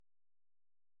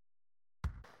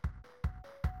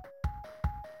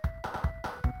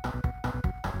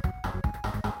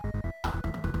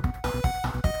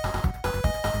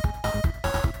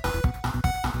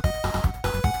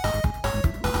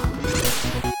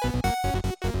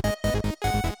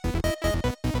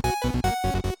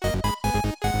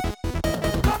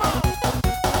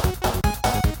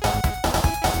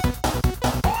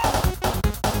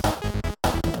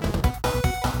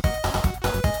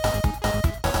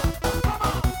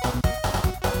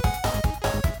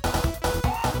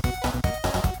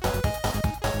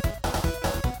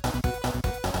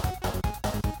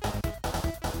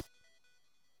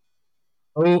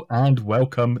Hello and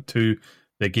welcome to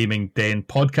the Gaming Den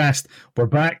podcast. We're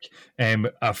back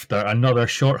after another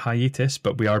short hiatus,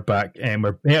 but we are back and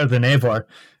we're better than ever.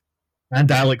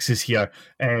 And Alex is here.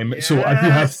 So I do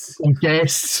have some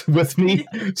guests with me.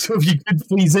 So if you could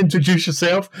please introduce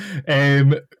yourself.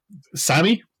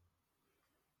 Sammy?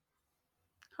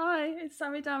 Hi, it's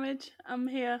Sammy Damage. I'm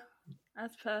here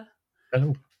as per.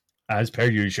 Hello. As per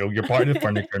usual. You're part of the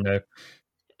furniture now.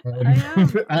 I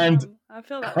am. I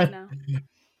feel that way now.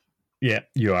 Yeah,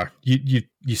 you are.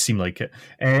 You seem like it.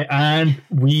 And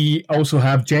we also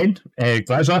have Jen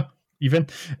Glazer, even.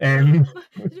 It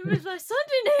was my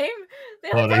Sunday name.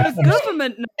 The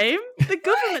government name. The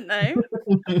government name.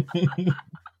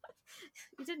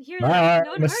 You didn't hear that.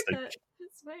 No one heard that.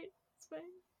 It's fine.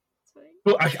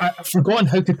 Well, I've forgotten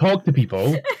how to talk to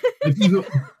people.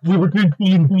 We were doing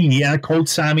D&D and I called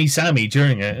Sammy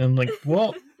during it. And I'm like,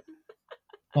 what?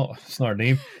 Oh, it's not her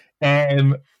name.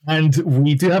 And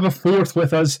we do have a fourth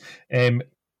with us,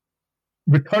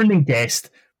 returning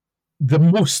guest, the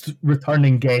most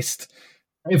returning guest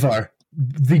ever,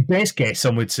 the best guest,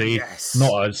 some would say, yes.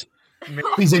 Not us.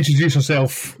 Please introduce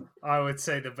yourself. I would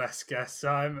say the best guest.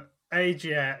 I'm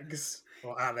AGX,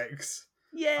 or Alex.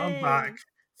 Yay! I'm back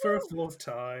for a fourth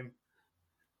time.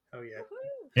 Oh,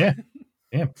 yeah.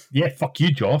 Yeah, fuck you,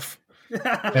 Joff.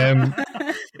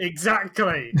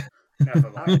 Exactly. Never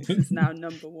mind. Alex is now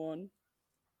number one.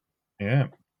 Yeah.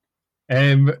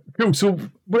 Cool. So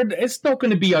it's not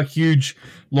going to be a huge,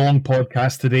 long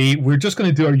podcast today. We're just going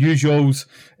to do our usuals,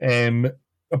 a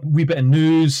wee bit of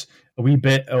news, a wee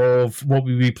bit of what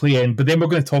we be playing, but then we're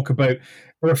going to talk about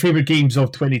our favourite games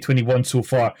of 2021 so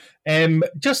far.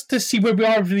 Just to see where we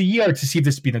are over the year, to see if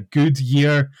this has been a good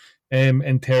year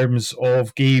in terms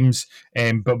of games,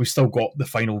 but we've still got the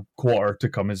final quarter to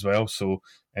come as well. So,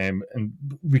 and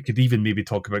we could even maybe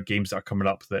talk about games that are coming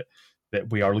up that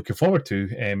we are looking forward to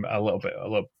a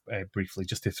little briefly,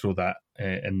 just to throw that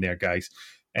in there, guys.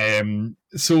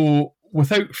 So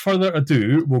without further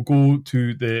ado, we'll go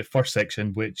to the first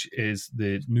section, which is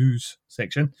the news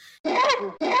section.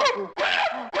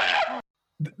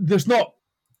 There's not,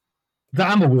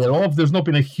 that I'm aware of, there's not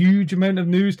been a huge amount of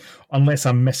news, unless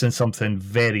I'm missing something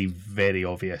very, very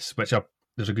obvious, which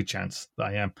there's a good chance that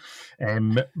I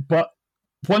am. But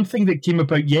one thing that came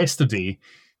about yesterday,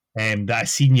 that I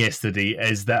seen yesterday,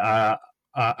 is that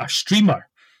a streamer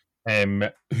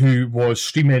who was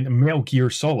streaming Metal Gear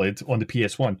Solid on the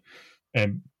PS1,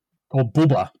 called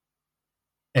Boba,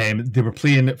 they were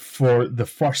playing it for the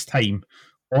first time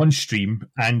on stream,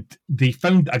 and they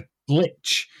found a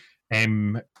glitch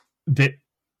that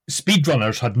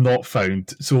speedrunners had not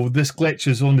found. So this glitch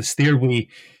is on the stairway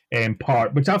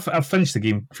part, which I've finished the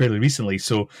game fairly recently.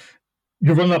 So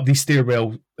you run up the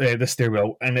stairwell,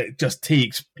 and it just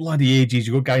takes bloody ages.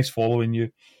 You got guys following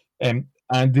you, and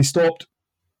they stopped,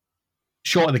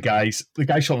 shot at the guys. The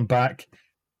guy shot them back,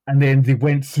 and then they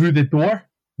went through the door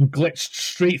and glitched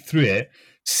straight through it,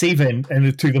 saving, and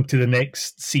it took them to the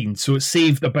next scene. So it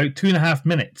saved about 2.5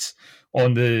 minutes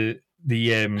on the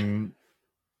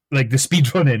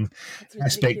speedrunning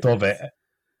aspect of it.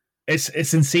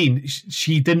 It's insane.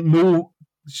 She didn't know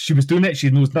she was doing it. She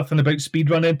knows nothing about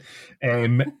speedrunning.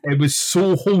 It was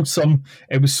so wholesome.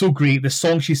 It was so great. The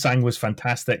song she sang was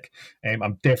fantastic.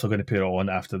 I'm definitely going to put it on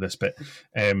after this bit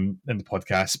in the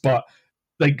podcast. But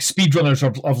like, speedrunners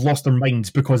have lost their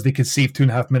minds because they could save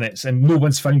 2.5 minutes, and no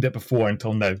one's found it before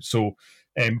until now. So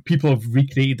people have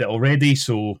recreated it already.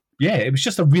 So yeah, it was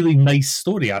just a really nice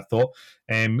story, I thought.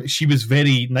 She was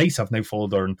very nice. I've now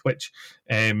followed her on Twitch.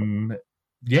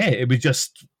 Yeah,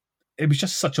 it was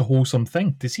just such a wholesome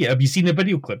thing to see. Have you seen the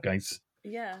video clip, guys?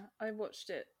 Yeah, I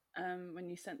watched it when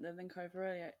you sent the link over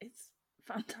earlier. It's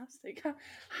fantastic.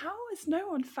 How has no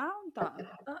one found that?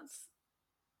 That's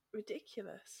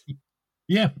ridiculous.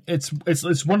 Yeah, it's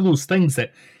one of those things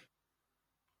that,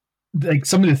 like,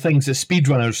 some of the things that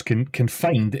speedrunners can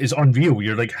find is unreal.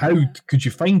 You're like, how could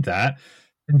you find that?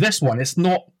 And this one, it's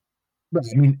not. I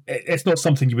mean, it's not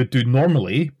something you would do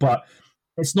normally, but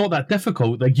it's not that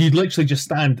difficult. Like, you literally just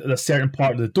stand at a certain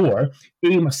part of the door,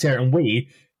 aim a certain way,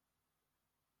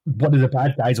 one of the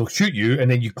bad guys will shoot you,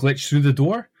 and then you glitch through the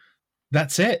door.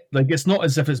 That's it. Like, it's not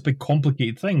as if it's a big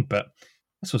complicated thing, but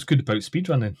that's what's good about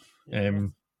speedrunning.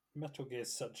 Metal Gear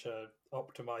is such a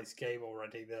optimized game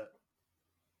already that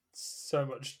so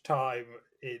much time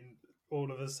in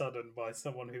all of a sudden by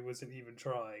someone who wasn't even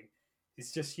trying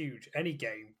is just huge. Any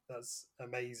game, that's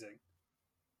amazing.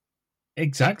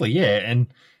 Exactly, yeah.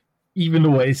 And even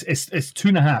though it's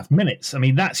 2.5 minutes, I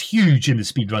mean, that's huge in the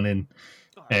speedrunning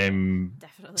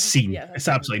scene. Yeah, it's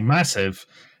absolutely massive.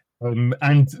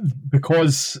 And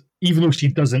because even though she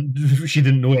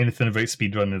didn't know anything about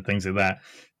speedrunning and things like that,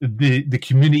 the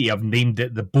community have named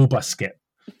it the Boba Skip,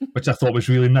 which I thought was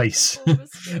really nice. Boba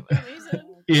Skip, amazing.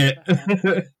 Yeah.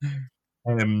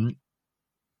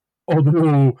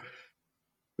 Although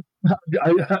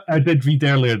I did read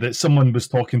earlier that someone was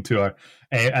talking to her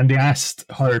and they asked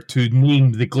her to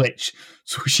name the glitch,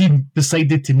 so she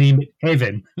decided to name it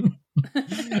Heaven.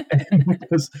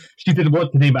 Because she didn't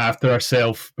want to name it after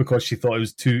herself because she thought it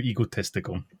was too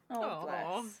egotistical.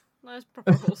 Oh, bless. That's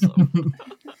proper wholesome.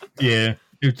 Yeah,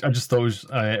 I just thought it was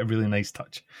a really nice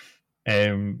touch.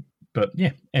 But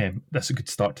yeah, that's a good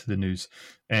start to the news.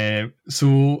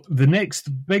 So the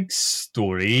next big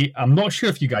story, I'm not sure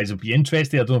if you guys will be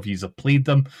interested. I don't know if you have played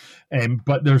them,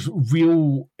 but there's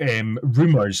real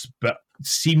rumours, but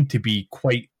seem to be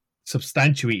quite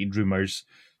substantiated rumours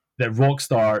that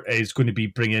Rockstar is going to be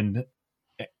bringing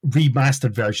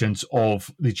remastered versions of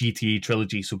the GTA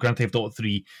trilogy, so Grand Theft Auto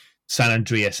 3, San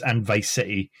Andreas, and Vice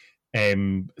City,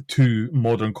 to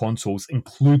modern consoles,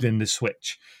 including the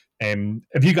Switch.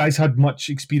 Have you guys had much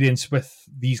experience with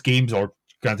these games or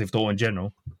Grand Theft Auto in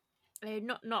general?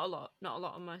 Not a lot. Not a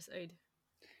lot on my side.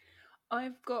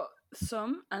 I've got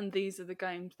some, and these are the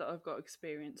games that I've got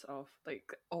experience of,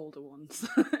 like older ones.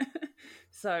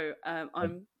 So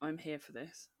I'm here for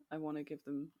this. I want to give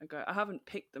them a go. I haven't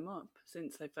picked them up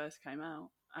since they first came out.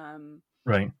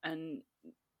 Right. And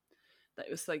that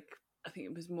was like, I think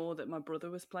it was more that my brother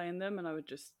was playing them and I would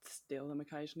just steal them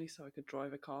occasionally so I could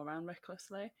drive a car around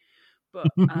recklessly. But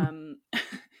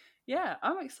yeah,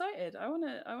 I'm excited. I want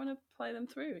to play them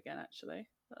through again, actually.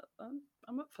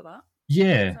 I'm up for that.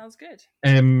 Yeah. Sounds good.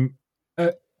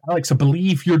 Alex, I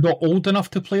believe you're not old enough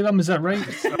to play them, is that right?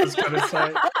 I was going to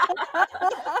say,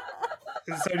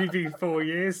 it's only been 4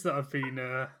 years that I've been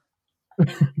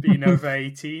over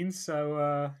 18,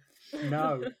 so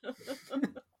no.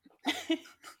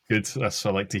 Good, that's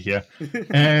what I like to hear.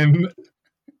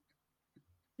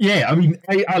 Yeah, I mean,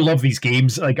 I love these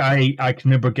games. Like, I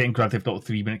can remember getting Grand Theft Auto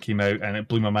 3 when it came out, and it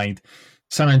blew my mind.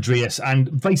 San Andreas and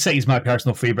Vice City is my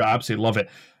personal favourite. I absolutely love it.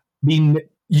 I mean,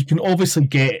 you can obviously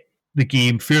get the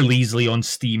game fairly easily on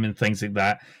Steam and things like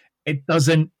that. It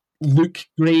doesn't look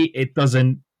great. It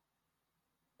doesn't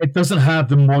have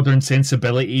the modern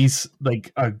sensibilities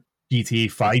like a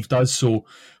GTA 5 does. So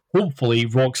hopefully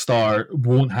Rockstar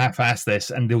won't half-ass this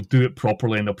and they'll do it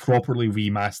properly and they'll properly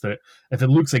remaster it. If it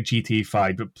looks like GTA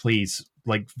 5, but please,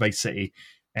 like Vice City,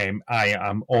 I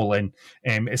am all in.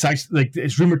 It's actually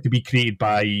it's rumored to be created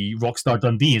by Rockstar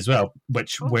Dundee as well,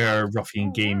 which were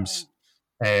Ruffian Games.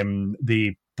 Wow.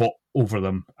 They bought over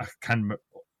them. I can't remember.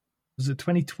 Was it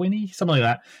 2020? Something like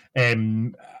that.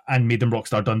 And made them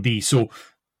Rockstar Dundee. So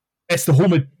it's the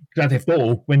home of Grand Theft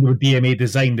Auto. When they were DMA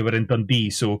Design, they were in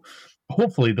Dundee. So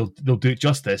hopefully they'll do it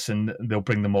justice and they'll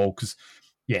bring them all. Because,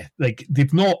 yeah, like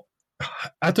they've not...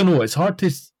 I don't know. It's hard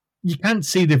to... You can't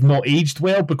say they've not aged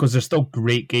well because they're still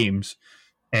great games.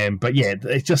 But yeah,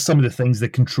 it's just some of the things, the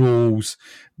controls,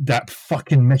 that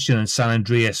fucking mission in San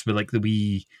Andreas with like the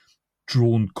wee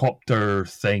drone copter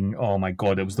thing. Oh my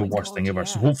god, it was the worst thing ever. Yeah.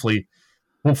 So hopefully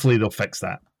they'll fix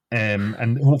that.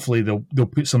 And hopefully they'll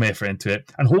put some effort into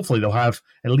it. And hopefully they'll have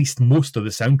at least most of the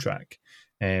soundtrack.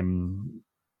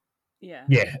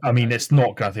 Yeah, I mean, it's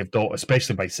not Grand Theft Auto,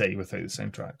 especially by City, without the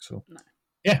soundtrack. So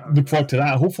yeah, look forward to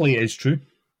that. Hopefully it is true.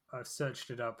 I've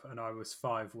searched it up and I was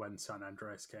 5 when San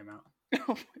Andreas came out.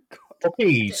 Oh my god.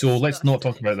 Okay, so let's not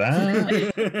talk about that.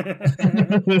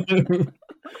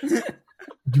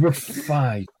 You were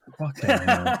 5. Fucking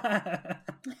hell.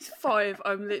 5,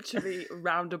 I'm literally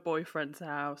around a boyfriend's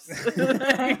house.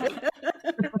 It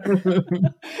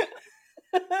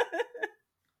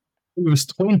was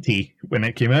 20 when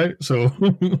it came out, so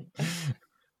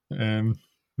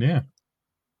yeah.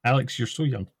 Alex, you're so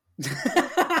young.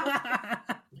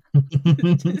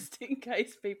 Just in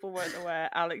case people weren't aware,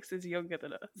 Alex is younger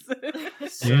than us.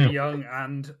 So young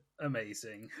and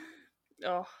amazing.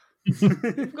 Oh,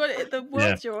 you've got it. The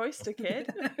world's your oyster, kid.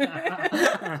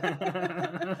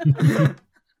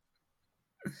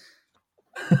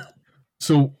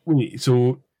 So wait,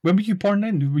 so when were you born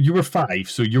then? You were 5,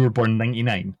 so you were born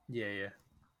 99. Yeah.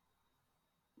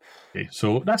 Okay,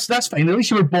 so that's fine. At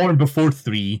least you were born before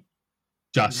 3.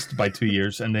 Just by 2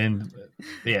 years, and then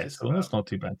so that's not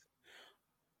too bad.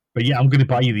 But yeah, I'm going to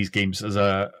buy you these games as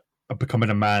a becoming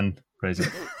a man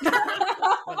present.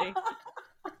 Funny.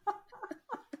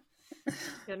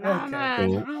 When that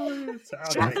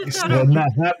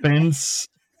happens,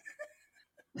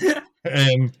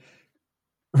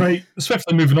 right,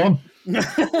 swiftly moving on.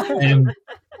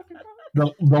 The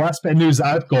last bit of news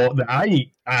I've got that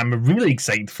I am really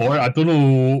excited for, I don't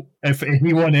know if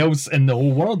anyone else in the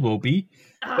whole world will be,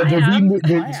 I they're am.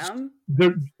 I am.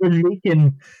 they're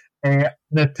making an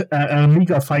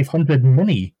Amiga 500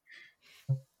 Mini.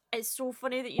 It's so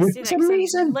funny that you Which say is that, 'cause I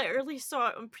amazing. literally saw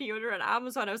it on pre-order on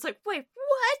Amazon. I was like, wait,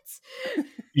 what?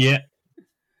 Yeah.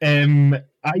 I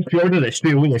pre-ordered it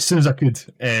straight away as soon as I could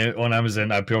on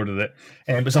Amazon. I pre-ordered it.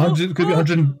 It's 100, could be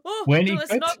 120 no, let's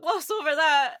quid. not gloss over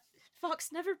that.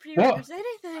 Fox never pre-orders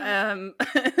anything.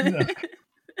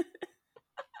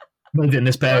 Not getting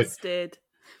this bit out. Busted.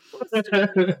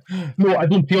 No, I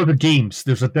don't pre-order games.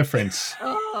 There's a difference.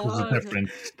 Oh, There's a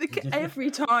difference.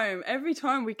 Every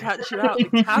time we catch you out,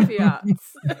 the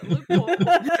caveats. loophole.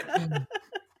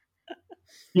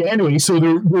 Yeah, anyway, so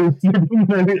they're bringing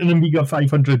out an Amiga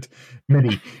 500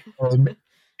 Mini.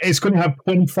 It's going to have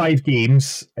 25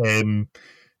 games,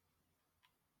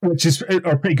 which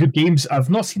are pretty good games. I've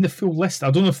not seen the full list.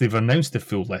 I don't know if they've announced the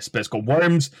full list, but it's got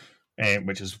Worms,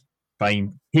 which is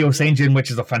fine. Chaos Engine,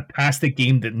 which is a fantastic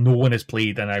game that no one has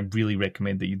played, and I really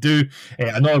recommend that you do.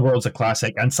 Another World's a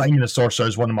classic, and Simon the Sorcerer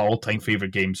is one of my all-time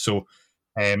favourite games, so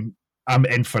I'm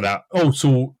in for that. Oh,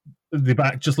 so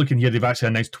just looking here, they've actually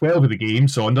announced 12 of the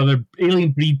games. So another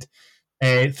Alien Breed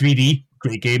 3D,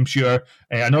 great game shooter.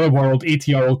 Another World,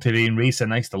 ATR All-Terrain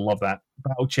Racing, I used to love that.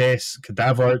 Battle Chess,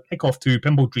 Cadaver, Kickoff 2,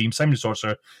 Pinball Dream, Simon the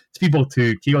Sorcerer, Speedball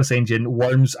 2, Chaos Engine,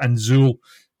 Worms, and Zool.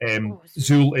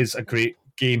 Zool is a great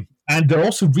game. And they're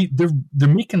also they're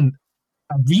making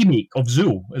a remake of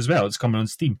Zool as well. It's coming on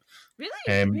Steam. Really?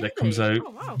 That comes out. Oh,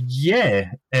 wow.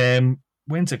 Yeah.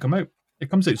 When's it come out? It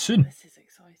comes out soon. This is exciting.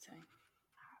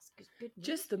 Good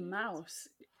Just the mouse,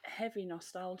 heavy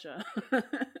nostalgia.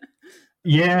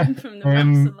 Yeah. From the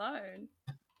mouse alone.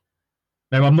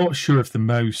 Now, I'm not sure if the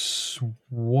mouse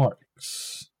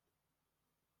works.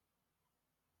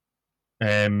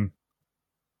 I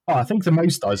think the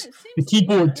mouse does. The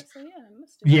keyboard,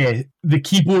 the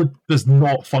keyboard does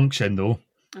not function though.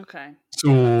 Okay.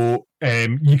 So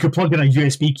you could plug in a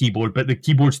USB keyboard, but the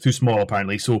keyboard's too small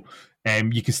apparently. So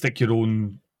you can stick your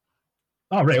own.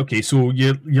 Oh right, okay. So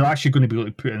you're actually going to be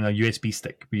able to put in a USB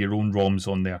stick with your own ROMs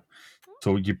on there,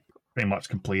 so you pretty much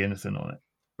can play anything on it,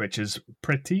 which is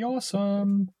pretty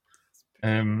awesome.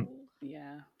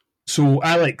 Yeah. So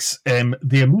Alex,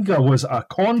 the Amiga was a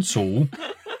console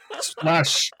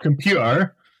 /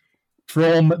 computer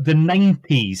from the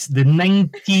 90s, the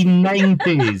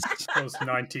 1990s. It was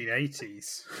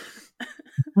 1980s.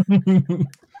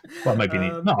 Well, maybe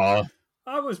no.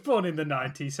 I was born in the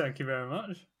 90s, thank you very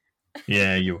much.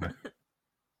 Yeah, you were.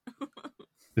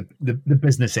 The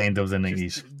business end of the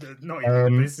 90s. Not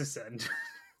even the business end.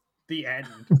 The end.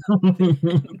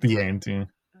 The end,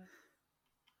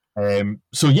 yeah.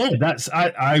 So yeah,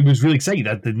 I was really excited.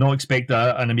 I did not expect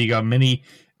an Amiga Mini.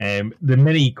 The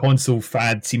mini console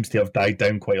fad seems to have died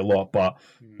down quite a lot, but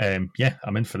yeah,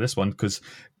 I'm in for this one because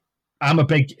I'm a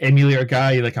big emulator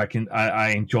guy. Like I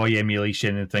enjoy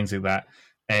emulation and things like that.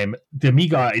 The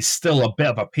Amiga is still a bit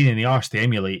of a pain in the arse to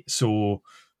emulate, so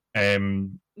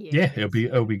yeah,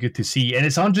 it'll be good to see. And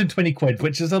it's 120 quid,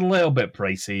 which is a little bit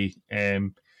pricey,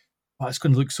 but it's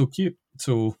going to look so cute.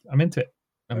 So I'm into it.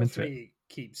 Hopefully it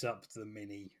keeps up the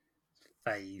mini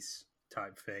phase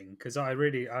type thing because I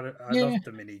love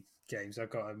the mini games. I've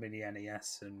got a mini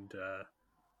NES and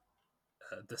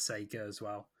the Sega as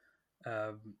well.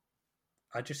 I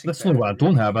just think that's only what I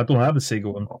don't have. I don't have a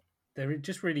Sega one. They're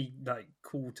just really like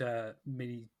cool to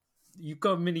mini. You've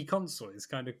got a mini console. It's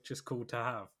kind of just cool to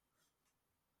have.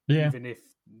 Yeah. Even if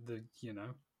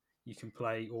you can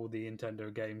play all the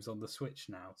Nintendo games on the Switch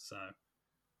now. So.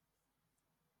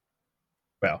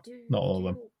 Well, not all of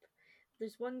them.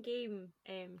 There's one game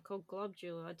called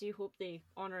Globule. I do hope they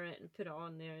honor it and put it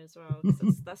on there as well.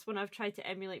 'Cause that's one I've tried to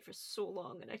emulate for so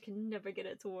long and I can never get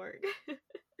it to work.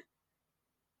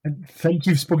 I think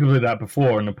you've spoken about that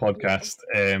before on the podcast.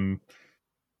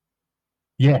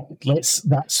 Yeah, that's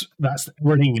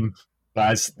our aim,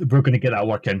 guys. We're going to get that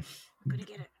working. I'm gonna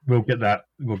get it. We'll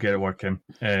get it working.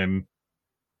 It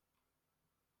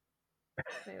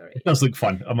does look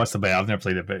fun. I must admit, I've never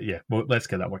played it, but yeah, well, let's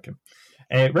get that working.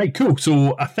 Right, cool.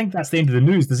 So I think that's the end of the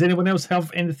news. Does anyone else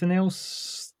have anything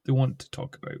else they want to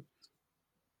talk about?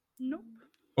 Nope.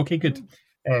 Okay, good.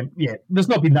 Yeah, there's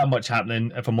not been that much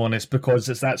happening, if I'm honest, because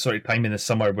it's that sort of time in the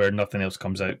summer where nothing else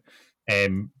comes out.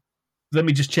 Let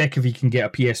me just check if you can get a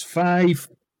PS5.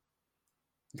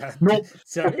 Nope.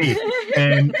 So, Okay.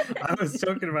 I was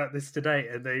talking about this today,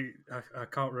 and I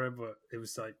can't remember. It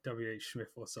was like WH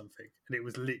Smith or something, and it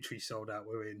was literally sold out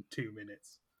within 2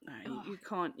 minutes. No, you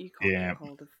can't Yeah. get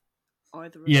hold of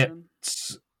either of Yeah. them.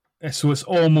 So it's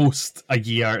almost a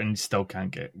year and still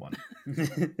can't get one.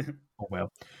 Oh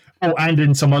well. Oh, and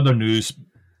in some other news,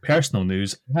 personal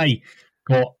news, I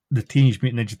got the Teenage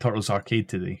Mutant Ninja Turtles arcade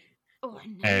today. Oh,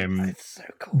 nice. That's so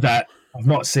cool. That I've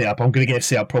not set up. I'm going to get it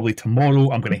set up probably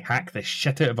tomorrow. I'm going to hack the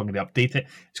shit out of it. I'm going to update it.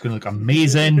 It's going to look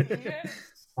amazing.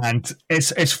 And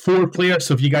it's 4 players,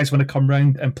 so if you guys want to come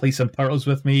round and play some Turtles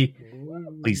with me,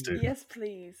 please do. Yes,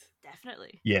 please.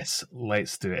 Definitely. Yes,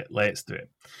 let's do it. Let's do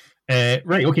it.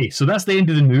 Right, okay, so that's the end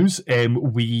of the news.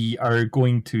 We are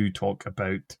going to talk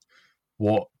about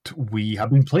what we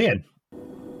have been playing.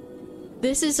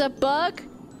 This is a bug.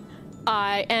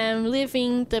 I am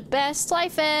living the best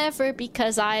life ever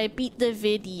because I beat the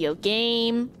video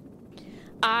game.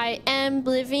 I am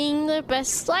living the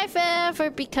best life ever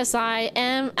because I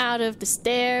am out of the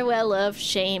stairwell of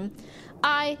shame.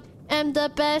 I am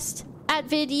the best at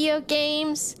video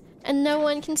games, and no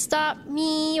one can stop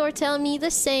me or tell me the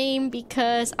same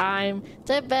because I'm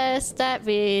the best at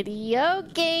video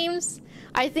games.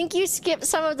 I think you skipped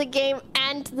some of the game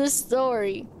and the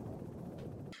story.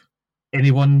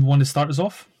 Anyone want to start us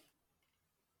off?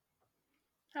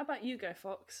 How about you go,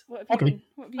 Fox? What have you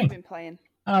been playing?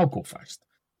 I'll go first.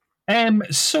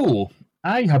 So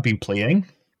I have been playing.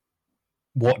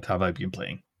 What have I been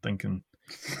playing? Thinking,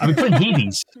 I've been playing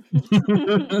Hades.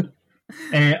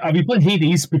 I've been playing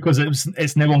Hades because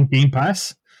it's now on Game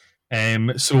Pass.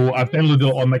 So I've downloaded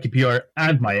it on my computer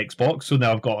and my Xbox. So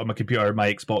now I've got it on my computer,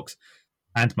 my Xbox,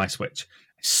 and my Switch.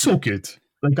 It's so good.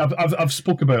 Like I've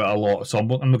spoken about it a lot, so I'm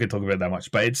not going to talk about it that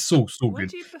much. But it's so What good.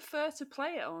 do you prefer to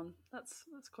play it on? That's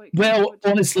quite good. Well, What do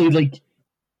you honestly, prefer? like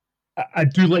I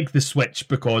do like the Switch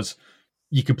because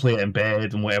you can play it in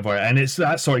bed and whatever, and it's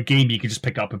that sort of game you can just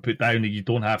pick up and put down, and you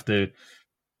don't have to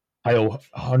pile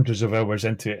hundreds of hours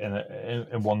into it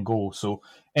in one go. So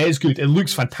it is good. It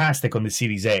looks fantastic on the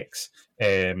Series X.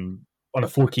 On a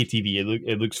 4K TV,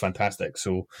 it looks fantastic.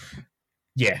 So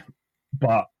yeah,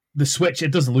 but the Switch,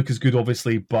 it doesn't look as good,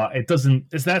 obviously, but it doesn't.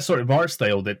 It's that sort of art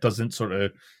style that doesn't sort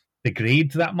of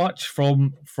degrade that much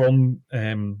from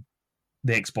the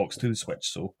Xbox to the Switch.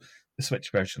 So the Switch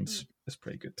version is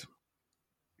pretty good.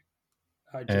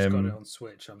 I just got it on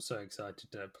Switch. I'm so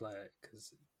excited to play it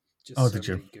because just Oh, so did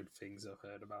you? many good things I've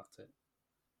heard about it.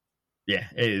 Yeah,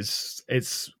 it is.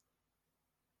 It's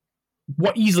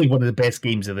easily one of the best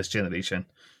games of this generation.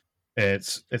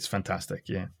 It's fantastic.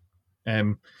 Yeah.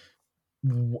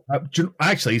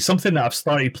 Actually, something that I've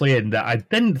started playing that I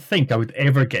didn't think I would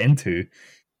ever get into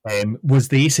was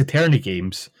the Ace Attorney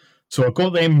games. So I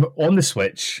got them on the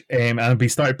Switch, and we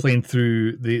started playing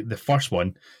through the first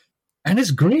one, and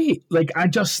it's great. Like I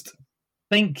just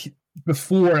think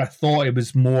before I thought it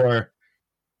was more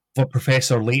of a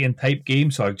Professor Layton type game,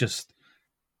 so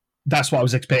that's what I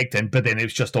was expecting. But then it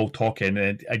was just all talking,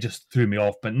 and it just threw me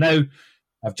off. But now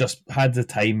I've just had the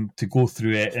time to go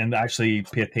through it and actually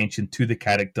pay attention to the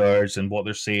characters and what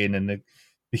they're saying and the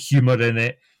humor in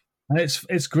it, and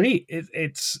it's great.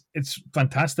 It's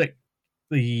fantastic.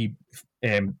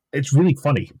 It's really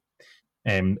funny.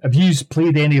 Have you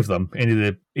played any of them? Any of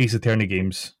the Ace Attorney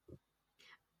games?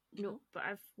 No, but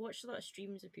I've watched a lot of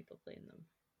streams of people playing them.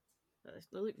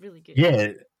 They look really good.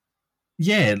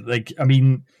 Yeah. Like I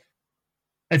mean,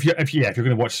 if you're going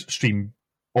to watch stream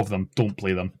of them, don't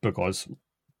play them because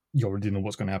you already know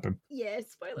what's going to happen. Yeah,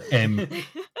 spoilers.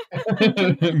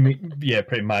 Yeah,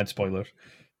 pretty mad spoilers.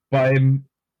 But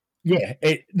yeah,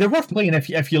 they're worth playing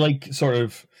if you like sort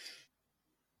of.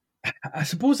 I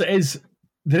suppose it is.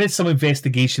 There is some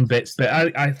investigation bits, but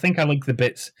I think I like the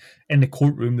bits in the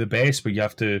courtroom the best, where you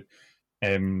have to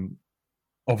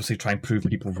obviously try and prove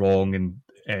people wrong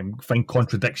and find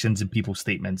contradictions in people's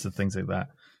statements and things like that.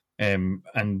 And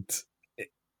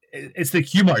it's the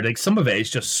humor. Like some of it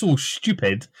is just so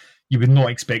stupid, you would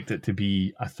not expect it to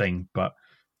be a thing. But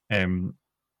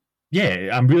yeah,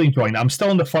 I'm really enjoying it. I'm still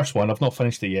on the first one. I've not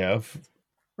finished it yet. I'm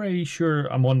pretty sure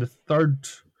I'm on the third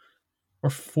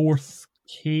or fourth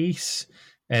case.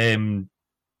 Yeah,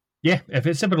 if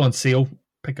it's ever on sale,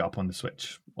 pick it up on the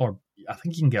Switch, or I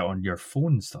think you can get it on your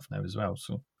phone and stuff now as well.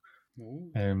 So,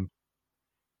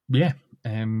 yeah,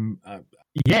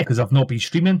 because I've not been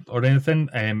streaming or anything.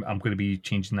 I'm going to be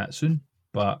changing that soon,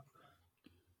 but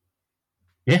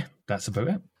yeah, that's about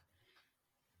it.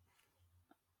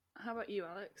 How about you,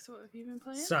 Alex? What have you been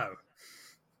playing? So,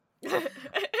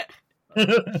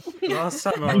 last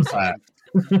time I was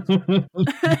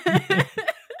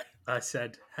I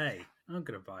said, hey, I'm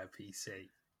going to buy a PC.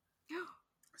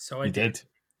 So I did.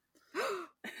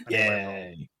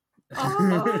 Yay.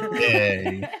 Oh.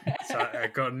 Yay. So I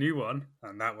got a new one,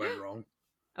 and that went wrong.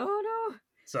 Oh no!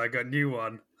 So I got a new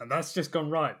one, and that's just gone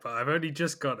right, but I've only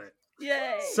just got it.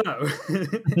 Yay! So,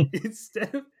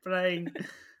 instead of playing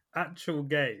actual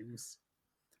games,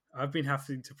 I've been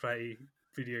having to play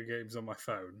video games on my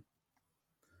phone.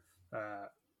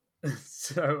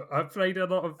 So I've played a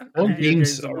lot of All Okay. video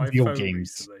games on are my video phone games.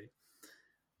 recently.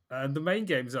 And the main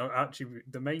games are actually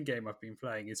the main game I've been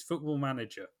playing is Football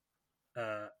Manager.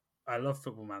 I love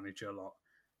Football Manager a lot,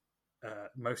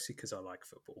 mostly because I like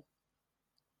football,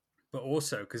 but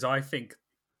also because I think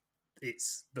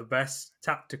it's the best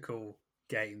tactical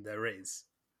game there is.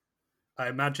 I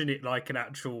imagine it like an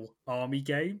actual army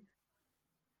game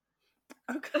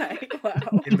Okay,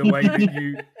 wow. in the way that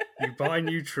you buy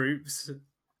new troops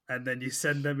and then you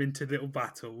send them into little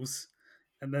battles,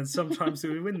 and then sometimes they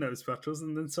win those battles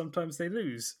and then sometimes they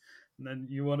lose, and then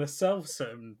you want to sell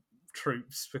certain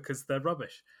troops because they're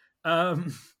rubbish.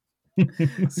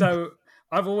 So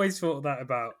I've always thought that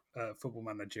about Football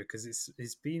Manager because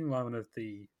it's been one of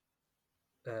the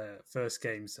first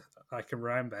games I can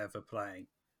remember ever playing.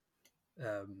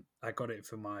 I got it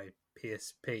for my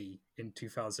PSP in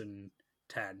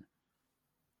 2010,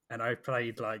 and I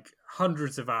played like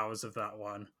hundreds of hours of that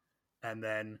one, and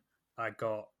then I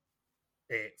got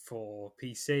it for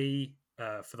PC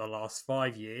for the last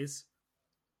 5 years,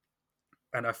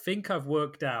 and I think I've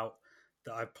worked out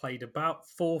that I've played about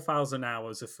 4,000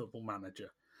 hours of Football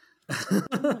Manager. Oh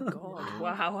my god!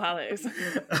 Wow, Alex,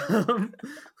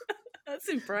 that's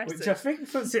impressive. Which I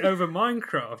think puts it over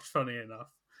Minecraft, funny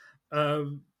enough.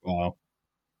 Wow.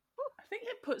 I think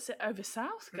it puts it over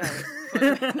Southgate.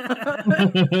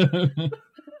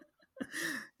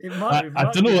 It might,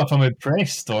 I don't know if I'm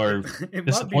impressed or it might be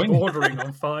disappointed. bordering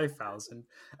on 5,000.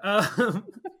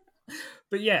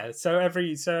 But yeah, so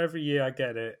every year I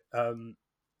get it,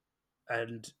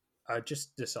 and I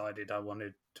just decided I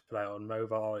wanted to play it on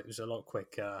mobile. It was a lot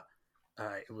quicker.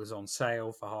 It was on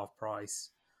sale for half price,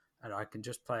 and I can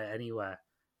just play it anywhere.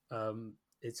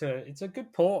 It's a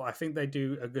good port. I think they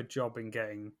do a good job in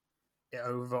getting it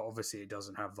over. Obviously, it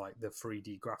doesn't have like the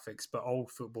 3D graphics, but old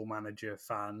Football Manager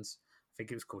fans, I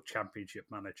think it was called Championship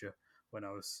Manager when I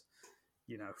was,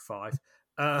 5.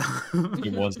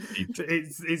 It was indeed.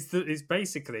 It's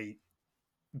basically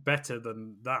better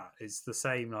than that. It's the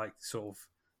same, like sort of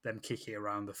them kicking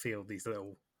around the field, these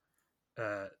little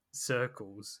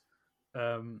circles,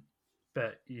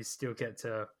 but you still get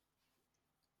to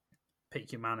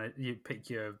pick you pick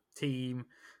your team.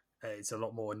 It's a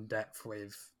lot more in depth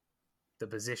with the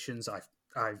positions. I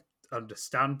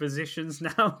understand positions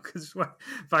now because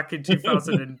back in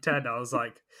 2010 I was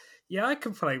like, yeah, I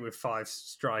can play with 5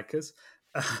 strikers.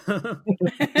 And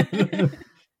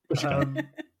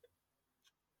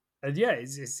yeah,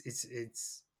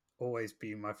 it's always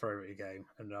been my favorite game,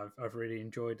 and I've really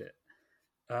enjoyed it.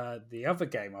 The other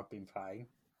game I've been playing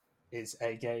is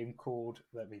a game called,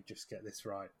 let me just get this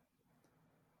right,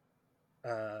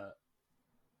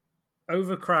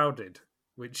 Overcrowded,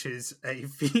 which is a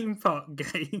theme park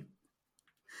game.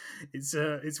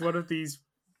 It's one of these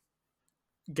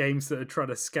games that are trying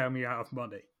to scam you out of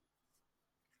money.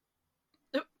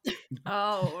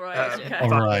 Oh, right. Okay. All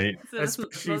right. So there's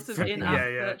lots of in-app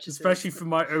purchases. Especially for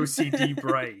my OCD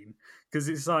brain, because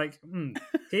it's like,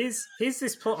 here's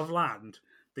this plot of land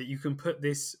that you can put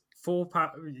this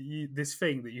this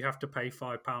thing that you have to pay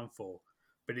 £5 for,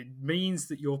 but it means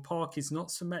that your park is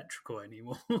not symmetrical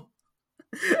anymore.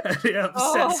 And it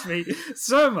upsets me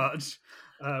so much,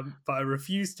 but I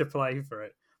refuse to play for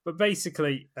it. But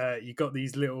basically, you got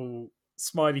these little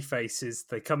smiley faces.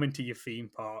 They come into your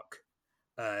theme park.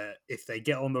 If they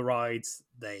get on the rides,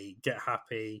 they get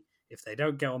happy. If they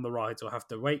don't get on the rides or have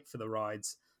to wait for the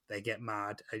rides, they get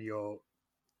mad, and you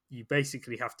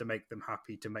basically have to make them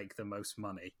happy to make the most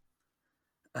money.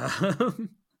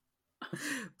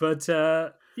 But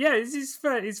yeah, it's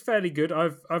fairly good.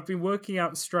 I've been working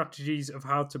out strategies of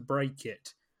how to break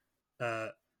it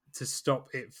to stop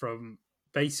it from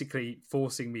basically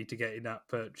forcing me to get in-app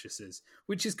purchases,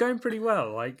 which is going pretty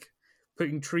well. Like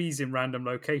putting trees in random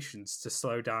locations to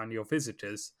slow down your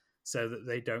visitors so that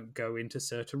they don't go into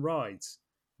certain rides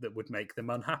that would make them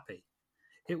unhappy.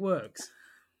 It works.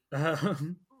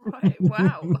 Right,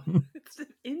 wow. It's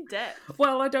in depth.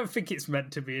 Well, I don't think it's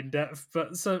meant to be in depth, but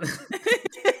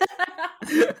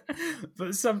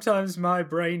but sometimes my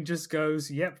brain just goes,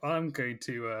 "Yep, I'm going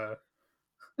to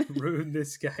ruin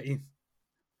this game."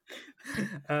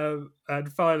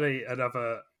 And finally,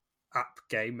 another app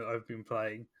game that I've been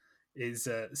playing is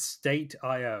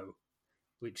State.io,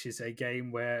 which is a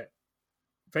game where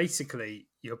basically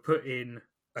you're put in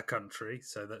a country,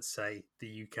 so let's say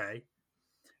the UK,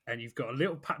 and you've got a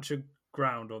little patch of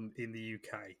ground in the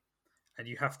UK, and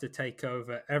you have to take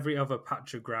over every other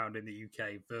patch of ground in the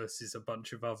UK versus a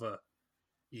bunch of other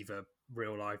either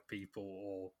real life people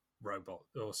or robot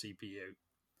or CPU.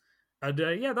 And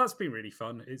yeah, that's been really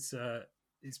fun. It's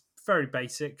very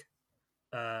basic.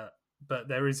 but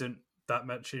there isn't that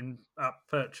much in app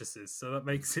purchases, so that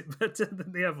makes it better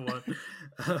than the other one.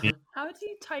 How do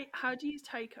you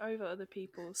take over other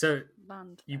people's So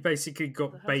land? you then? basically How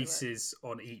got does it work? bases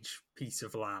on each piece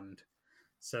of land.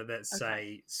 So let's Okay.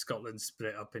 say Scotland's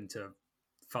split up into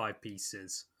 5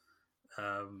 pieces.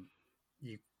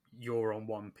 You're on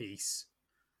one piece,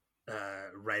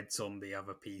 red's on the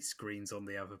other piece, green's on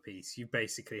the other piece. You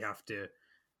basically have to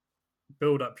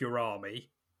build up your army,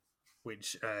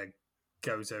 which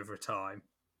goes over time,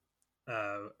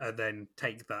 and then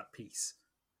take that piece.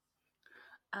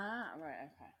 Ah, right,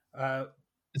 okay.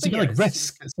 It's a bit like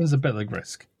Risk. It sounds a bit like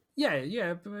Risk.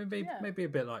 Yeah, but maybe Yeah. maybe a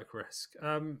bit like Risk.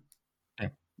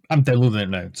 I'm downloading it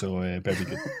now, so very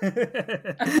good.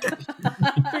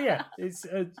 But yeah, it's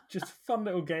just fun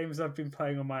little games I've been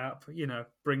playing on my app.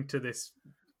 Bring to this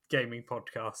gaming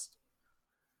podcast.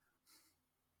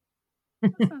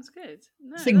 That sounds good.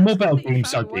 No, I think that's mobile good that you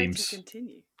games found are a way games. To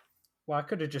continue. Well, I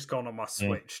could have just gone on my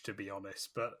Switch, to be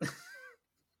honest, but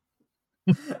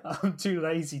I'm too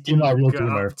lazy to You're not a real go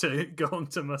gamer. up to go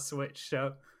onto my Switch.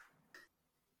 So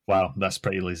Wow, that's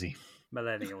pretty lazy.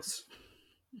 millennials.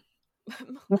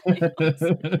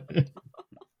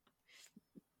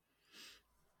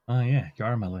 Oh yeah, you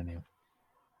are a millennial.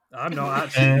 I'm not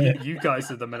actually. You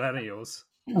guys are the millennials.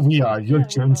 We are. You're Yeah,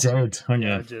 we Gen are. Z, aren't you?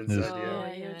 Yeah, Gen Z, Yes. yeah.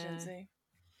 Yeah, you're Gen Z.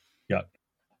 Yuck.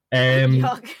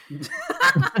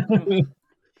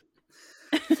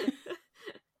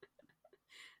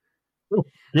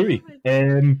 Really?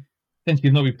 Since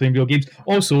you've not been playing video games,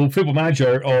 also Football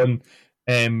Manager on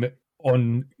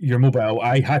your mobile,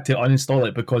 I had to uninstall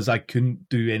it because I couldn't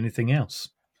do anything else.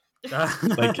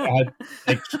 Like, I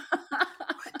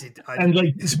did. and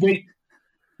like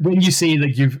when you say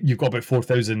that you've got about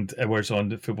 4,000 hours on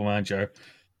the Football Manager,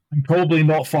 I'm probably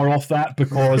not far off that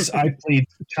because I played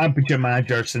Championship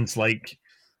Manager since like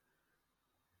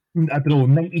I don't know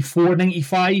 94,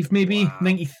 95, maybe Wow.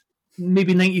 90,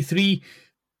 maybe 93.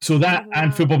 So that Oh,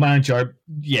 and wow. Football Manager,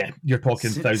 yeah, you're talking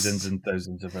Since- thousands and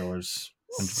thousands of hours.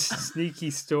 Sneaky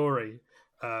story.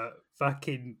 Back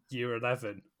in year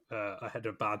 11, I had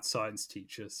a bad science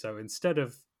teacher. So instead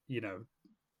of,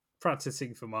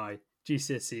 practicing for my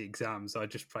GCSE exams, I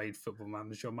just played Football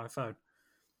Manager on my phone,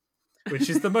 which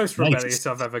is the most Nice. rebellious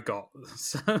I've ever got.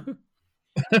 So,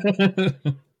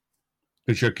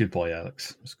 Because you're a good boy,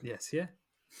 Alex. It's good. yes, yeah.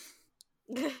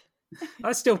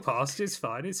 I still passed. It's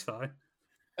fine.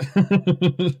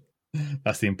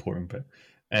 That's the important bit.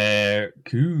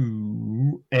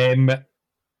 Cool. Is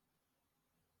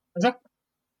that?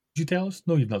 Did you tell us?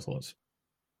 No, you've not told us.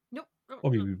 Nope. What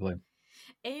have you been playing?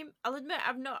 I'll admit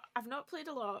I've not played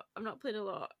a lot.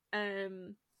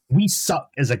 We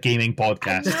suck as a gaming I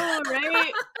podcast. know,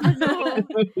 right? I know.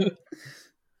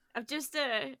 I've just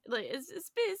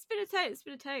it's been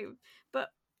a time, but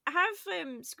I have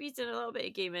squeezed in a little bit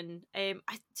of gaming.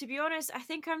 To be honest, I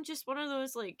think I'm just one of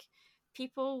those like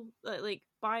people that like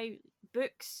buy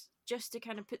books just to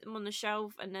kind of put them on the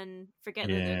shelf and then forget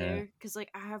that they're Yeah. there, because like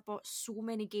I have bought so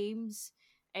many games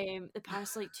the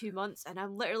past like 2 months, and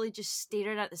I'm literally just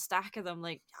staring at the stack of them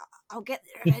like I'll get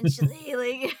there eventually.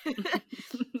 Like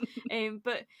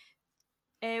but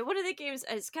one of the games,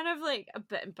 it's kind of like a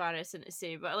bit embarrassing to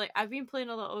say, but like I've been playing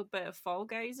a little bit of Fall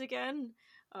Guys again.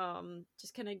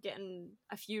 Just kind of getting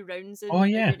a few rounds in Oh,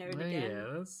 yeah. every now and again.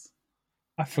 Yes.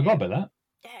 I forgot about that.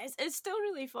 Yeah, it's still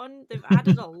really fun. They've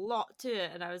added a lot to it,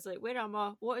 and I was like, where am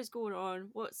I? What is going on?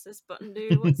 What's this button do?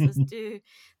 What's this do?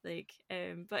 Like,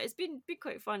 but it's been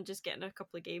quite fun just getting a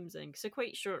couple of games in, because they're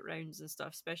quite short rounds and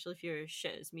stuff, especially if you're as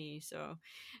shit as me. So,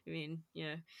 I mean,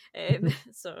 yeah.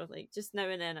 So like just now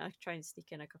and then I try and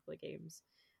sneak in a couple of games.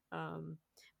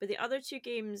 But the other 2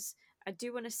 games I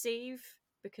do want to save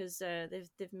because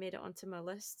they've made it onto my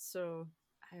list. So,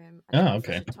 I don't know if I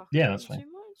okay. should talk Yeah, about that's them fine.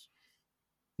 too much.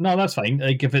 No, that's fine.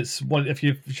 Like if it's if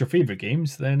it's your favorite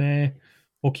games, then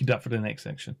we'll keep that for the next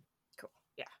section. Cool.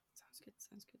 Yeah, sounds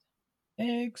good.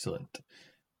 Excellent.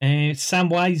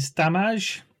 Samwise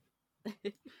Damage.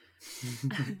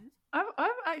 I've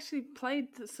actually played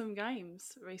some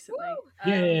games recently.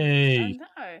 Woo! Yay!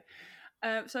 I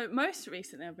know. So most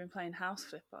recently, I've been playing House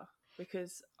Flipper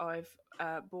because I've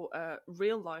bought a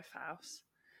real life house,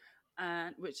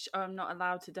 and which I'm not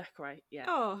allowed to decorate yet.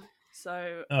 Oh.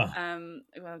 So Oh.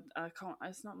 well, I can't.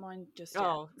 It's not mine just yet.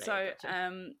 Oh, right, so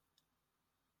gotcha.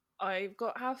 I've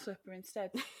got House Flipper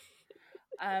instead.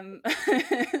 And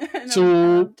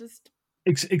So- I'm just.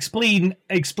 Explain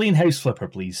House Flipper,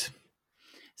 please.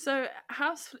 So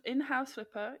House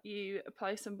Flipper, you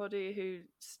play somebody who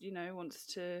wants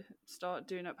to start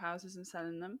doing up houses and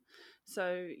selling them.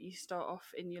 So you start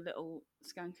off in your little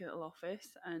skanky little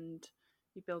office, and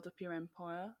You build up your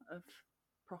empire of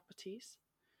properties.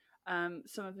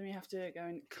 Some of them you have to go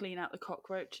and clean out the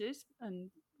cockroaches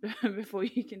and before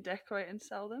you can decorate and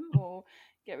sell them, or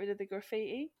get rid of the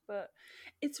graffiti. But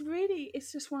it's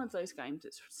just one of those games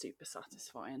that's super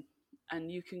satisfying,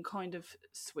 and you can kind of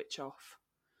switch off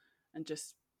and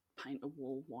just paint a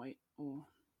wall white, or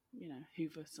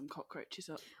hoover some cockroaches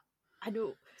up. I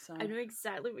know So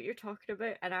exactly what you're talking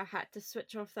about, and I had to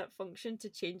switch off that function to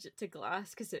change it to glass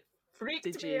because it freaked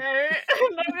Did me you? out.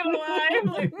 I'm not gonna lie. I'm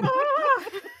like, ah!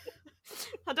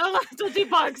 I don't like the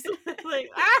debugs.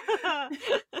 Like, ah!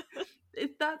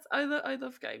 I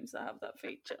love games that have that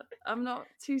feature. I'm not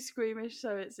too squeamish,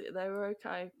 so they were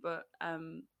okay. But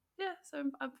so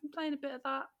I've been playing a bit of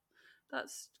that.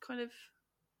 That's kind of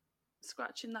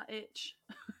scratching that itch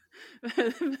for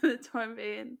the time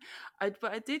being.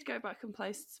 But I did go back and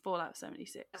play Fallout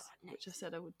 76, which I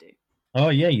said I would do. Oh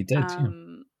yeah, you did.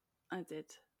 I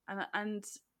did, and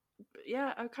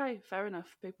yeah, okay, fair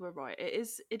enough. People were right.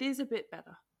 It is a bit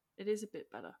better. It is a bit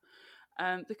better.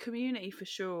 The community for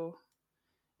sure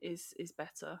is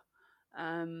better,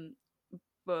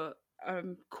 but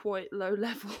quite low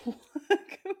level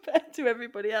compared to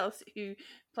everybody else who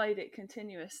played it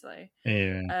continuously.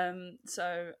 Yeah.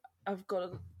 So I've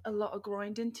got a lot of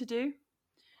grinding to do.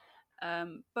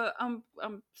 But I'm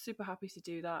super happy to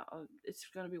do that. It's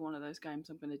going to be one of those games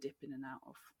I'm going to dip in and out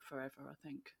of forever, I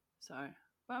think. So,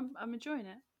 but I'm enjoying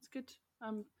it. It's good.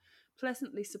 I'm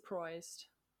pleasantly surprised.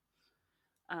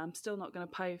 I'm still not going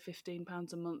to pay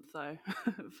 £15 a month though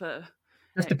for.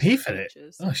 You have to pay for it.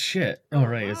 features. Oh shit! All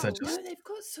right, is that No, just?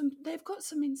 they've got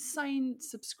some insane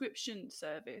subscription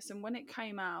service, and when it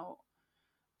came out,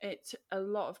 a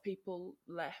lot of people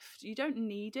left. You don't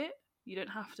need it. You don't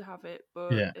have to have it,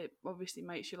 but it obviously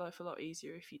makes your life a lot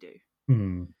easier if you do.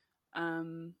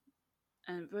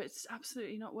 But it's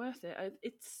absolutely not worth it.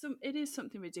 It is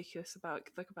something ridiculous about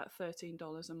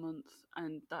 $13 a month,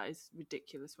 and that is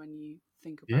ridiculous when you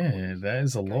think about. Yeah, that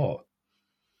is a lot.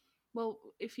 Well,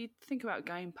 if you think about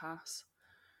Game Pass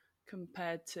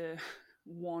compared to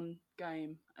one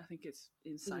game, I think it's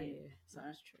insane. Yeah, so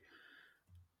that's true.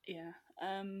 Yeah.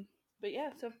 But yeah,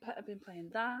 so I've been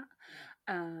playing that.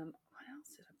 What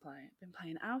else did I play? I've been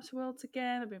playing Outer Worlds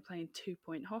again. I've been playing 2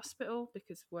 Point Hospital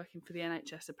because working for the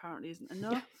NHS apparently isn't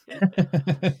enough.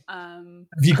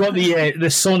 Have you got the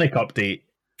Sonic update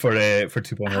for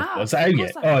 2 Point Hospital? Is that out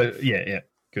yet? Oh yeah,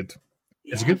 good.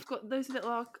 Is it good? I've got those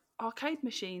little arcade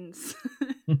machines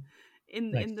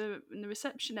in the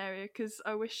reception area because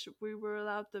I wish we were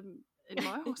allowed them in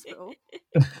my hospital.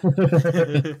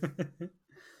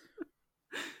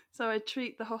 So I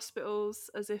treat the hospitals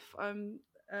as if I'm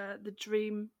the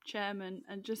dream chairman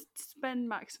and just spend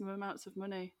maximum amounts of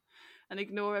money and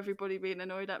ignore everybody being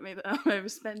annoyed at me that I'm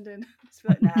overspending. Just be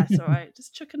like, nah, it's all right.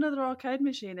 Just chuck another arcade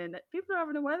machine in. People are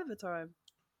having a whale of a time.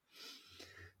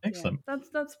 Excellent. Yeah,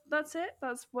 that's it.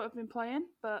 That's what I've been playing,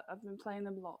 but I've been playing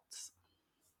them lots.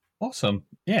 Awesome.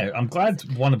 Yeah, I'm glad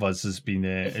one of us has been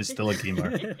is still a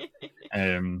gamer.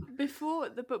 Before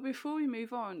we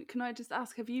move on, can I just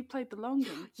ask, have you played the long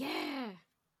game? Yeah.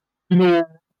 No,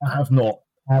 I have not.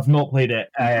 I have not played it.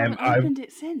 I haven't opened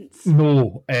it since.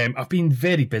 No, I've been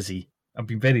very busy.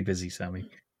 Sammy.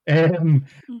 I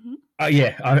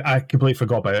completely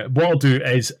forgot about it. What I'll do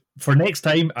is, for next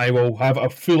time, I will have a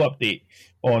full update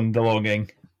on the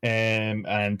longing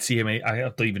and see how many. I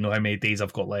don't even know how many days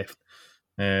I've got left.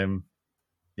 Yeah,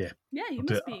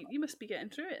 you must be getting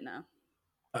through it now.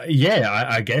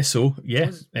 I guess so.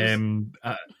 Yeah.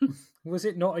 Was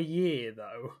it not a year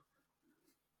though?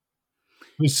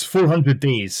 It was 400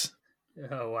 days.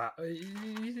 Oh wow!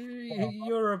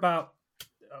 You're about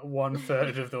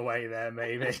 1/3 of the way there,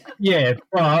 maybe. Yeah,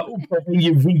 but when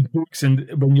you read books and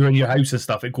when you're in your house and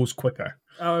stuff, it goes quicker.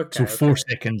 Okay. So 4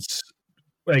 seconds,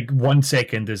 like 1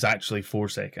 second is actually 4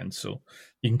 seconds, so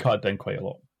you can cut it down quite a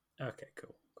lot. Okay,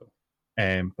 cool.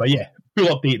 But yeah, full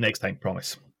update next time,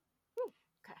 promise.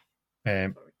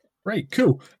 Okay. Right,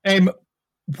 cool.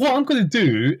 What I'm going to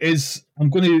do is I'm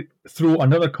going to throw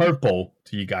another curveball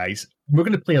to you guys. We're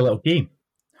going to play a little game.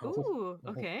 Ooh,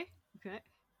 okay.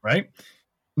 Right?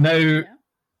 Now,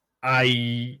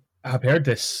 I have heard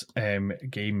this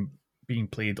game being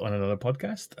played on another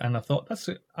podcast, and I thought, that's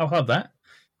it. I'll have that.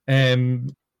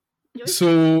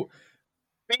 So,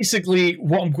 basically,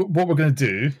 what we're going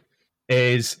to do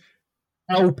is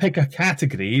I'll pick a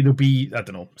category. There'll be, I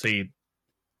don't know, say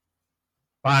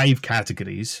 5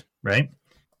 categories, right?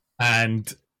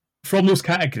 And from those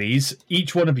categories,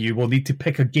 each one of you will need to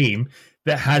pick a game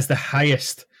that has the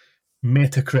highest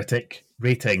Metacritic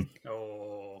rating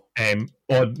on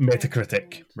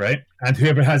Metacritic, right? And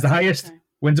whoever has the highest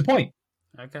wins a point.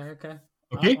 Okay.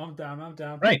 Okay. I'm down. I'm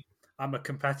down. Right. I'm a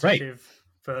competitive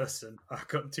person. I've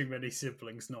got too many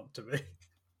siblings not to be.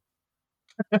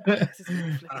 Alex is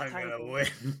gonna flip the I'm gonna table.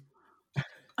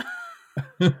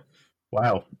 win.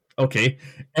 Wow. Okay.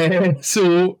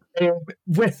 So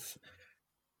with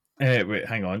wait,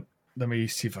 hang on. Let me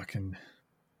see if I can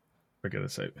figure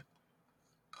this out.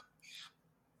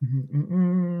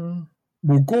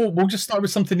 We'll just start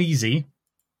with something easy.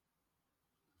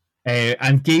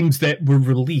 And games that were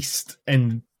released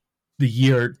in the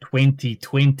year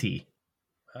 2020.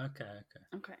 Okay.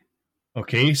 Okay.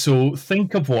 Okay, so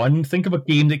think of one. Think of a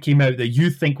game that came out that you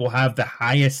think will have the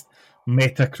highest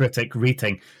Metacritic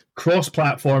rating.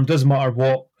 Cross-platform, doesn't matter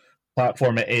what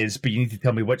platform it is, but you need to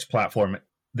tell me which platform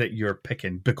that you're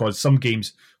picking, because some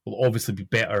games will obviously be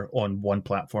better on one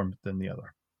platform than the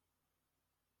other.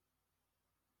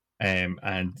 And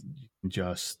you can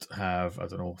just have,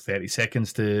 30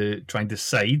 seconds to try and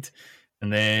decide,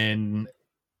 and then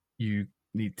you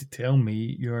need to tell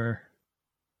me your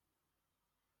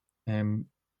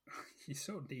You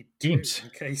sort of need games. two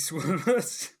in case one of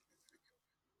us.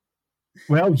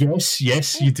 Well,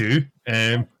 yes, you do.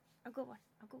 I've got one.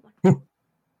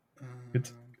 Good.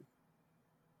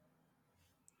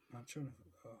 I'm trying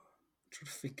to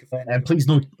think of And any. please,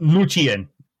 no cheating.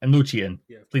 And no cheating.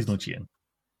 Yeah, Please, no cheating.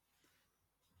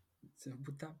 So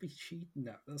would that be cheating?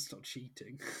 No, that's not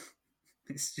cheating.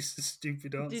 It's just a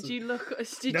stupid answer. Did you look?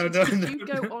 Did No, you, no, did no, you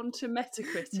go no. on to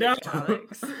Metacritic, No.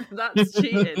 Alex? That's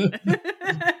cheating.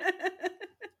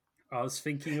 I was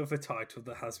thinking of a title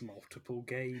that has multiple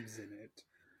games in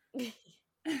it.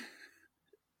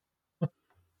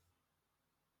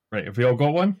 Right, have we all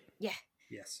got one?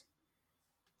 Yes.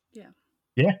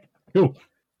 Yeah? Cool.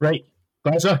 Right.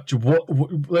 Gaza,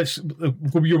 let's go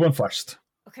with your one first.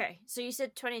 Okay, so you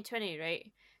said 2020, right?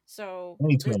 So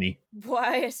 2020. what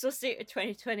I associate with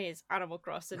 2020 is Animal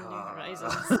Crossing New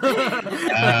Horizons.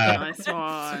 Nice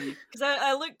one. Because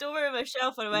I looked over at my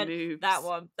shelf and I went, Noobs. that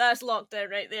one. That's locked in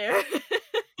right there.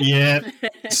 Yeah.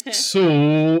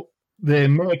 So the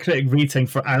Metacritic rating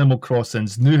for Animal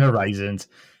Crossing's New Horizons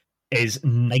is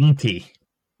 90.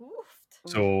 Oofed.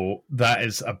 So that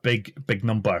is a big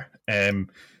number.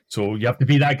 So you have to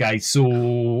be that guy.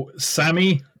 So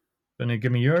Sammy, gonna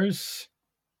give me yours?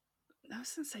 I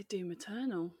was going to say Doom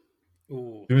Eternal.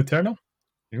 Ooh. Doom Eternal?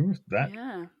 Ooh, that.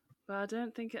 Yeah, but I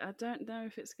don't know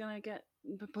if it's going to get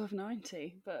above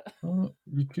 90. But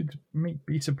You could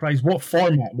be surprised. What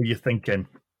format were you thinking?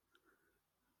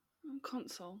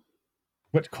 console.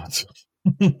 Which console?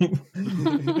 Do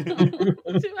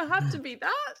I have to be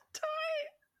that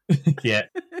tight? Yeah,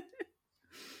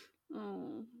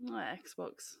 Oh, my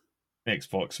Xbox.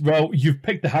 Xbox. Well, you've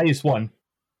picked the highest one.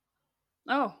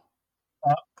 Oh.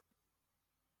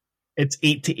 It's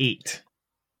 88.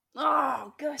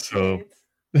 Oh, gosh. So-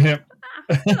 I'm going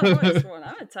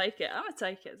to take it. I'm going to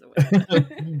take it as a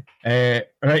win.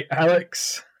 Right,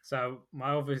 Alex. So my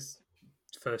obvious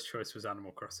first choice was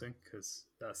Animal Crossing because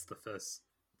that's the first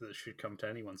that should come to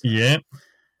anyone's head.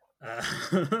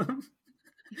 Yeah.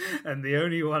 And the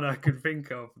only one I could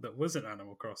think of that wasn't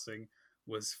Animal Crossing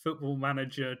was Football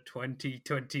Manager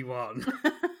 2021,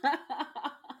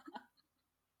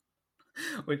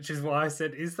 which is why I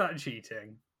said, "Is that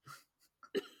cheating?"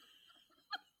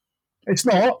 It's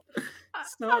not. I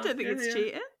don't think it's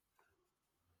cheating.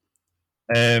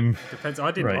 Depends.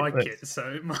 I didn't Right, like it, so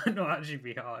it might not actually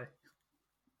be high.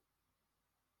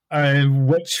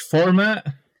 Which format?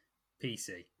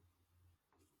 PC.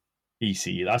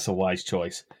 PC. That's a wise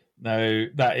choice. Now,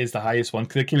 that is the highest one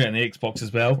because it came out on the Xbox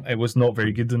as well. It was not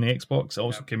very good on the Xbox. It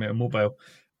also came out on mobile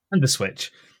and the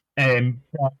Switch.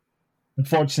 But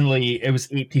unfortunately, it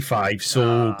was 85,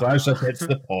 so Glasgow gets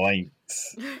the point.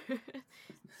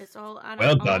 It's all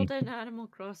Well done. in Animal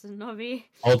Crossing, not me.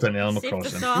 All done, Animal Saved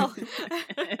us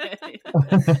Crossing.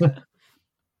 all.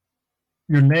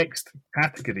 Your next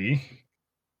category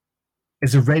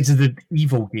is the Resident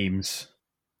Evil games.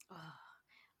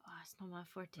 It's not my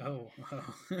forte. Oh.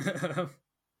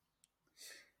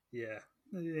 Yeah.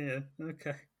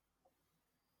 Okay.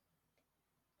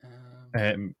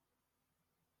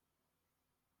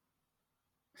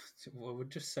 Well, we're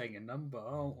just saying a number,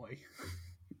 aren't we?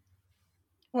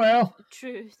 Well,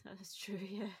 True, that's true,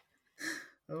 yeah.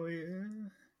 Oh yeah.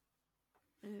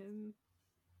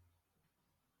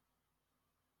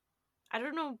 I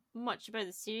don't know much about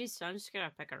the series, so I'm just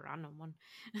gonna pick a random one.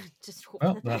 Just hope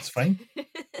Well, for the that's best. fine.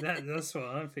 That's what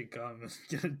I think I'm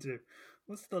gonna do.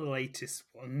 What's the latest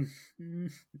one?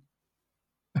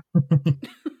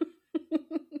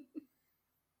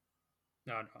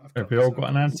 No, I've Have we all got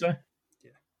an answer?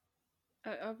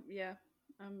 Yeah,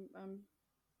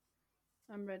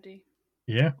 I'm ready.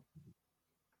 Yeah.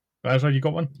 Razor, you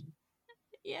got one?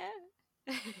 Yeah.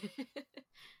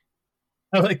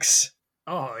 Alex?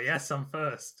 Oh, yes, I'm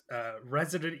first.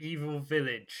 Resident Evil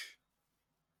Village.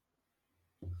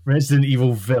 Resident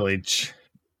Evil Village.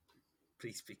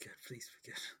 Please be good. Please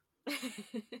be good.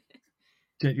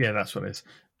 Yeah, that's what it is.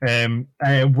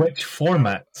 Which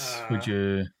format would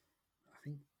you... I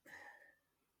think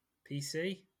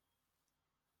PC.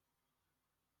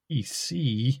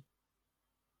 PC?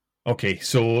 Okay,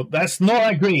 so that's not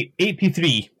that great.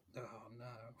 83. Oh, no.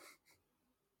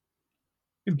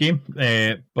 Good game,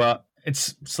 but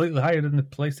it's slightly higher than the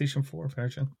PlayStation 4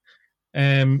 version.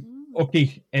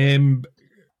 Okay,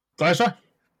 Glasgow?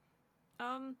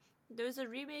 There was a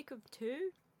remake of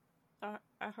 2. I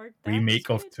heard that. Remake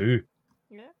of 2.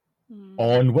 Yeah.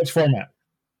 On which format?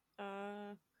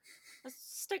 Let's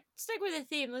stick with the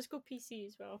theme. Let's go PC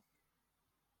as well.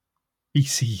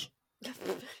 PC.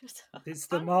 It's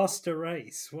the Master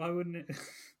Race. Why wouldn't it?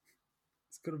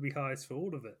 It's got to be highest for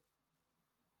all of it.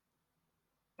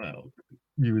 Well,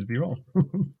 you would be wrong. Oh,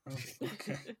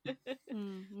 okay.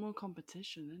 More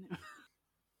competition, isn't it?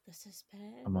 The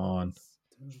suspense. Come on.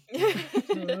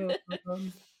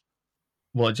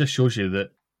 Well, it just shows you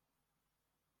that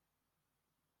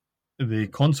the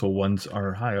console ones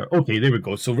are higher. Okay, there we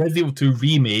go. So Resident Evil 2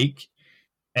 Remake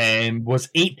was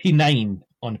 89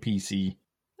 on PC.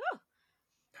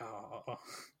 Oh.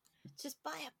 Just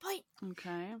buy a pint.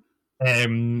 Okay.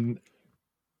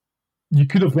 You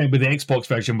could have went with the Xbox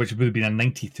version, which would have been a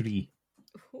 93.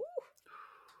 Ooh.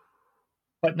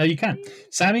 But no, you can't.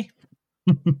 Sammy?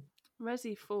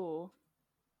 Resi 4.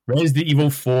 Resident Evil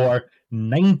 4,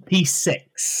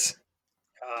 96.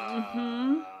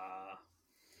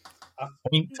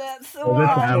 Point That's the for the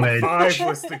damage. 5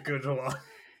 was the good one.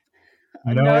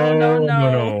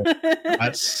 No.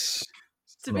 That's...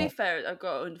 To be fair, I've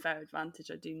got an unfair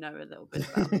advantage. I do know a little bit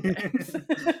about the games.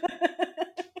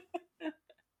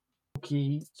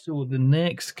 Okay, so the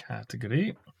next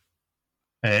category.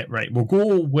 Right, we'll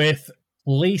go with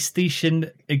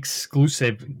PlayStation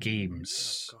exclusive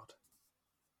games.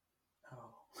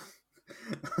 Oh.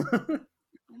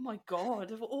 Oh my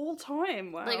god! Of all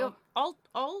time, wow! Like all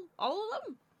of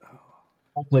them.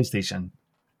 All PlayStation.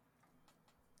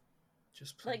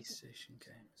 Just Like- PlayStation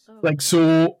games. Oh. Like,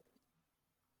 so...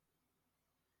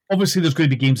 Obviously, there's going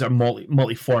to be games that are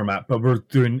multi-format, but we're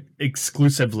doing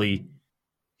exclusively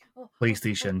Oh,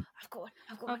 PlayStation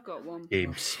I've got one.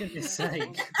 games. For goodness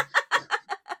sake.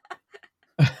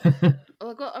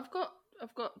 Well,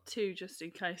 I've got two just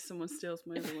in case someone steals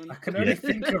my other one. I can only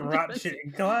think of Ratchet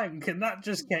and Clank, and that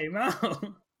just came out.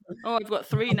 Oh, I've got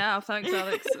 3 now. Thanks,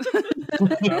 Alex.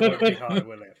 That won't be high,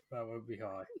 will it? That won't be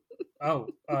high. Oh,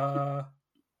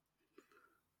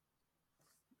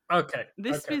 okay.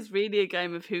 This okay. is really a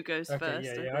game of who goes Okay, first.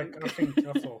 yeah. I think. I think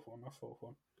I thought one.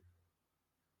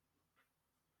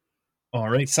 All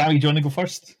right, Sammy, do you want to go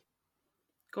first?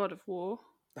 God of War.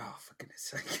 Oh, for goodness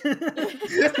sake.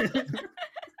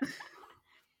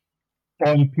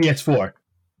 On PS4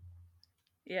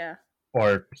 Yeah.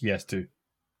 or PS2?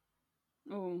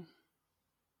 Oh.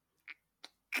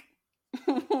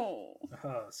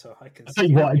 So I can I tell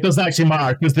you what, it doesn't actually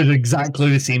matter because they're exactly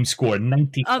the same score,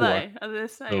 94. Are they? Are they the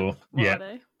same? So, What yeah. are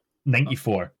they?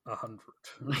 94. 100.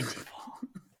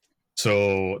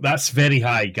 So that's very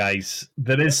high, guys.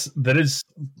 There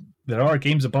are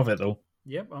games above it though.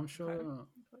 Yep, I'm sure.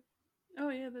 Oh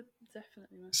yeah, they're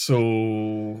definitely.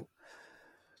 So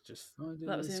Just finding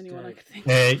That was the this only one I game. could think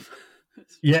Hey, of.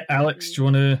 yeah, Alex, do you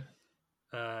want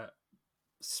to?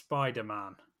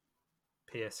 Spider-Man,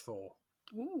 PS4.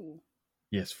 Ooh.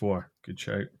 Yes, 4. Good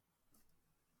shout.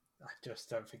 I just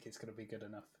don't think it's going to be good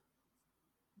enough.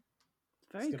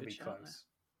 Very It's going to good be shout close.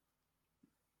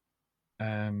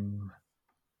 Um,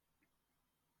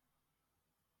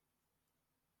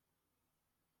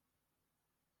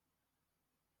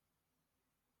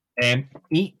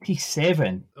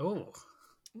 87. Oh,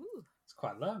 Ooh. it's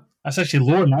quite low. That's actually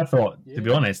lower than I thought. To be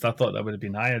Yeah. honest, I thought that would have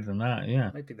been higher than that.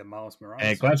 Yeah, Maybe the Miles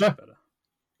Morales Glasgow? one's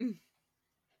better.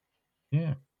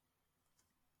 yeah.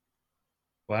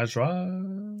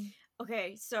 Glasgow.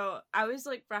 Okay, so I was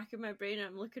like racking my brain and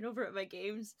I'm looking over at my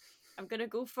games. I'm gonna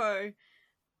go for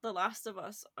The Last of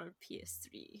Us on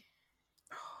PS3.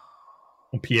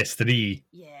 On PS3.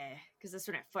 Yeah, because that's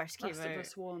when it first came Last of out.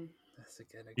 Us 1. That's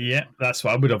again a good Yeah, one. that's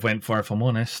what I would have went for if I'm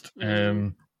honest.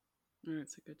 Mm. Oh,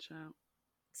 it's a good shout.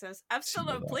 Says I've still See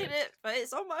not what played that is. it, but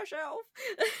it's on my shelf.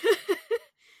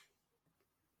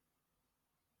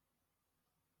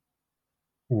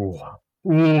 Oh,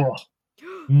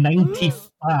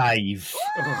 95.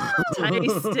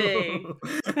 Tasty.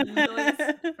 Nice.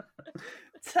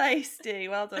 Tasty.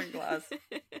 Well done, Glaz.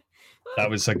 Well, That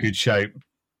was a good shout.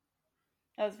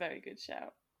 That was a very good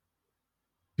shout.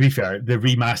 To be fair, the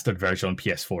remastered version on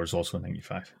PS4 is also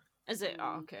 95. Is it?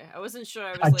 Oh, okay. I wasn't sure.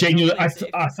 I was I like, genuinely, oh, please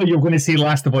I thought you were going to say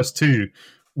Last of Us 2,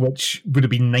 which would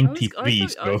have been 93. I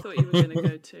thought you were going to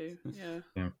go too.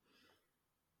 Yeah.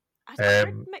 I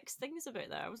heard mixed things about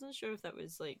that. I wasn't sure if that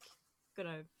was like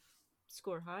gonna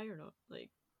score high or not. Like,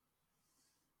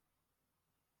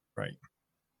 Right.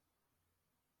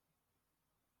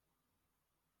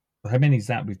 How many is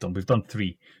that we've done? We've done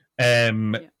 3.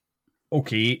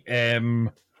 Okay.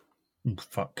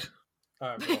 Fuck.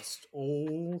 I've lost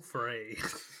all 3.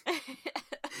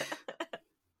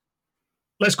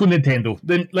 Let's go Nintendo.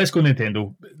 Then let's go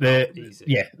Nintendo.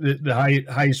 Easy. The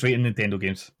highest rated Nintendo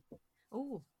games.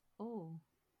 oh.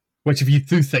 Which, if you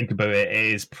do think about it,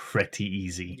 is pretty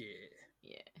easy.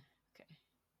 Yeah. Okay.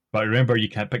 But remember, you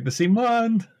can't pick the same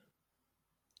one.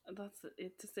 That's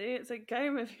it to say. It's a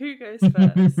game of who goes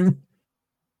first.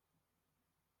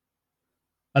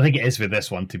 I think it is with this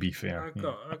one, to be fair. I've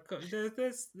got.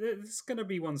 There's going to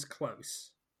be ones close,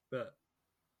 but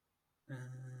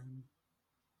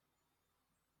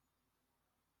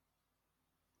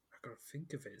I've got to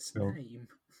think of its Well. name.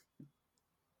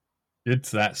 Good.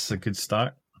 That's a good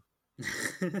start.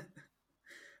 Oh,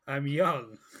 I'm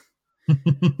young. right.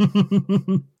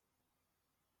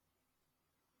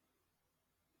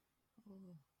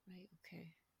 Okay.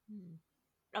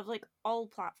 Of like all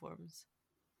platforms.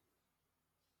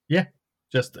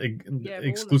 Just all of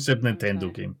exclusive them, Nintendo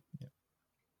okay. game.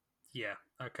 Yeah.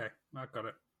 Okay. I got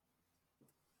it.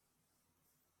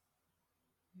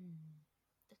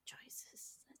 The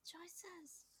choices.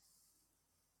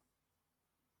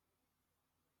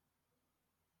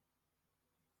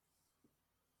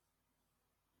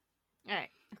 All right.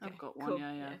 Okay. I've got one. Cool.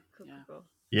 Yeah. Cool.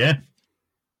 Yeah.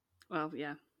 Well,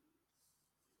 yeah.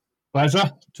 Lazar,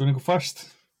 do you want to go first?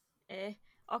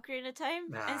 Ocarina of Time.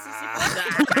 Nah.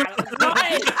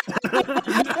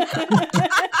 N64.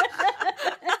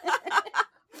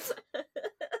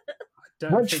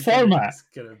 Which format? It's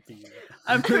gonna be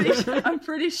I'm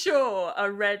pretty sure I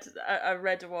read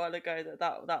a while ago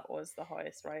that was the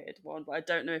highest rated one, but I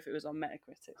don't know if it was on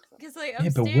Metacritic. So. Because like, Yeah, I'm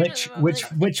but staring at them, I'm which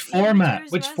like, format?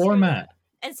 Majora's Which Mask format?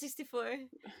 N64.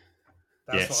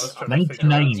 That's Yes, what I was trying to figure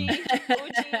 99.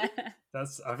 out.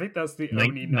 I think that's the 99.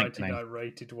 only 99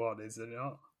 rated one, is it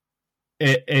not?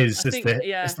 It is. I It's think- the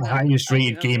yeah, it's the no, highest I think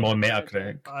rated that's game what on I said,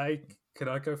 Metacritic. Can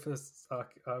I go first?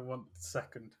 I want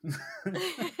second.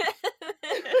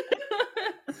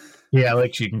 Yeah,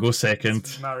 Alex, you can go It's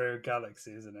second. Mario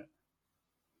Galaxy, isn't it?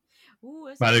 Ooh,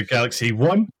 that's Mario interesting. Galaxy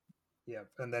 1 Yeah,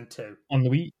 and then 2. on the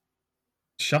Wii.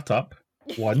 Shut up.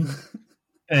 1.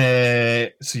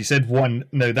 So you said 1.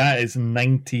 No, that is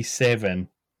 97.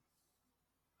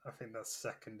 I think that's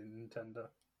second in Nintendo.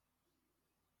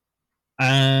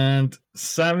 And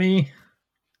Sammy,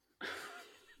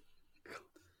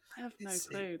 I have no It's-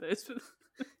 clue. Those were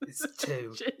It's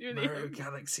 2. Genuinely. Mario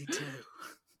Galaxy 2.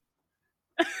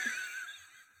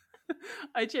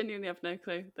 I genuinely have no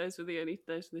clue. Those were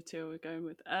the two I were going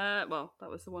with. Well, that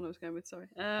was the one I was going with. Sorry.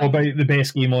 what about the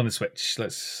best game on the Switch?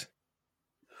 Let's.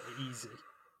 Easy.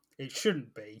 It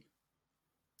shouldn't be.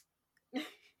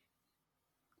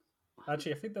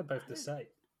 Actually, I think they're both the same.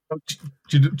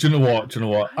 Do you know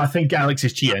what? I think Alex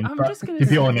is cheating, I'm but just gonna to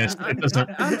be say- honest, it doesn't.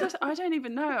 I don't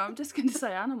even know. I'm just going to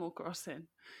say Animal Crossing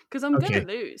because I'm Okay. going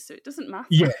to lose, so it doesn't matter.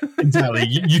 Yeah, exactly.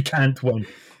 You can't win.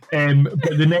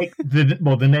 But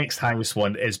the next highest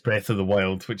one is Breath of the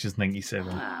Wild, which is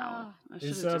 97. Wow. I should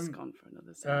Is, have just gone for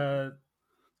another set.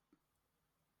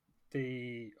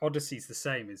 The Odyssey's the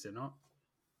same, is it not?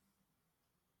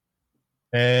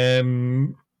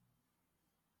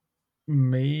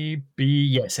 Maybe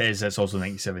yes, it is. It's also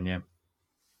 97. Yeah,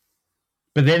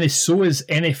 but then so is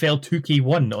NFL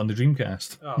 2K1 on the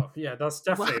Dreamcast. Oh, yeah, that's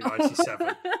definitely Wow.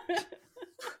 97.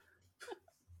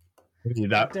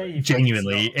 That Dare you think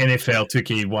genuinely it's NFL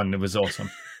 2K1 was awesome.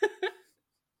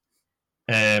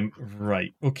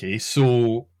 Right. Okay.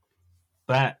 So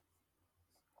that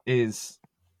is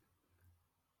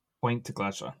point to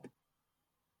Glasgow.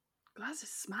 Glaz is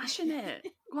smashing it.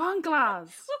 Go on,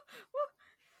 Glaz.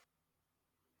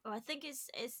 Well, I think it's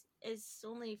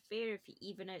only fair if you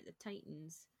even out the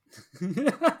Titans.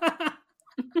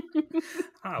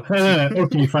 Ouch.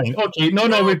 Okay, fine. Okay, no,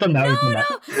 we've done that. We've done that.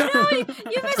 No, you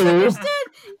misunderstood.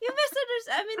 You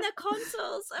misunderstood. I mean the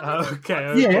consoles. I mean the Okay,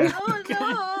 consoles. Yeah. Oh no,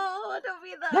 I don't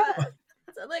mean that.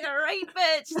 Sound like a right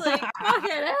bitch. Like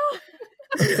fucking hell.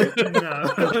 No,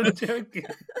 I'm joking. I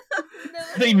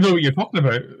don't even know what you're talking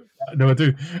about. No, I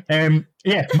do.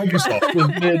 Yeah, Microsoft.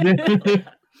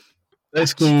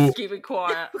 Let's go Just keep it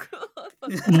quiet.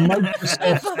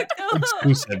 Microsoft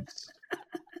exclusives.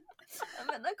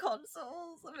 I'm in the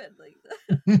consoles. I'm in like the...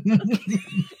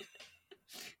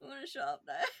 I'm gonna shut up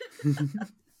now.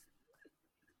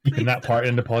 Keeping that part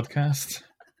in the podcast.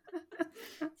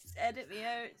 Just edit me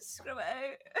out. Scrub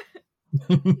it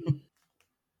out.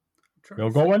 We all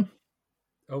got one?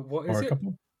 Oh, what Or is a it?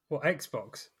 couple? What,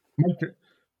 Xbox? Yeah,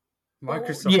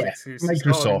 exclusives.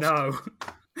 Microsoft. Oh,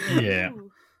 no. Yeah.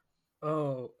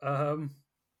 Oh,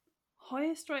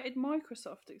 Highest rated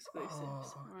Microsoft exclusives.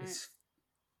 oh, Right. is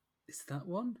that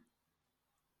one?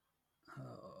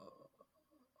 Oh,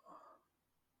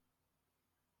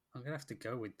 I'm gonna have to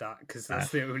go with that because that's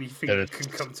the only thing there that is-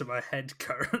 can come to my head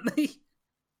currently.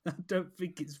 I don't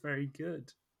think it's very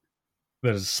good.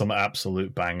 There's some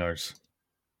absolute bangers.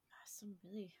 Some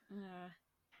really.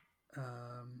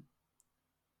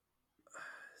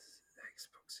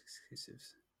 Xbox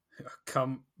exclusives.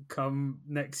 Come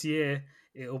next year,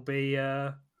 it'll be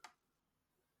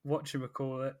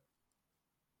whatchamacallit,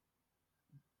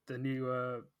 the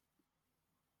new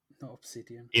not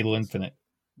Obsidian. Halo Infinite.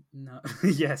 No,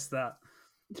 yes, that.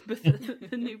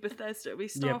 The new Bethesda. It'll be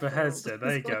Starfield. Yeah, Bethesda,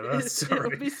 there you go, that's It'll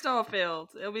sorry. be Starfield.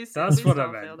 That's what I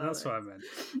Starfield, meant. That's what I Alex.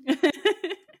 meant.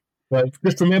 Well,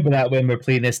 just remember that when we're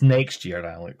playing this next year,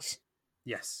 Alex.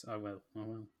 Yes, I will.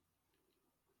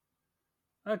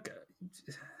 Okay.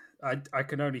 I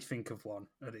can only think of one,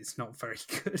 and it's not very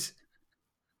good.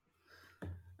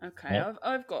 Okay, Yeah.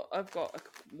 I've got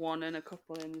one and a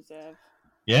couple in reserve.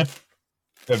 Yeah?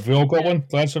 Have we all got Yeah. one?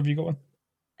 Glass, have you got one?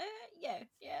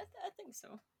 Yeah, I think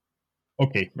so.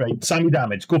 Okay, right. Sammy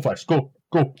Damage, go first. Go.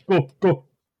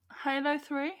 Halo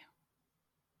 3.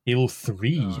 Halo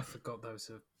 3. Oh, I forgot those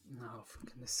are. Oh, for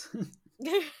goodness.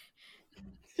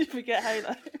 You forget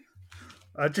Halo.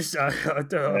 I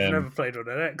don't. I've never played on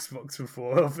an Xbox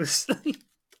before, obviously.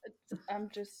 I'm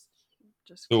just.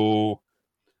 So,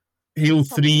 Halo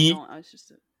Probably 3 not, I was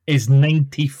just. is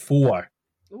 94.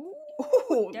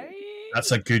 Ooh. Dang.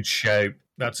 That's a good shout.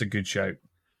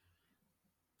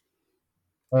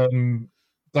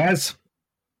 Glass?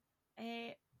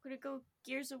 Gonna go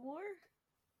Gears of War.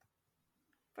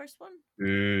 First one.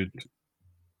 Good.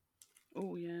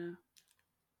 Oh yeah.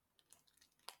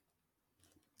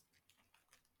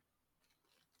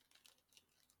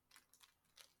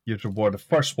 Gears of War, the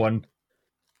first one.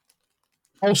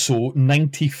 Also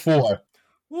 94.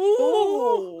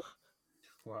 Oh.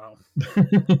 Wow.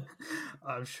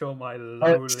 I'm sure my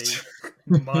lowly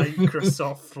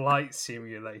Microsoft Flight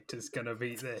Simulator is going to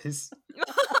beat this.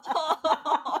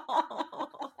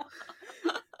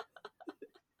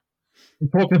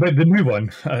 We're talking about the new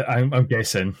one, I'm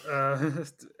guessing.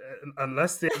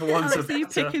 Unless the other ones Alex, are are you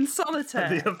better. picking Solitaire?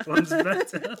 The other one's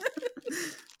better.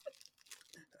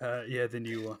 Yeah, the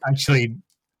new one. Actually,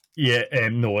 yeah,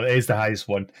 no, it is the highest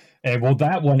one. Well,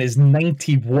 that one is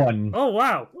 91. Oh,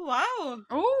 wow. Wow.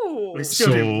 Oh. We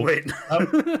still didn't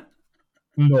win.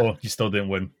 No, you still didn't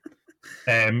win.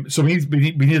 So we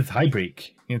need a tie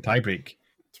break. To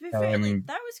be fair, Um, like,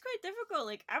 that was quite difficult.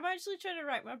 Like, I'm actually trying to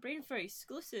rack my brain for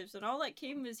exclusives, and all that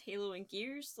came was Halo and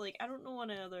Gears. Like, I don't know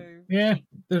any other. Yeah,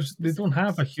 like, they don't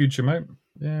have a huge amount.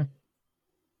 Yeah.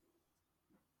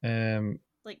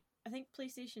 like, I think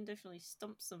PlayStation definitely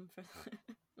stumps them for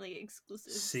like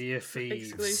exclusives. Sea of Thieves.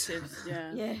 Exclusives,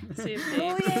 yeah. Yeah. Sea of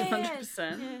Oh, Thieves, yeah,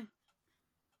 100%.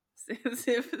 yeah.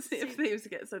 Sea of Thieves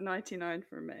gets a 99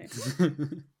 from me.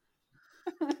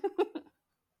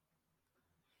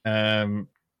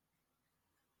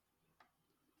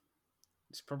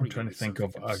 It's probably I'm trying gonna to think be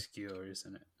of something a- obscure,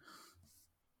 isn't it?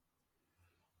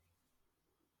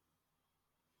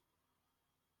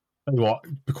 Tell you what,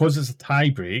 because it's a tie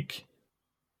break.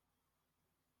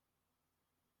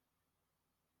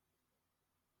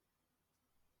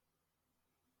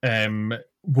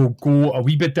 We'll go a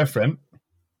wee bit different.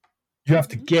 You have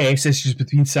to guess. This is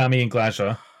between Sammy and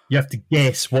Glazer. You have to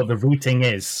guess what the rating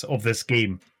is of this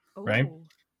game. Right. Oh.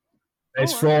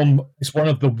 It's alright. it's one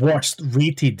of the worst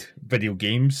rated video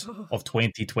games of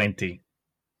 2020,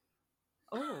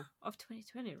 Oh, of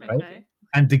 2020, right? Okay.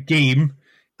 and the game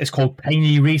is called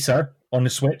Tiny Racer on the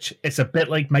Switch. It's a bit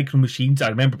like Micro Machines. I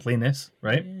remember playing this.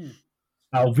 Right. Yeah.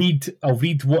 I'll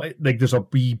read what, like, there's a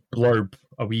wee blurb,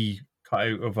 a wee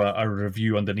cutout of a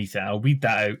review underneath it. I'll read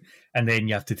that out, and then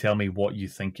you have to tell me what you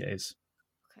think it is.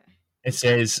 Okay. It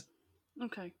says,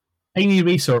 Okay. Tiny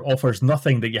Racer offers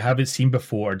nothing that you haven't seen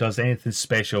before or does anything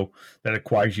special that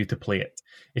requires you to play it.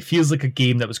 It feels like a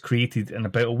game that was created in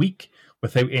about a week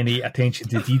without any attention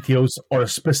to details or a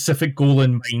specific goal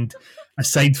in mind,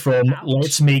 aside from, Ouch.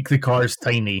 let's make the cars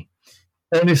tiny.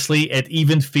 Honestly, it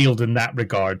even failed in that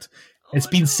regard. It's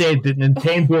been said that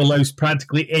Nintendo allows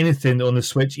practically anything on the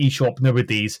Switch eShop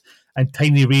nowadays, and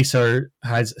Tiny Racer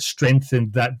has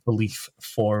strengthened that belief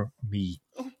for me.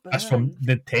 Oh, That's from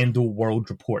burn. Nintendo World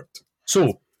Report.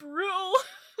 So, Brutal.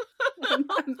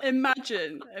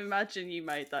 Imagine you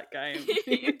made that game.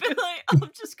 You'd be like, I'm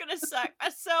just gonna sack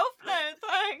myself now,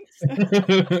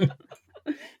 thanks.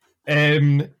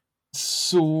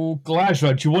 so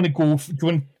Glazra, do you want to go? Do you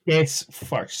want to guess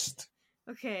first?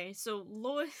 Okay, so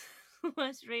lowest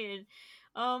rated.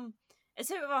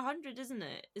 It's out of 100, isn't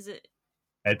it? Is it?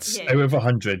 It's Yeah. out of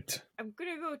 100. I'm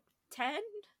gonna go 10.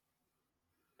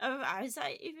 Is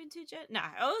that even too generous? Nah.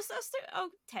 Oh, that's still. Oh,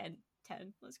 10.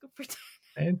 10. Let's go for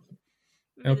 10.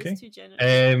 Maybe Okay. that's too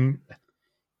generous.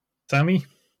 Sammy?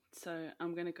 So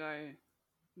I'm gonna go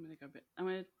a bit. I'm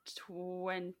gonna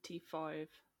 25.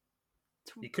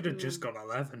 You could have just gone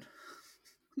 11.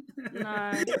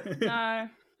 No.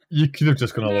 You could have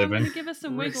just gone No, I'm 11. gonna give us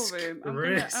some wiggle Risk, room.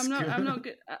 risk. I'm not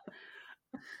good.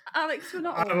 Alex, we're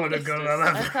not all I would have gone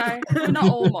monsters, 11. okay? We're not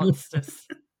all monsters.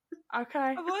 Okay.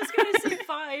 I was gonna say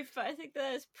 5, but I think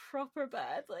that is proper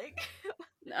bad. Like,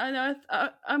 I know.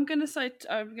 I'm gonna say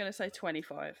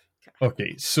 25.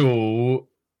 Okay, so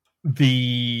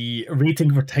the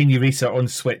rating for Tiny Racer on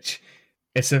Switch,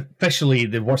 it's officially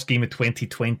the worst game of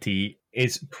 2020,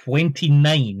 is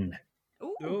 29.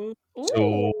 ooh, Oh,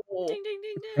 So, ding ding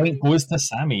ding ding. point goes to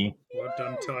Sammy. well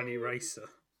done, Tiny Racer.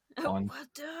 Oh, on. well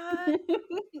done.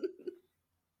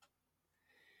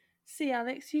 See,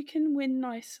 Alex, you can win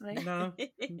nicely. No,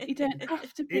 You don't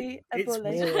have to be a it's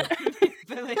bully. war.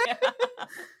 Billy.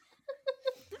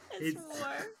 It's It's-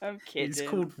 war. I'm kidding. It's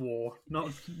called war,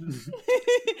 not.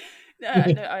 No,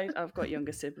 I've got a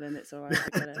younger sibling. It's all right.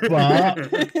 I get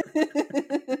it.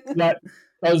 But that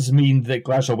does mean that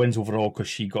Glazra wins overall because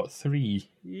she got 3.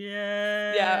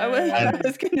 Yeah. Yeah, I And-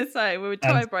 was going to say we were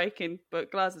tie breaking,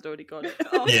 but Glaz had already got it.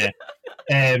 Oh, Yeah.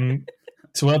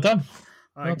 So well done.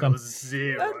 I Well got done.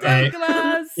 0. well done,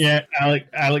 Glaz. Yeah,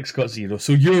 Alex got 0.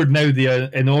 So you're now the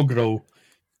inaugural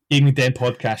Gaming Den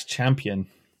podcast champion.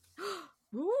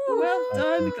 Well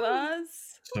done, Glaz.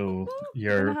 So We're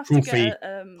your gonna have to trophy get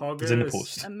is in the Poggers.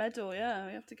 post. a medal. Yeah,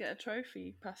 we have to get a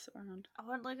trophy, pass it around. I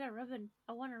want like a ribbon.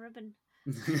 I want a ribbon.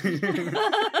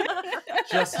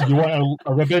 Just You want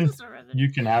a ribbon? Just a ribbon. You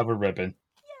can have a ribbon.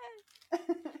 That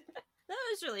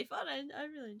was really fun. I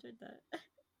really enjoyed that.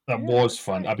 That Yeah, was that's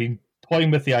fun. great. I've been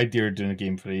toying with the idea of doing a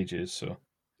game for ages. So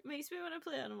It makes me want to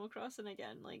play Animal Crossing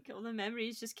again. Like all the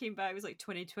memories just came back. It was like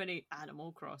 2020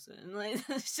 Animal Crossing. Like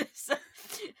it's just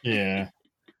yeah.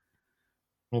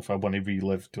 I don't know if I want to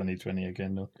relive 2020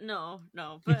 again though.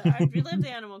 no. But I'd relive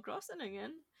the Animal Crossing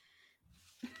again.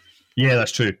 Yeah,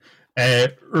 that's true.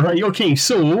 Right, okay,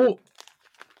 so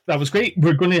that was great.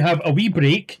 We're going to have a wee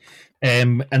break,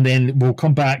 and then we'll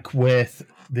come back with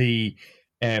the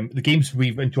games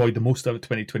we've enjoyed the most out of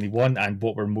 2021 and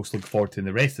what we're most looking forward to in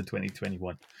the rest of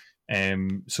 2021.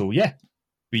 So yeah,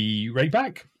 be right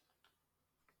back.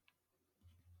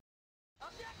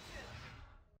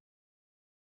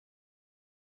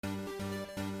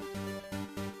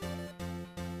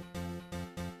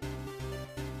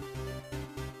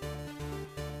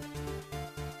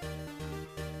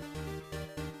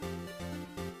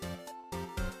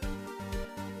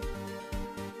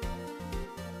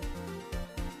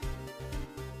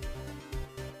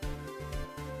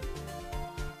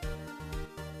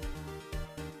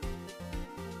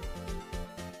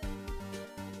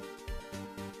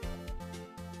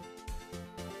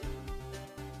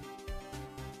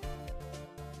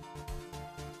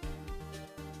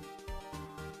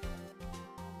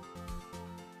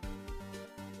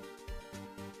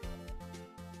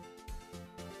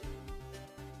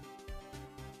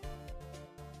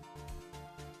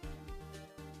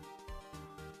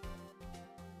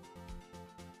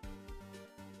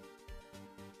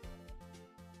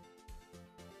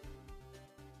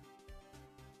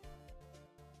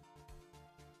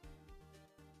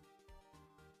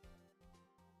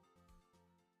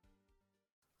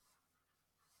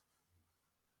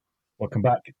 Welcome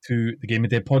back to the Game of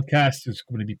Day podcast. It's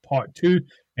going to be part 2.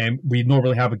 We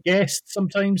normally have a guest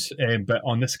sometimes, but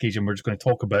on this occasion, we're just going to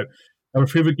talk about our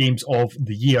favourite games of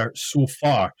the year so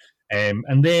far.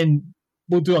 And then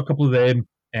we'll do a couple of them,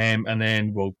 and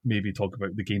then we'll maybe talk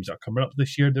about the games that are coming up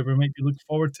this year that we might be looking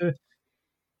forward to.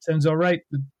 Sounds all right.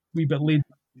 A wee bit late.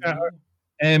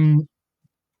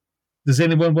 Does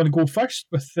anyone want to go first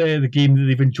with the game that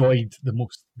they've enjoyed the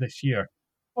most this year?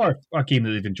 Or a game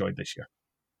that they've enjoyed this year?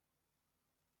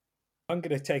 I'm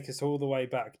going to take us all the way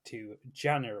back to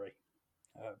January,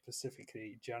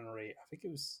 specifically January, I think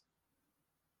it was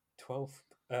 12th,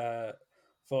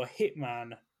 for Hitman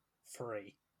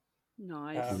 3.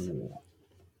 Nice.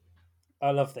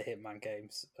 I love the Hitman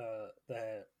games.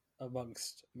 They're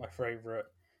amongst my favourite.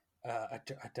 I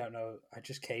don't know. I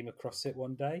just came across it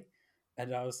one day,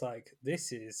 and I was like,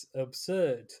 "This is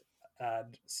absurd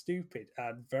and stupid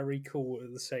and very cool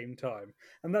at the same time."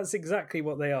 And that's exactly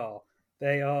what they are.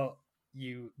 They are.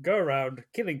 You go around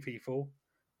killing people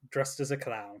dressed as a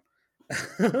clown.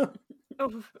 Oh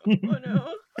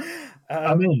no.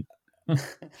 I mean,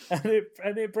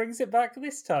 and it brings it back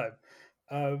this time.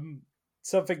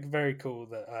 Something very cool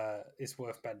that is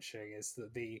worth mentioning is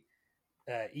that the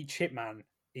each Hitman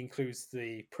includes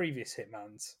the previous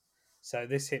Hitmans. So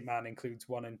this Hitman includes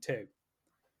 1 and 2,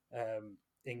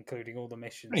 including all the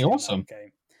missions Pretty in awesome. that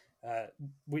game,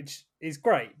 which is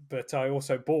great. But I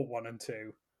also bought 1 and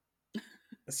 2,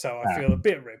 so I feel a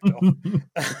bit ripped off.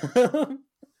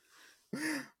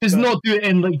 Does not do it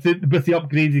in like with the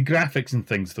upgraded graphics and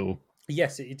things though.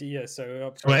 Yes, yeah.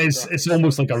 So Well, it's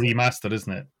almost like a remaster,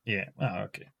 isn't it? Yeah. Oh,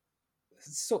 okay.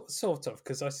 Sort of,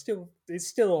 because it's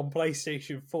still on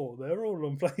PlayStation 4. They're all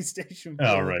on PlayStation 4.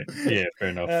 Oh, right. Yeah, fair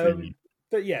enough.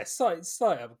 But yeah, slight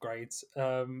upgrades.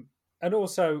 And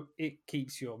also it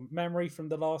keeps your memory from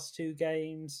the last 2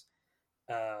 games.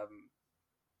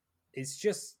 It's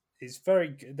very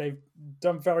good. They've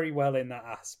done very well in that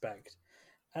aspect,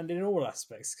 and in all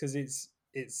aspects, because it's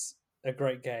a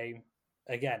great game.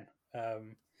 Again,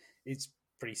 it's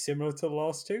pretty similar to the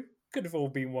last 2. Could have all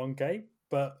been one game,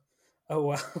 but oh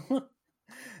well.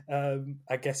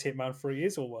 I guess Hitman 3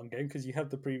 is all one game because you have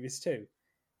the previous 2.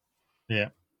 Yeah.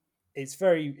 It's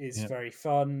very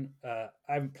fun. I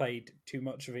haven't played too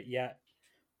much of it yet,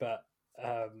 but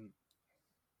the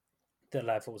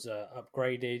levels are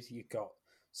upgraded. You've got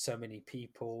so many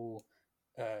people.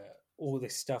 All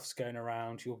this stuff's going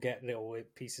around. You'll get little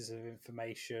pieces of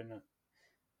information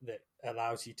that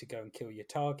allows you to go and kill your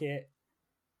target.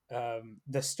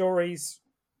 The story's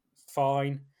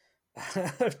fine.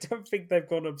 I don't think they've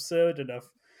gone absurd enough.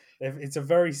 It's a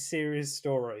very serious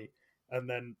story, and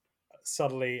then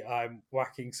suddenly I'm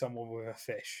whacking someone with a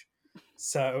fish.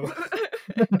 So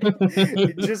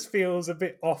it just feels a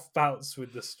bit off balance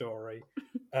with the story.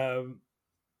 And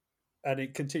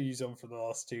it continues on for the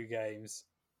last 2 games.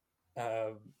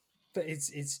 But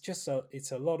it's just a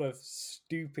lot of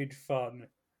stupid fun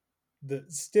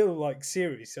that's still like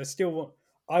serious.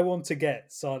 I want to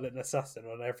get Silent Assassin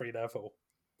on every level.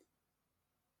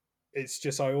 It's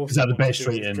just I also want to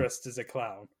do it dressed as a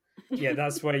clown. Yeah,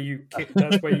 that's where you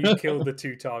kill the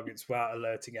 2 targets without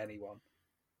alerting anyone.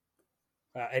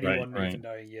 Anyone even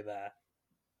knowing you're there.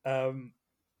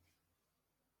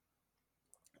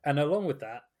 And along with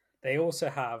that, they also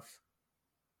have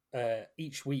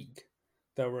each week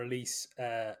they'll release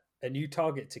a new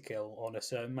target to kill on a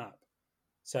certain map.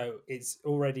 So it's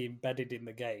already embedded in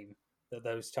the game that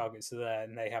those targets are there,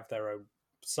 and they have their own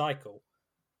cycle.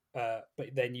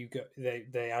 But then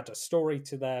they add a story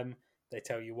to them. They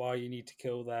tell you why you need to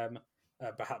kill them.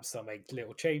 Perhaps they'll make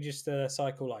little changes to their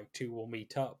cycle, like 2 will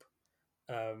meet up.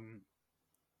 And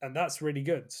that's really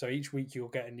good. So each week you'll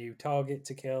get a new target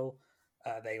to kill.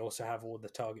 They also have all the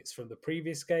targets from the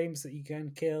previous games that you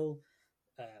can kill.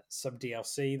 Some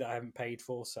DLC that I haven't paid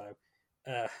for. So,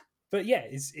 but yeah,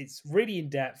 it's really in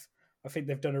depth. I think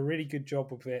they've done a really good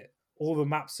job with it. All the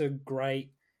maps are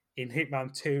great. In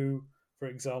Hitman 2, for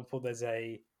example, there's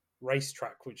a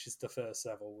racetrack, which is the first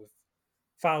level with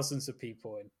thousands of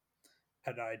people in.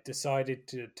 And I decided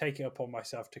to take it upon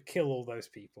myself to kill all those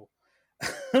people.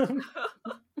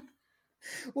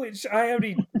 Which I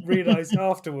only realised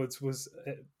afterwards was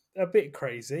a bit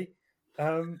crazy.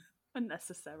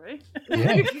 Unnecessary.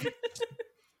 Yeah.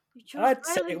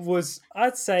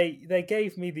 I'd say they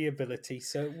gave me the ability,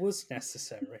 so it was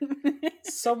necessary.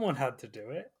 Someone had to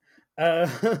do it.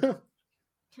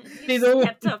 You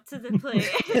stepped up to the plate.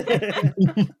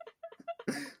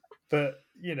 But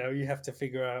you have to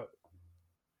figure out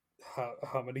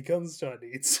how many guns do I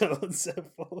need, so on and so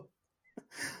forth.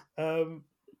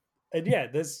 And yeah,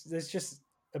 there's just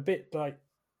a bit like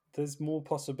there's more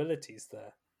possibilities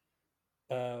there.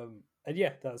 And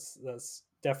yeah, that's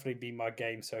definitely been my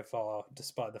game so far,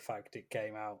 despite the fact it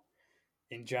came out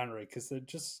in January, because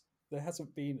there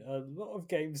hasn't been a lot of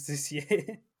games this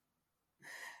year.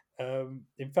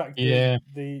 In fact,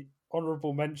 the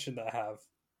honourable mention that I have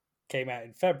came out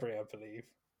in February, I believe,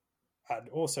 and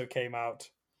also came out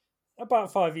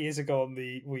about 5 years ago on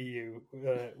the Wii U,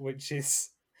 which is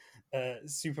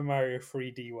Super Mario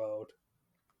 3D World.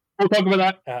 We'll talk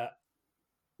about that.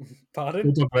 Pardon?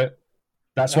 We'll talk about it.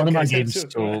 That's one of my games.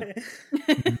 So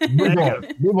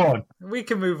move on. We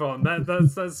can move on.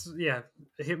 That's yeah.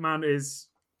 Hitman is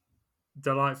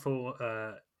delightful.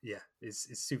 yeah, it's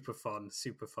super fun,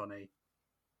 super funny,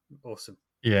 awesome.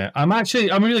 Yeah, I'm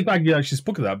really glad you actually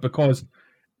spoke of that, because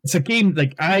it's a game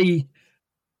like I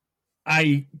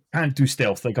can't do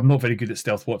stealth. Like, I'm not very good at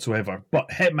stealth whatsoever. But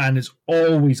Hitman is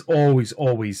always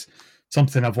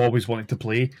something I've always wanted to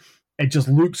play. It just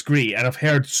looks great, and I've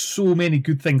heard so many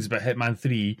good things about Hitman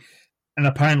 3, and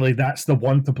apparently that's the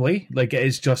one to play. Like, it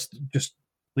is just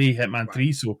play Hitman Right.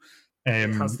 3. So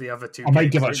It has the other two. I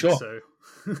might give it a games shot. So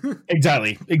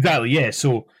Exactly. Yeah.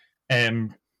 So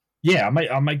yeah,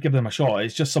 I might give them a shot.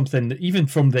 It's just something that, even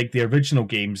from like the original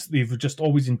games, they've just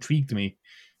always intrigued me.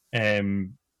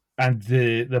 And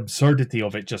the absurdity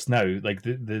of it just now, like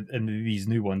the and these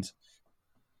new ones,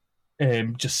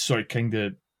 just sort of kind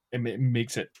of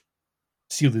makes it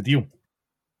seal the deal.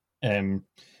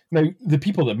 Now the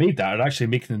people that made that are actually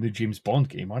making the new James Bond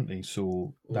game, aren't they?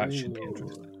 So that should be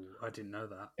interesting. I didn't know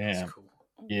that. Yeah. That's cool.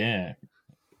 Yeah.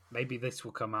 Maybe this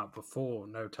will come out before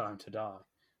No Time to Die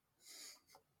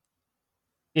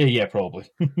Yeah, probably.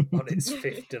 on its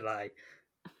 5th delay.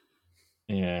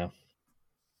 Yeah.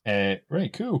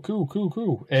 Right, cool. Do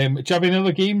you have any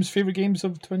other favorite games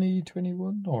of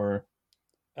 2021, or?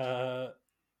 No.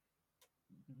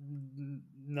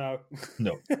 No.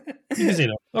 You can say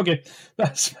no. Okay,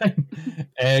 that's fine.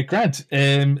 Grant,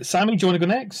 Sammy, do you want to go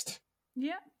next?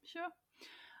 Yeah, sure.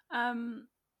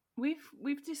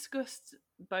 We've discussed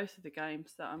both of the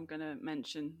games that I'm going to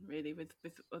mention, really, with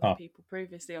other people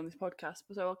previously on this podcast,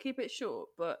 so I'll keep it short.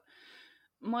 But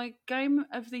my game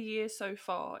of the year so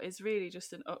far is really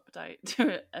just an update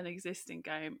to an existing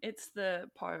game. It's the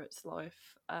Pirate's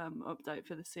Life update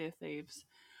for the Sea of Thieves.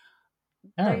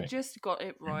 They just got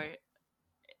it right.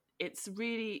 It's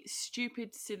really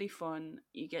stupid, silly fun.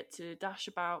 You get to dash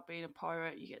about being a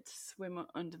pirate. You get to swim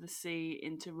under the sea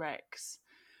into wrecks.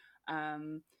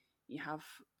 You have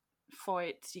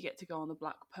fights. You get to go on the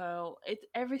Black Pearl. It's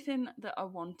everything that I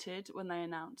wanted when they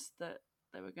announced that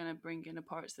they were going to bring in a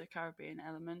Pirates of the Caribbean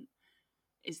element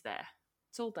is there.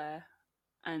 It's all there,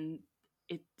 and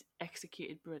it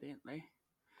executed brilliantly.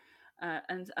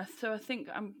 And so I think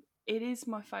it is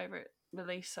my favourite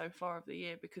release so far of the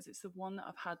year, because it's the one that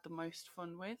I've had the most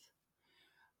fun with.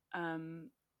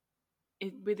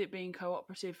 With it being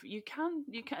cooperative, you can.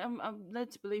 I'm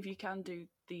led to believe you can do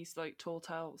these like tall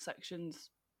tale sections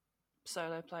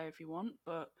solo play if you want,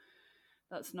 but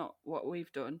that's not what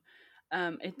we've done.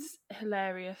 It's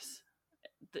hilarious.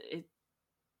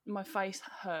 My face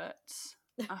hurts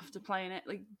after playing it.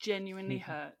 Like, genuinely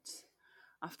hurts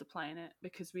after playing it,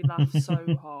 because we laugh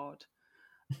so hard.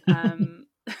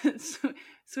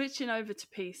 Switching over to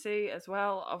PC as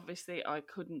well, obviously I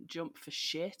couldn't jump for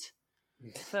shit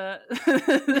for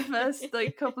the first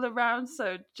couple of rounds,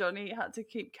 so Johnny had to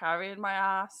keep carrying my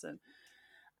ass,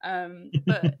 and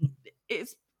but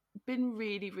it's been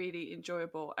really, really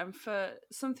enjoyable, and for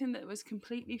something that was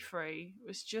completely free,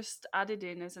 was just added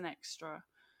in as an extra.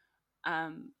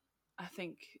 I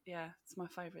think, yeah, it's my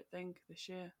favourite thing this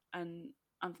year, and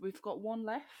we've got one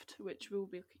left, which we'll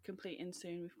be completing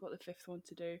soon. We've got the 5th one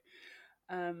to do,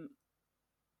 and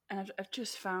I've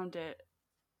just found it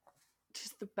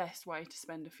just the best way to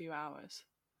spend a few hours.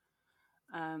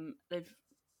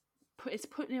 It's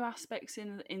put new aspects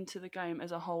into the game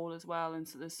as a whole as well, and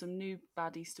so there's some new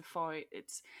baddies to fight.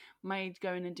 It's made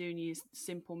going and doing these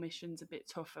simple missions a bit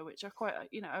tougher, which I quite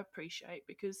appreciate,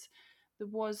 because there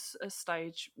was a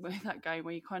stage with that game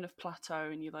where you kind of plateau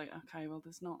and you're like, okay, well,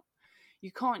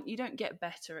 you don't get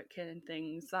better at killing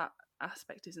things. That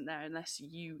aspect isn't there unless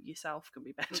you yourself can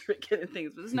be better at killing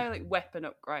things. But there's no like weapon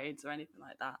upgrades or anything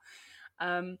like that.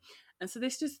 And so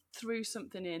this just threw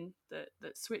something in that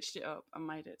switched it up and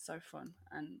made it so fun.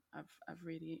 And I've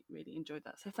really, really enjoyed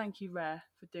that. So thank you, Rare,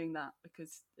 for doing that,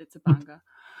 because it's a banger.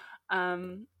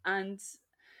 And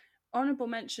honourable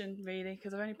mention, really,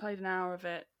 because I've only played an hour of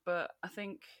it, but I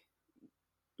think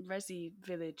Resi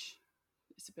Village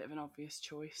is a bit of an obvious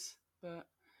choice. But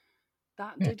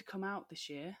that did come out this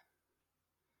year.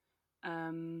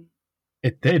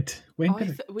 It did. When did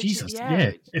it? Jesus,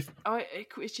 yeah.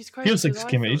 It's just crazy. Feels like it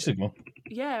came out ages ago.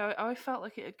 Yeah, I felt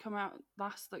like it had come out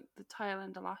the tail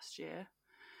end of last year.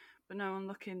 But no, I'm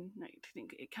looking. I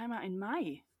think it came out in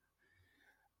May,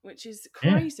 which is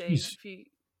crazy.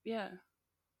 Yeah,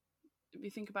 if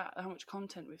you think about how much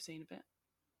content we've seen of it.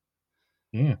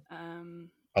 Yeah.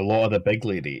 A lot of the big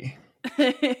lady.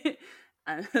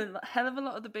 A hell of a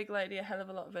lot of the big lady, a hell of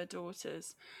a lot of her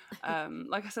daughters.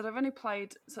 Like I said, I've only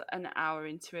played an hour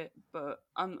into it, but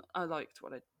I liked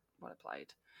what I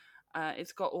played.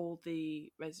 It's got all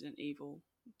the Resident Evil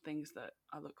things that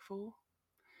I look for.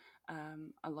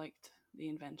 I liked the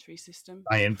inventory system.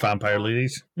 Giant vampire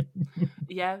ladies.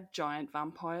 Yeah, giant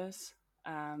vampires.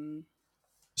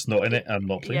 It's not in it. I'm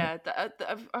not playing. Yeah,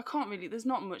 I can't really. There's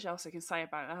not much else I can say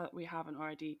about it that we haven't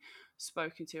already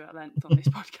spoken to at length on this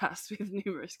podcast with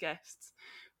numerous guests.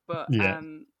 But Yeah.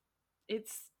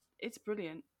 it's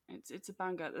brilliant. It's a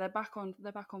banger. They're back on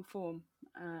form,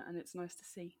 and it's nice to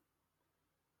see.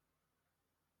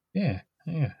 Yeah.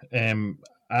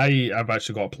 I've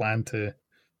actually got a plan to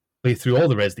play through all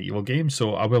the Resident Evil games,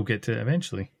 so I will get to it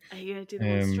eventually. Are you gonna do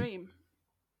them on stream?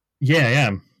 Yeah, I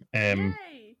am.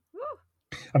 Yay! Woo!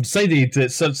 I've decided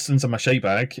that since I'm a shy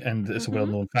bag, and it's a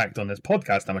well-known fact on this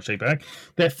podcast I'm a shy bag,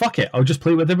 that fuck it, I'll just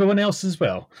play with everyone else as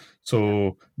well.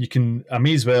 So I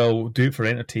may as well do it for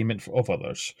entertainment of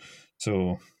others.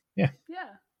 So yeah.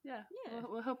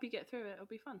 We'll help you get through it. It'll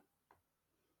be fun.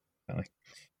 So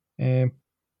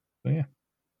yeah.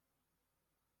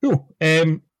 Cool.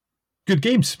 Good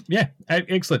games. Yeah,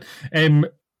 excellent.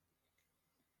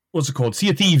 What's it called? Sea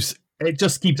of Thieves. It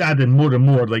just keeps adding more and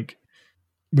more. Like,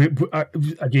 we've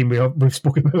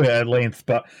spoken about it at length,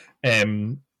 but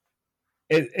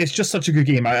it's just such a good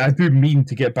game. I do mean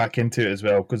to get back into it as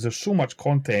well because there's so much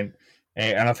content,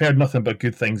 and I've heard nothing but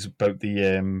good things about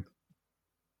the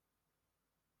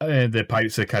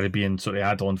Pirates of the Caribbean sort of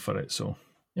add-on for it. So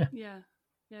yeah.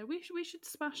 We should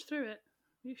smash through it.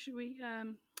 We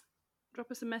drop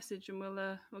us a message and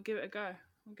we'll give it a go.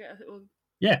 We'll get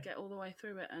all the way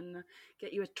through it and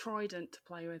get you a trident to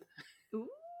play with.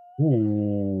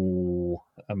 Ooh,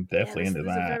 I'm definitely into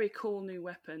that. There's a very cool new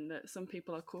weapon that some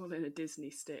people are calling a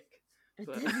Disney stick.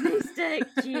 Disney stick,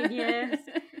 genius.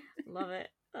 Love it.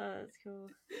 Oh, that's cool.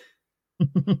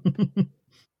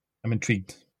 I'm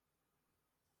intrigued.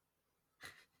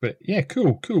 But yeah,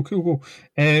 cool.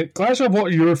 Glasgow, what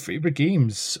are your favourite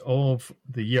games of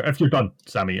the year? If you're done,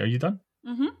 Sammy, are you done?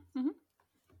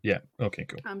 Yeah. Okay.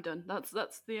 Cool. I'm done. That's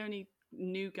the only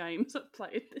new games I've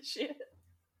played this year.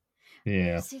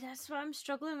 Yeah. See, that's what I'm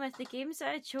struggling with. The games that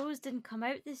I chose didn't come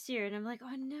out this year, and I'm like,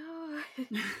 oh no.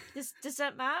 Does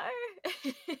that matter?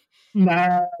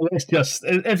 Nah. Let's just.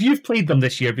 If you've played them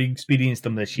this year, if you experienced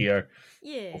them this year,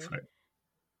 yeah. Go for it.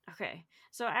 Okay.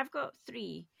 So I've got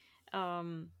 3.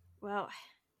 Well,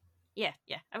 yeah,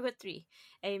 I've got 3.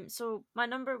 So my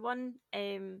number 1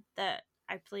 that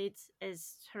I played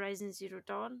is Horizon Zero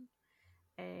Dawn.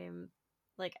 I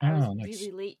was nice.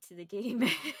 really late to the game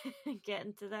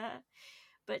getting to that,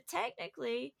 but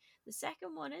technically the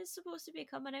second one is supposed to be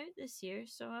coming out this year.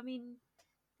 So I mean,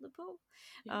 loophole.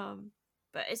 Yeah.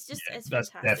 But it's just it's that's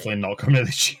fantastic. definitely not coming out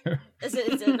this year. Is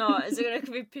it not? Is it going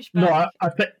to be pushed back? I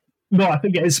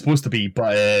think it is supposed to be,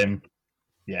 but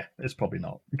yeah, it's probably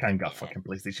not. You can't get a fucking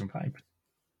PlayStation 5.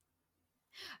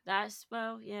 That's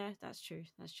true.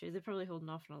 That's true. They're probably holding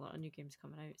off on a lot of new games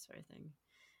coming out, sort of thing.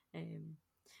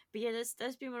 But yeah,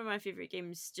 that's been one of my favorite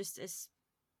games. Just it's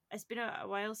been a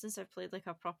while since I've played like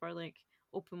a proper like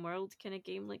open world kind of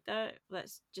game like that.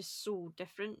 That's just so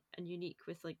different and unique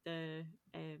with like the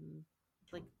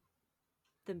like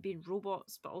them being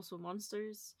robots but also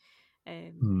monsters.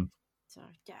 So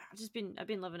yeah, I've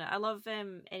been loving it. I love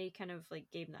any kind of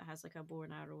like game that has like a bow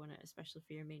and arrow in it, especially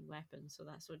for your main weapon. So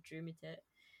that's what drew me to it.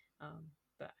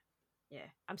 But yeah,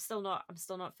 I'm still not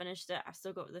finished it. I've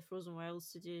still got the Frozen Wilds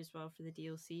to do as well for the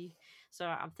DLC. So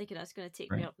I'm thinking that's going to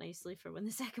take me up nicely for when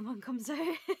the second one comes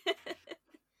out.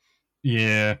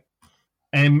 Yeah.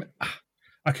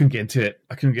 I couldn't get into it.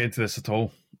 I couldn't get into this at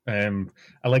all. I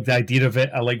like the idea of it.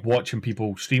 I like watching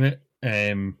people stream it.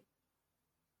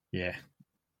 Yeah.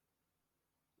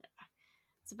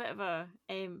 It's a bit of a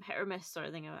hit or miss sort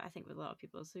of thing, I think, with a lot of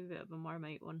people. It's a bit of a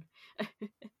Marmite one.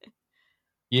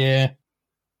 Yeah.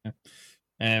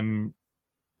 Have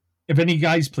any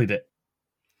guys played it?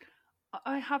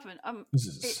 I haven't.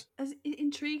 It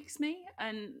intrigues me,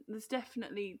 and there's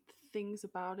definitely things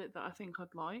about it that I think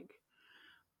I'd like,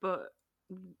 but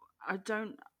I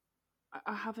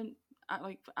haven't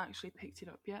actually picked it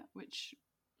up yet, which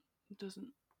doesn't.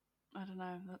 I don't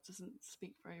know. That doesn't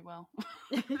speak very well.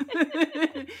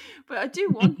 But I do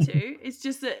want to. It's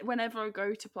just that whenever I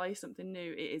go to play something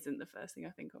new, it isn't the first thing I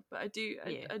think of. But I do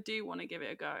want to give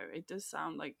it a go. It does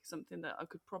sound like something that I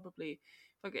could probably,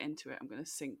 if I get into it, I'm going to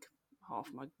sink half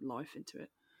my life into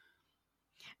it.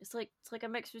 It's like a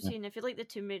mix between, if you like the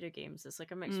Tomb Raider games, it's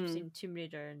like a mix between Tomb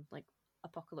Raider and like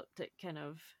apocalyptic kind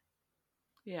of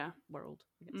world.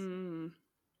 I guess.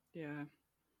 Yeah.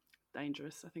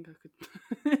 Dangerous. I think I could.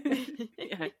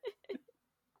 Yeah.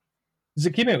 Because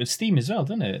it came out with Steam as well,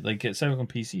 didn't it? Like it's out on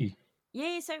PC.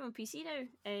 Yeah, it's out on PC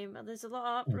now. There's a lot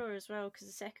of uproar as well because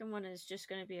the second one is just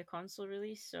going to be a console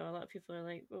release. So a lot of people are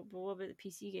like, "Well, what about the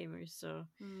PC gamers?" So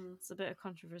it's a bit of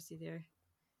controversy there.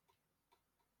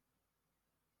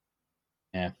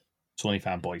 Yeah, Sony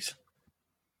fanboys.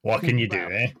 What can you do,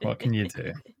 Well. What can you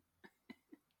do?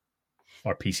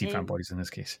 Or PC Um, fanboys in this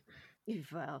case.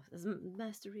 Well, there's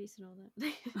Master Race and all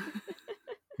that.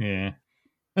 Yeah.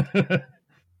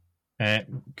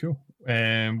 Cool.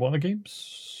 What other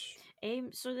games?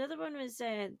 So the other one was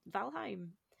Valheim.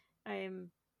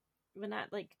 When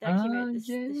that came out this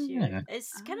year,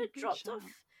 it's kind of good dropped shout. off.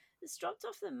 It's dropped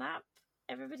off the map.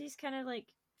 Everybody's kind of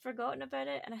forgotten about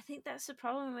it, and I think that's the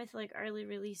problem with early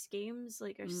release games.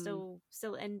 Are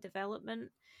still in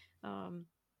development.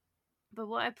 But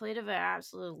what I played of it, I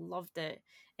absolutely loved it.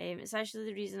 It's actually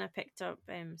the reason I picked up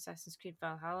Assassin's Creed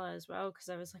Valhalla as well, because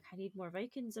I was like, I need more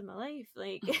Vikings in my life.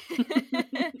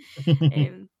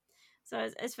 So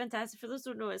it's fantastic. For those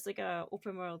who don't know, it's like a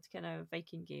open world kind of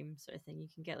Viking game sort of thing. You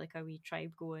can get a wee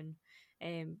tribe going.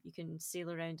 You can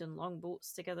sail around in long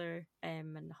boats together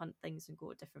and hunt things and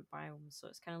go to different biomes. So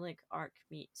it's kind of like Ark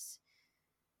meets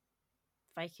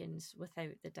Vikings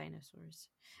without the dinosaurs.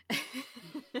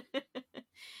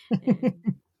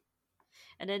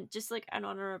 And then just an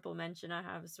honorable mention I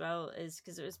have as well is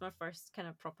because it was my first kind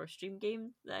of proper stream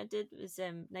game that I did was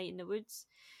Night in the Woods.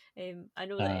 I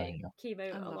know that it came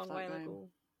out I a love long that while game. ago,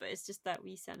 but it's just that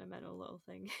wee sentimental little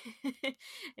thing.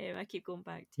 I keep going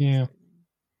back to. Yeah.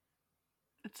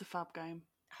 It's a fab game.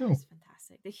 Cool. It's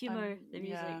fantastic. The humor, the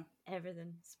music, yeah.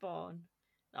 everything, spot on.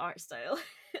 The art style.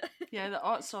 Yeah, the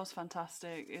art style's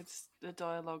fantastic. It's the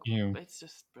dialogue. Yeah. It's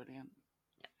just brilliant.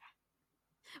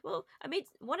 Well, I mean,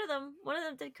 one of them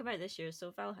did come out this year,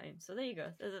 so Valheim. So there you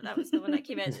go. That was the one that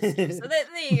came out this year. So there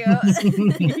you go.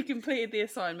 You completed the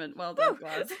assignment. Well done,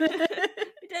 guys. We did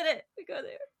it. We got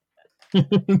there.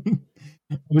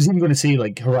 I was even going to say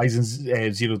Horizon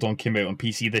Zero Dawn came out on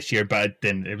PC this year, but it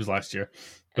didn't. It was last year.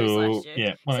 It was So last year.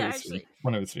 yeah, one So out of actually, three.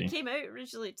 1 out of 3. It came out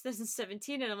originally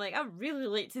 2017, and I'm like, I'm really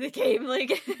late to the game.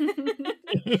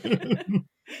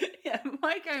 Yeah,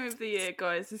 my game of the year,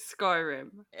 guys, is Skyrim.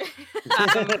 I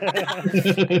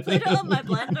played it on my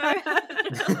blender.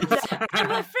 And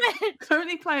my fridge.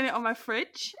 Currently playing it on my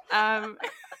fridge. Oh,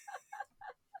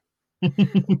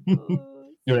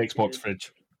 Your so Xbox good.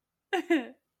 fridge.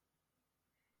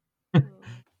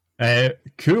 Oh.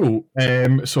 Cool.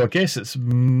 So I guess it's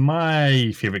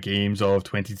my favourite games of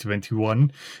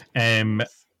 2021. And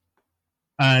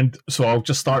so I'll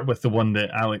just start with the one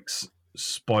that Alex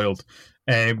spoiled,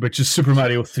 which is Super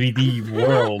Mario 3D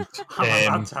World. I'm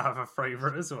about to have a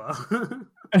favourite as well.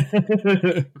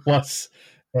 Plus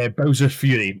Bowser's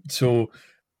Fury. So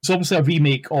it's obviously a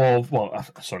remake of,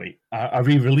 a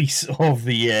re-release of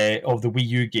the Wii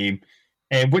U game,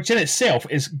 which in itself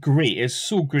is great. It's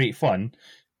so great fun.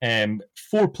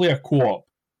 4-player co-op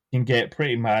can get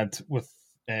pretty mad with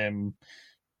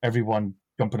everyone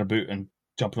jumping about and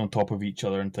jumping on top of each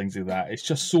other and things like that. It's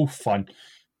just so fun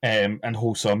and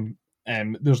wholesome.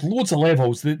 There's loads of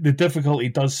levels. The difficulty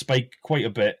does spike quite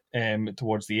a bit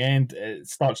towards the end. It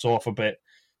starts off a bit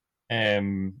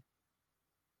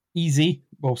easy,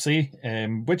 we'll say,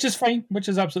 which is fine, which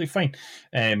is absolutely fine.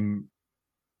 And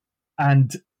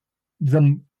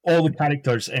all the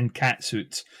characters in cat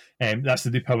suits, that's the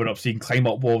new power up, so you can climb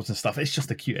up walls and stuff. It's just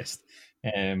the cutest.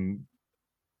 I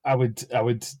would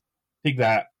take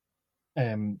that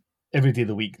every day of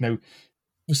the week. Now,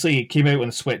 obviously, it came out on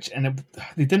the Switch, and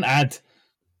they didn't add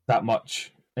that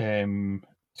much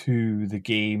to the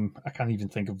game. I can't even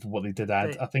think of what they did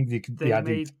add. I think they added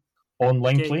made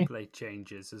online play. gameplay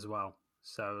changes as well,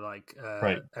 so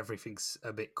Right. everything's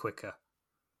a bit quicker.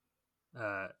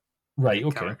 Right.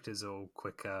 Okay. Characters are all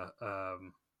quicker.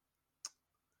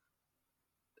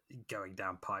 Going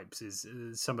down pipes is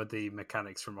some of the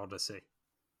mechanics from Odyssey.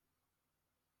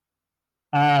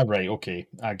 Right. Okay.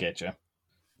 I get you.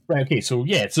 Right. Okay. So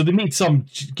yeah. So they made some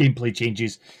gameplay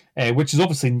changes, which is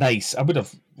obviously nice. I would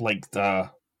have liked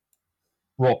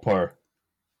proper.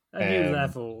 A new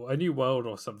level, a new world,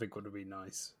 or something would have been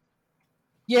nice.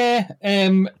 Yeah.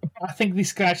 I think they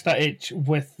scratched that itch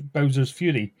with Bowser's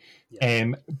Fury.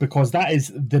 Yeah. Because that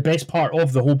is the best part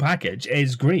of the whole package. It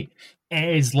is great.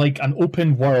 It is like an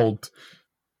open world.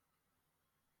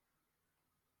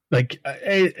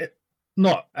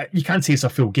 Not you can't say it's a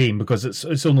full game because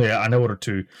it's only an hour or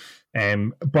two,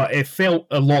 but it felt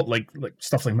a lot like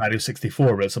stuff like Mario 64,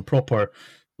 where it's a proper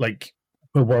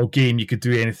world game. You could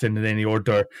do anything in any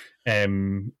order.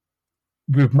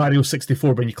 With Mario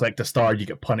 64, when you collect a star, you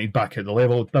get punted back out the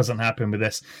level. It doesn't happen with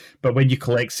this, but when you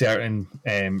collect certain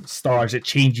stars, it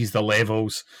changes the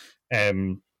levels.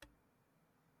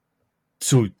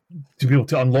 So to be able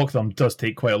to unlock them does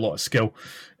take quite a lot of skill.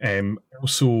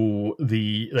 Also,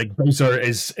 Bowser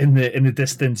is in the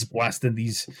distance blasting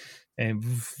these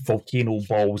volcano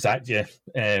balls at you,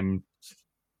 and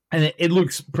it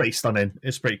looks pretty stunning.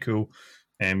 It's pretty cool.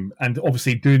 And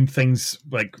obviously doing things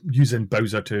like using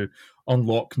Bowser to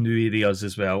unlock new areas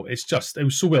as well. It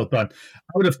was so well done.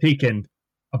 I would have taken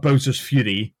a Bowser's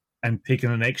Fury and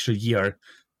taken an extra year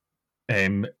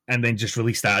and then just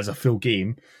released that as a full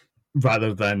game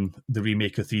rather than the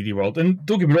remake of 3D World. And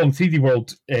don't get me wrong, 3D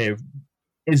World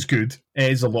is good.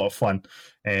 It is a lot of fun.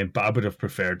 But I would have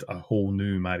preferred a whole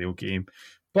new Mario game.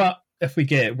 But if we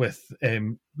get with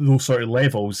those sort of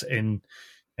levels in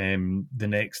the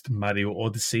next Mario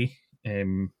Odyssey,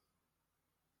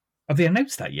 have they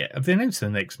announced that yet? Have they announced the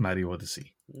next Mario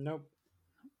Odyssey? Nope.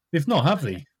 They've not, have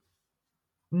they?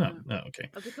 No, okay.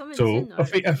 Are they coming So soon, or-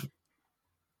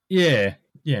 yeah.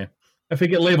 If we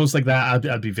get levels like that,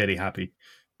 I'd be very happy.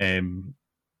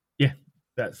 Yeah,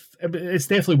 it's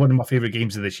definitely one of my favorite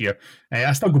games of this year.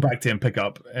 I still go back to it and pick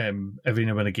up every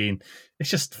now and again. It's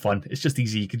just fun. It's just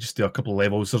easy. You can just do a couple of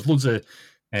levels. There's loads of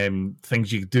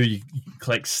things you can do. You can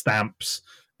collect stamps,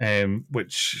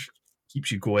 which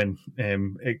keeps you going.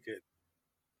 It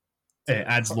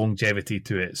adds longevity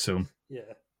to it. So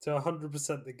Yeah, to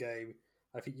 100% the game,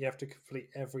 I think you have to complete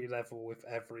every level with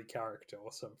every character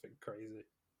or something crazy.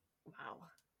 Wow.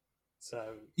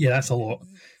 So yeah, that's a lot.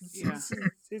 Yeah.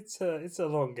 it's a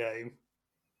long game.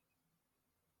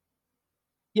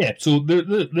 Yeah, so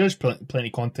there's plenty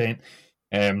of content.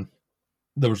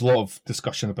 There was a lot of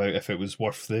discussion about if it was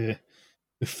worth the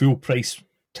full price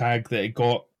tag that it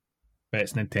got. But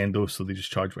it's Nintendo, so they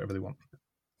just charge whatever they want.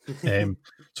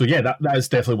 So yeah, that is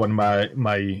definitely one of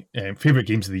my favorite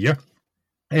games of the year.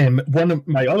 One of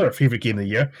my other favorite game of the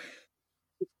year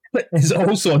is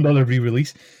also another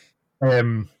re-release,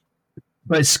 but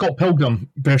it's Scott Pilgrim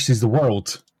versus the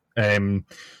World,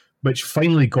 which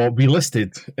finally got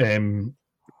relisted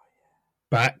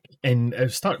back in the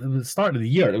start of the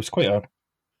year. It was quite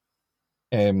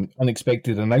a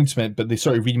unexpected announcement, but they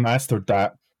sort of remastered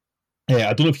that.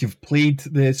 I don't know if you've played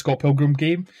the Scott Pilgrim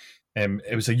game.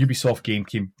 It was a Ubisoft game,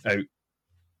 came out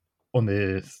on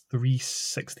the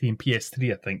 360 and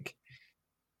PS3, I think.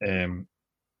 I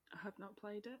have not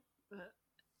played it, but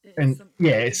it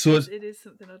is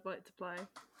something I'd like to play.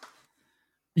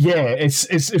 Yeah,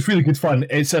 it's really good fun.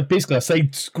 It's basically a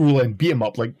side-scrolling beat 'em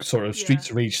up, like sort of Streets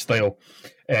of Rage style,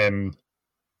 in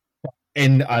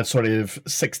a sort of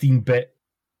 16-bit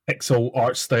pixel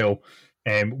art style,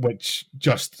 which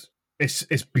just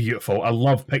it's beautiful. I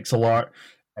love pixel art,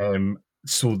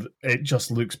 so it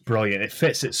just looks brilliant. It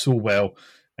fits it so well.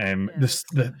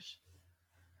 The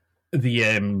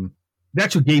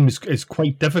actual game is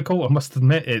quite difficult, I must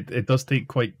admit. It does take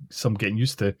quite some getting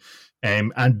used to.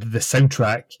 And the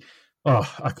soundtrack,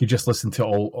 I could just listen to it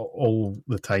all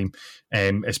the time.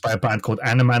 It's by a band called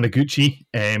Anamanaguchi,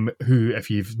 who, if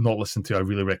you've not listened to, I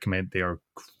really recommend. They are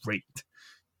great.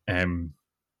 And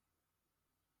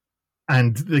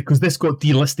because this got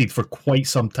delisted for quite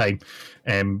some time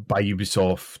by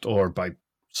Ubisoft or by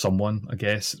someone, I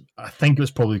guess. I think it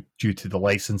was probably due to the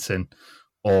licensing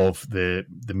of the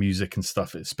music and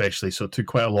stuff, especially. So it took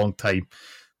quite a long time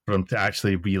for them to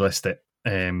actually relist it.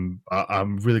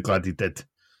 I'm really glad they did.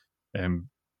 And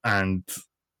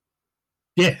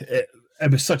yeah, it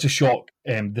was such a shock.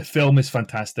 The film is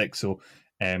fantastic, so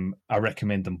I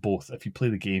recommend them both. If you play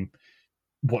the game,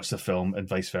 watch the film, and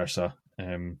vice versa.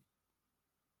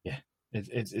 Yeah,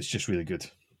 it's just really good.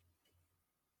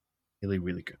 Really,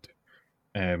 really good.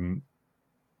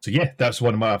 So yeah, that's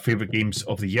one of my favorite games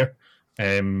of the year.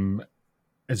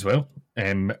 As well.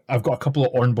 I've got a couple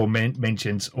of honorable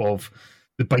mentions of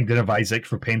the Binding of Isaac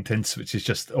Repentance, which is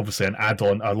just obviously an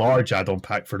add-on, a large add-on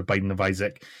pack for the Binding of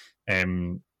Isaac.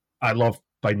 I love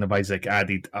Binding of Isaac.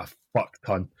 Added a fuck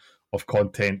ton of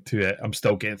content to it. I'm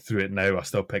still getting through it now. I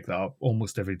still pick that up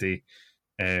almost every day.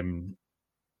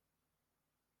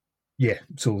 Yeah,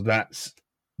 so that's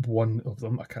one of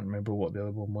them. I can't remember what the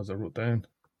other one was I wrote down.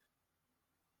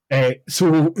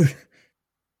 So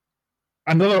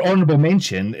another honourable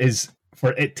mention is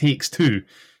for It Takes Two.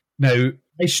 Now,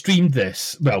 I streamed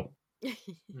this. Well,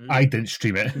 I didn't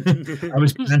stream it. I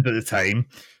was present at the time.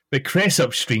 But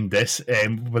Cressup streamed this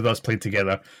with us playing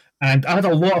together. And I had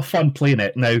a lot of fun playing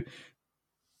it. Now,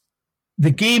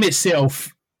 the game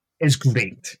itself is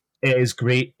great. It is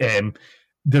great.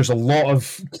 There's a lot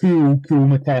of cool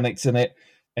mechanics in it.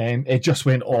 It just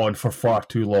went on for far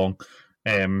too long.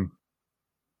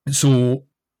 So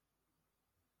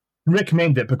I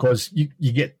recommend it because you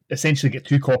essentially get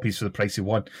two copies for the price of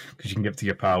one, because you can give it to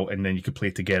your pal and then you can play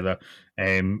it together.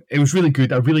 It was really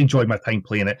good. I really enjoyed my time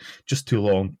playing it. Just too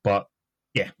long, but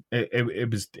yeah, it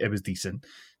was decent.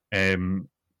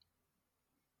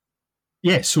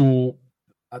 Yeah, so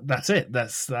that's it.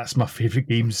 That's my favourite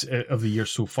games of the year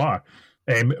so far.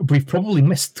 We've probably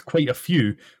missed quite a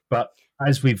few, but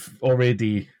as we've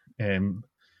already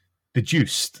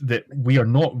deduced, that we are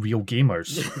not real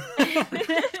gamers.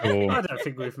 So, I don't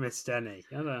think we've missed any.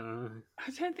 I don't know.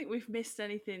 I don't think we've missed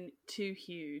anything too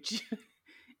huge.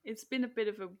 It's been a bit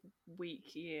of a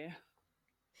weak year.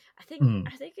 I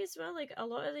think as well, like a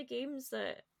lot of the games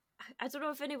that I don't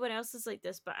know if anyone else is like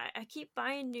this, but I keep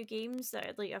buying new games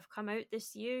that like have come out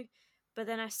this year, but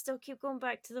then I still keep going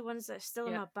back to the ones that are still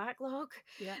in my backlog.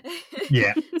 Yeah.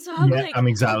 Yeah. So I'm Yeah, like, I'm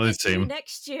exactly I'll the get to same.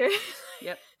 next year.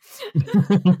 Yep.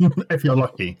 If you're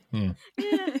lucky. Yeah.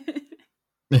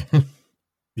 Yeah.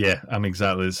 Yeah, I'm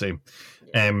exactly the same.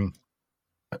 Yeah.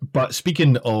 But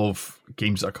speaking of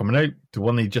games that are coming out, do you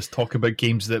want to just talk about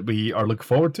games that we are looking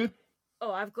forward to?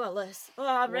 Oh, I've got a list. Oh,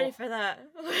 I'm ready for that.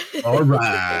 All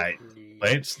right,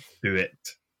 let's do it.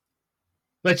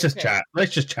 Let's just Okay. chat.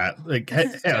 Let's just chat. Like,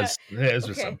 hit us with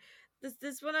Okay. some.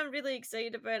 This one I'm really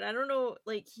excited about. I don't know,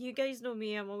 like you guys know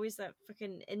me. I'm always that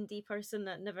fucking indie person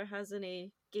that never has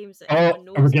any games that Oh, everyone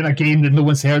knows. we're getting a about. game that no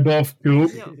one's heard of. Cool.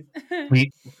 Yeah.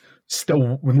 We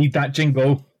need that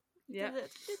jingle. Yeah.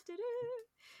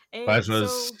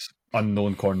 Bazra's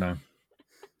unknown corner.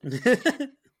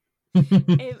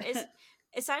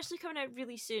 It's actually coming out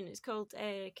really soon. It's called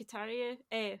Kitaria,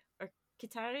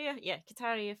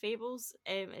 Kitaria Fables.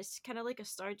 It's kind of like a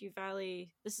Stardew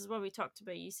Valley. This is what we talked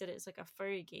about. You said it's like a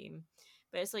furry game,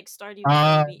 but it's like Stardew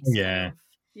Valley meets yeah. kind of-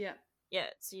 Yeah. yeah.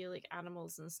 So you like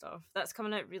animals and stuff. That's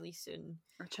coming out really soon.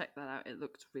 I checked that out. It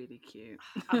looked really cute.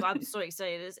 I'm so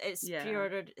excited. It's Yeah.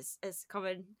 pre-ordered. It's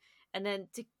coming. And then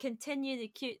to continue the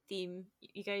cute theme,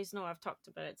 you guys know I've talked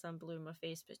about it. So I'm blue in my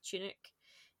face, but Tunic.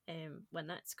 When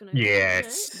that's gonna be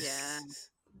Yes. out. Yeah.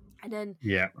 And then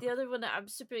Yeah. the other one that I'm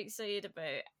super excited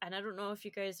about, and I don't know if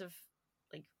you guys have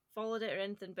like followed it or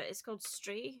anything, but it's called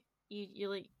Stray. You're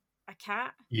like a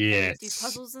cat. and you Yes. do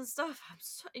puzzles and stuff.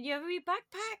 And you have a wee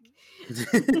backpack.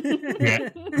 Yeah.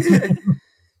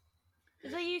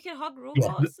 It's like you can hug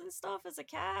robots and stuff as a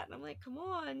cat, and I'm like, come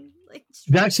on, like.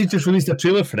 They actually just released a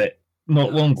trailer for it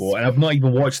not long ago, so and I've not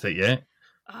even watched it yet.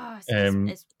 Oh,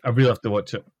 it's I really have to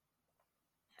watch it.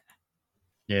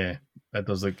 Yeah, that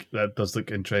does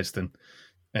look interesting.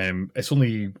 It's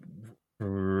only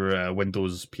for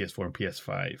Windows, PS4, and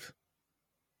PS5,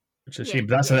 which is a Yeah, shame.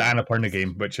 But that's an yeah. Annapurna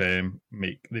game, which they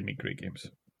make great games.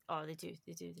 Oh, they do.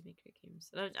 They make great games.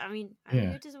 And I mean,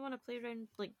 Yeah. who doesn't want to play around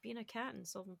like being a cat and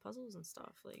solving puzzles and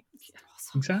stuff? Like, it's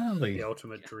awesome. Exactly. The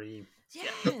ultimate dream.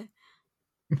 Yeah.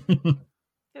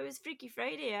 If it was Freaky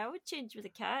Friday, I would change with a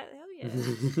cat. Hell yeah.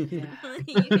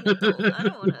 You can adult. I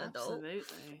don't want to adult.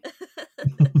 Absolutely.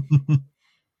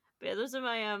 But yeah, those are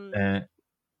my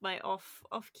my off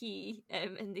key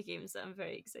indie games that I'm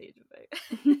very excited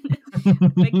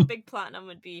about. big platinum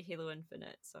would be Halo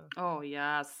Infinite. So Oh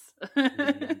yes.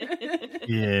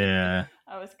 Yeah.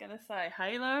 I was gonna say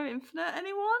Halo Infinite.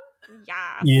 Anyone?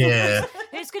 yeah, Yeah.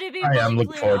 Who's gonna be I am willing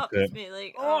to looking play it forward up to with it. me?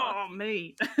 Like, Oh,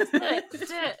 me. let's do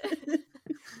it.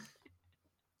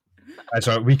 That's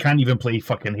right. We can't even play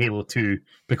fucking Halo 2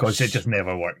 because it just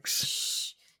never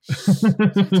works. Don't talk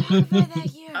about that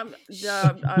here. I'm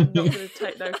not going to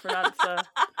take no for an answer.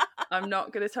 I'm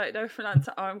not going to take no for an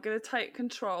answer. I'm going to take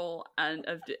control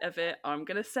of it. I'm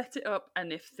going to set it up,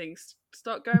 and if things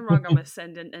start going wrong, I'm going to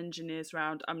send in engineers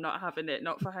round. I'm not having it.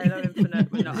 Not for Halo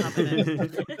Infinite. We're not having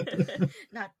it.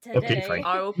 Not today. Okay, fine.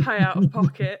 I will pay out of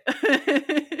pocket.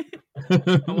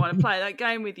 I want to play that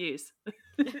game with you.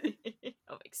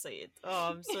 I'm excited.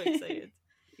 Oh, I'm so excited.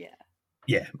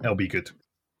 Yeah, it'll be good.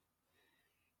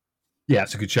 Yeah,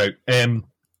 it's a good shout. I'm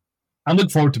looking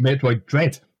forward to Metroid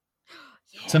Dread.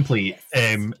 Simply,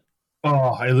 Yes.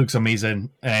 it looks amazing.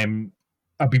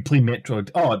 I've been playing Metroid.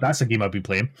 Oh, that's a game I've been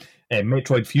playing.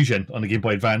 Metroid Fusion on the Game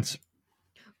Boy Advance,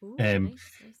 Ooh, and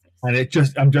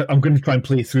nice. I'm going to try and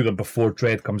play through them before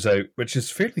Dread comes out, which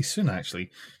is fairly soon actually.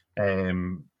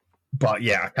 But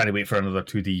yeah, I can't wait for another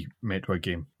 2D Metroid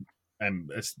game.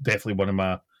 It's definitely one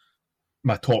of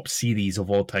my top series of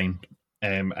all time.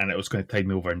 And it was going to tide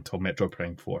me over until Metroid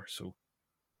Prime 4. So,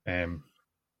 I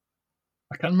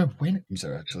can't remember when it comes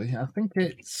out, actually. I think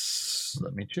it's...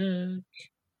 Let me check.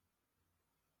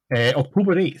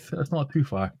 October 8th. That's not too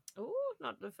far. Oh,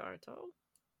 not too far at all.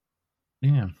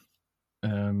 Yeah. I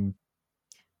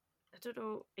don't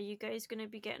know. Are you guys going to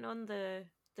be getting on the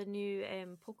new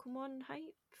Pokemon hype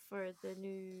for the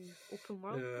new open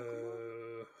world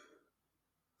Pokemon?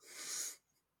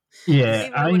 I Yeah,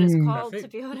 don't even know what it's I'm... called, I to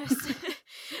be honest.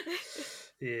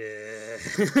 Yeah.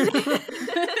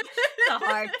 It's a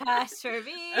hard pass for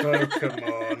me. Oh, come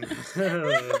on.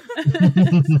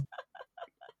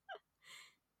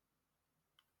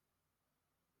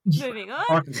 Moving on.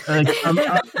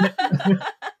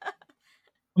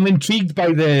 I'm I'm intrigued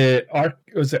by the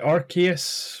was it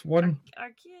Arceus one?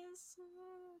 Arceus.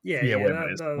 Yeah, whatever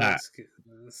it is. that looks good.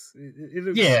 It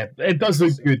looks, Yeah, it does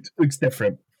look good. Looks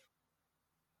different.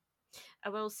 I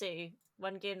will say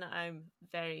one game that I'm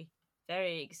very,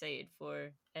 very excited for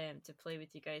to play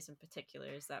with you guys in particular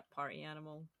is that Party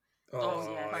Animal.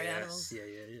 Oh, yeah. Party yes. Animals.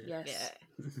 Yes.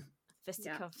 Yeah.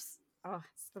 Fisticuffs. Oh,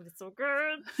 it's gonna be so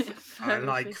good. I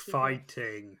like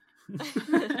fighting.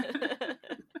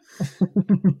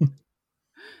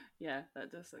 Yeah,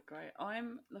 that does look great.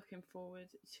 I'm looking forward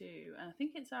to, and I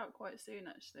think it's out quite soon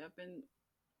actually. I've been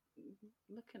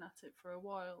looking at it for a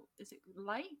while. Is it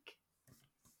Lake?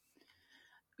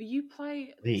 You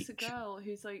play this Lake. girl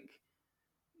who's like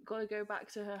got to go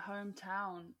back to her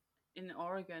hometown in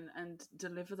Oregon and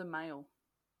deliver the mail.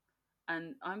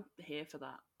 And I'm here for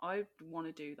that. I want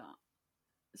to do that.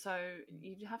 So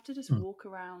you have to just walk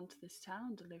around this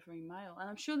town delivering mail. And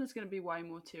I'm sure there's going to be way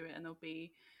more to it, and there'll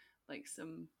be like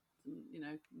some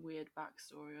weird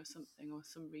backstory or something, or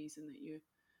some reason that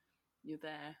you're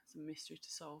there, some mystery to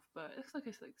solve. But it looks like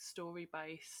it's like story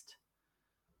based,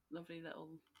 lovely little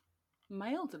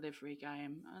mail delivery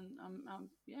game, and I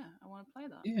want to play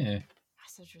that. Yeah. That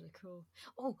sounds really cool.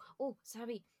 Oh,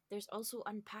 Sabi, there's also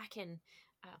Unpacking.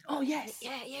 Oh yes,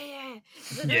 yeah. Yeah.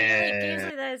 Games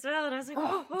like that as well, and I was like,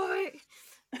 oh wait.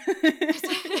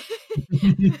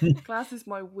 Glass is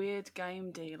my weird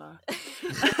game dealer.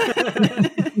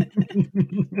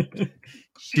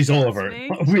 She's all over Me.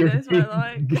 it. She Weird. knows what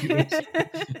I like.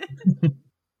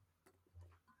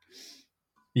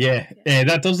 Yeah,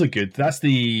 that does look good. That's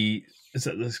the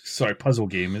puzzle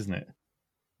game, isn't it?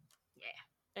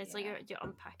 Yeah, it's like you're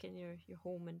unpacking your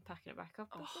home and packing it back up.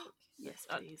 I Oh, think. yes,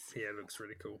 Uh, please. Yeah, it looks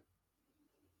really cool.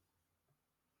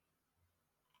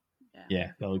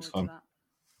 Yeah, that looks looking fun. forward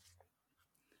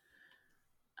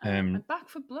to that. And Back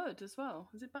for Blood as well.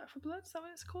 Is it Back for Blood? Is that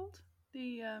what it's called?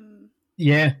 The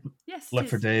Yeah, yes, Left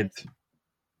 4 Dead.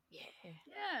 Yeah.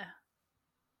 Yeah,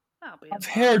 that'll be. I've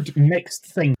heard mixed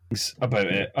things about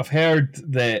it. I've heard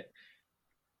that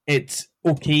it's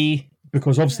okay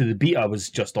because obviously the beta was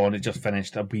just on; it just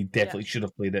finished, and we definitely should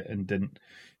have played it and didn't.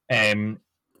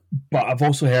 But I've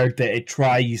also heard that it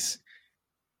tries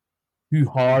too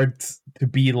hard to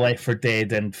be Left 4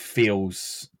 Dead and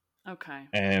fails. Okay.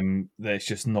 That it's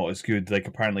just not as good. Like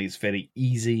apparently it's very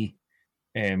easy.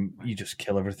 You just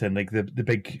kill everything. Like the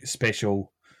big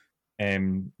special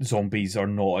zombies are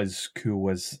not as cool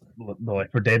as the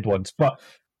Left 4 Dead ones. But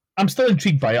I'm still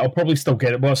intrigued by it. I'll probably still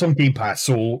get it. Well, it's on Game Pass,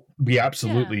 so we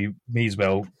absolutely may as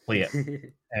well play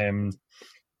it.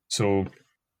 So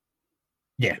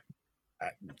yeah,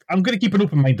 I'm going to keep an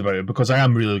open mind about it because I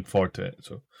am really looking forward to it.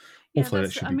 So hopefully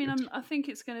that should be good. I think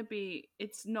it's going to be.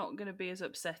 It's not going to be as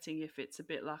upsetting if it's a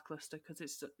bit lackluster because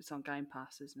it's on Game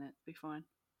Pass, isn't it? Be fine.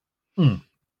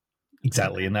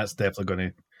 Exactly, and that's definitely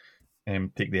going to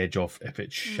take the edge off if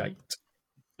it's shite.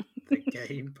 The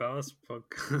Game Pass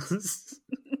podcast.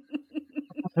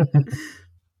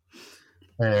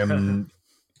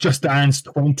 Just Dance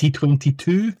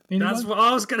 2022. Anyone? That's what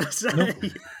I was going to say.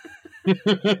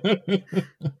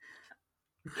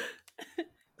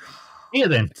 Yeah,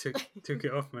 then. Took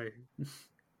it off me.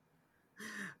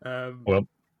 Well,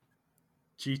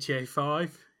 GTA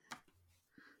 5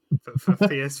 for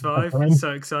PS5.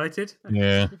 So excited.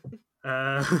 yeah.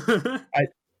 I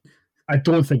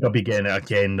don't think I'll be getting it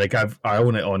again. Like I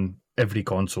own it on every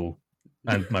console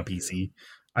and my PC.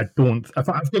 I've got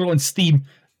it on Steam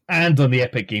and on the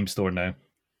Epic Game Store now.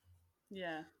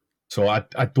 Yeah. So I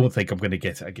don't think I'm going to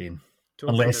get it again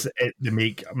unless they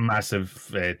make massive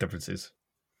differences.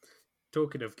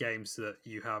 Talking of games that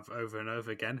you have over and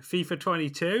over again, FIFA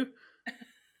 22.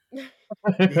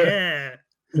 Yeah.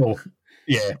 Oh,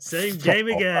 yeah. Same Fuck game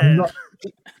off. again.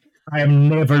 I am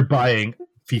never buying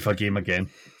FIFA game again.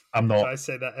 I'm not. I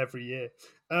say that every year.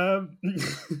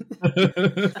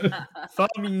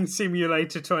 Farming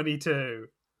Simulator 22.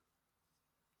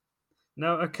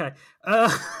 No, okay.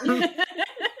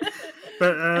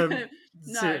 But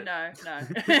No.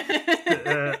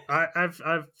 I've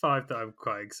 5 that I'm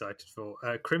quite excited for.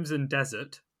 Crimson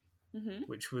Desert, Mm-hmm.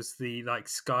 which was the like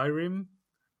Skyrim,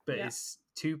 but it's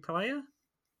 2-player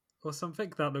or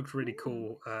something. That looked really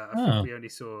cool. I think we only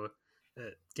saw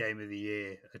Game of the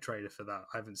Year, a trailer for that.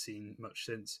 I haven't seen much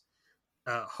since.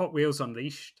 Hot Wheels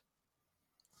Unleashed,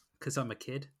 because I'm a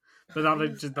kid. But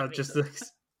that just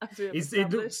looks. As we have It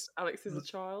established, looks- Alex is a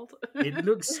child. It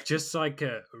looks just like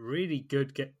a really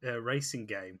good racing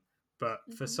game, but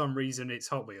for some reason it's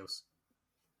Hot Wheels.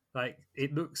 Like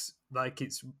it looks like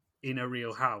it's in a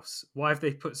real house. Why have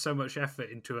they put so much effort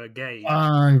into a game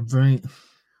Right.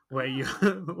 where you're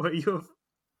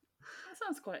That's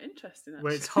sounds quite interesting.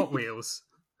 where it's actually. Hot Wheels.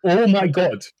 Oh my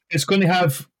god! It's going to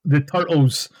have the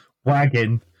Turtles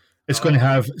wagon. It's going to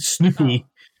have Snoopy.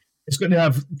 It's going to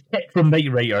have Tech from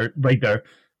Knight Rider,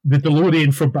 the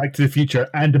DeLorean from Back to the Future,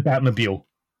 and the Batmobile.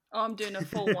 Oh, I'm doing a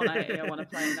full 180. I want to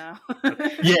play it now.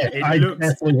 Yeah, I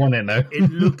definitely want it now. It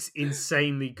looks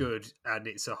insanely good, and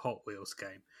it's a Hot Wheels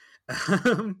game.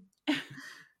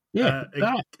 Yeah,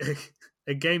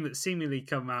 a game that's seemingly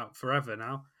come out forever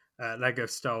now. Lego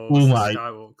Star Oh Wars my.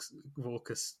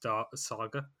 Skywalker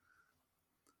Saga.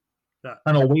 I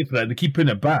cannot wait for that. They keep putting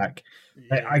it back.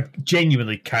 I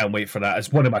genuinely can't wait for that.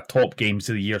 It's one of my top games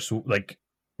of the year. So, like,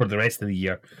 for the rest of the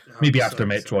year, maybe after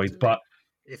Metroid, but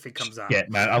if it comes out, yeah,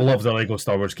 man, I love the Lego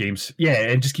Star Wars games. Yeah,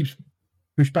 it just keeps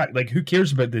pushed back. Like, who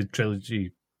cares about the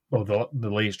trilogy? Well, the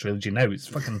latest trilogy now. It's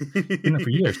fucking been there for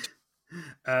years.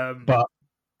 But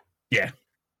yeah,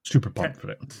 super pumped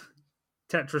for it.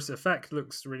 Tetris Effect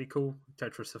looks really cool.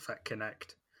 Tetris Effect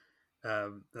Connect.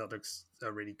 That looks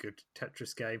a really good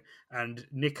Tetris game. And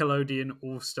Nickelodeon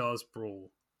All Stars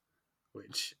Brawl,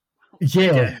 which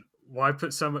again, why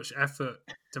put so much effort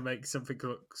to make something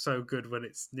look so good when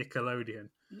it's Nickelodeon?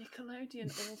 Nickelodeon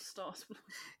All Stars.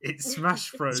 It's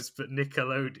Smash Bros, but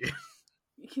Nickelodeon.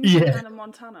 Can you Hannah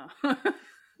Montana?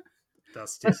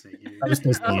 That's Disney. That was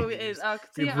Disney. Oh, it is.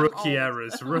 Rookie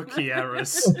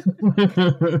errors.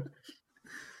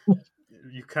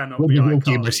 You cannot We'll be be real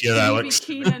iconic. gamers here, Alex.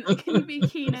 Can you be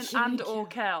Keenan and or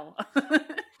Kel?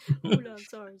 Oh no,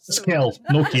 sorry. Skill,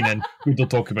 no Keenan. We don't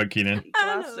talk about Keenan.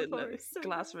 Glassman know, knows. sorry.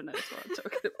 Glassman knows what I'm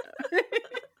talking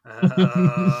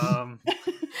about.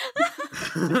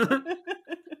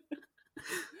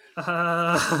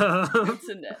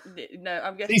 No,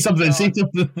 I'm guessing. Say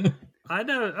something. I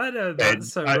know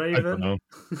that's so Raven. I don't know.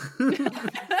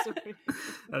 Sorry.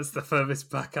 That's the furthest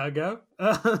back I go.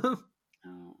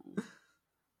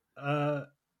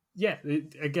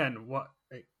 Again,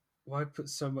 why put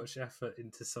so much effort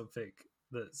into something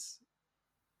that's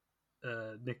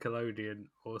Nickelodeon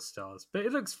All Stars? But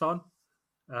it looks fun.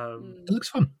 It looks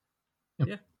fun.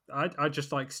 Yeah, I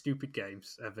just like stupid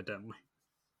games, evidently.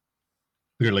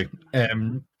 Clearly.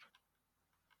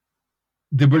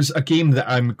 There was a game that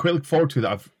I'm quite looking forward to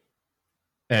that I've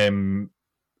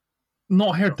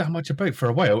not heard that much about for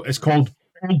a while. It's called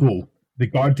Pogo, the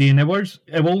Guardian Owls.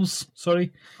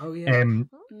 Sorry. Oh yeah.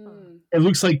 It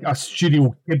looks like a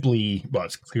Studio Ghibli. Well,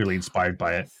 it's clearly inspired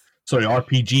by it. Sorry,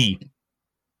 RPG.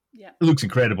 Yeah. It looks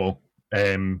incredible. I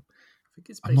think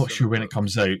it's I'm not sure when it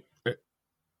comes out.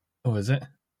 Oh, is it?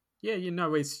 Yeah,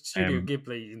 it's Studio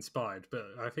Ghibli inspired,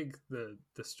 but I think the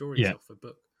story is off the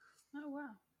book. Oh wow.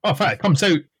 Oh, in fact, it comes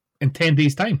out in 10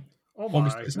 days' time. Oh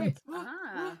August my!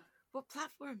 29th. What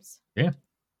platforms? Yeah.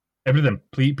 Everything.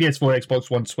 PS4, Xbox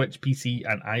One, Switch, PC,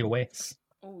 and iOS.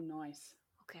 Oh, nice.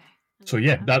 Okay. So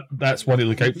yeah, that's one to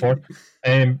look out for.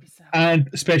 And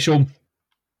special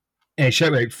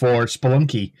shout out for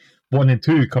Spelunky 1 and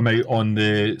 2 come out on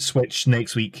the Switch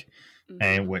next week,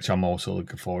 which I'm also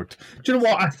looking forward to. Do you know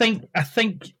what? I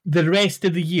think the rest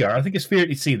of the year, I think it's fair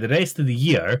to say the rest of the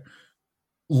year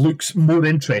looks more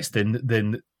interesting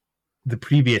than the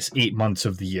previous 8 months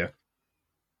of the year.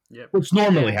 Yep. Which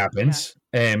normally happens,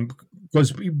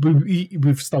 because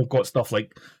we've still got stuff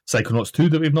like Psychonauts 2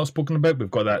 that we've not spoken about. We've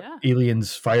got that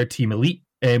Aliens Fireteam Elite,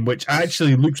 which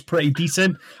actually looks pretty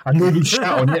decent. I know we shat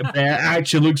on it, but it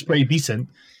actually looks pretty decent.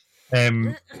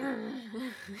 I'm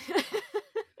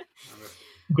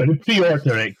going to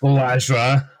pre-order it,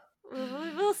 Glazra.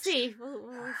 We'll see.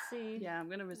 We'll see. Yeah, I'm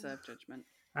going to reserve judgment.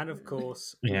 And of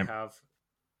course, we have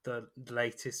the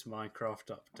latest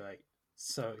Minecraft update.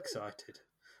 So excited.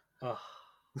 Oh.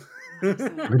 We're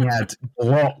going to add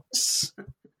blocks.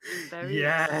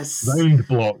 Yes. Round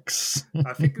blocks.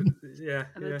 I think, yeah.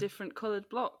 And the different coloured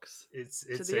blocks. It's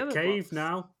the a cave blocks.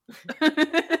 now.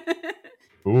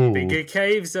 Ooh. Bigger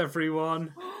caves,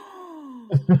 everyone.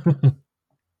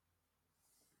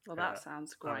 Well, that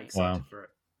sounds great. Wow. For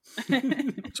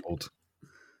it.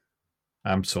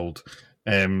 I'm sold.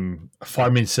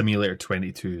 Farming Simulator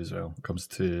 22 as well comes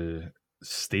to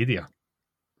Stadia.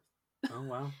 Oh,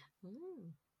 wow.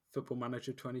 Football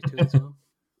Manager 22 as well.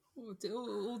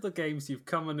 All the games you've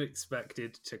come and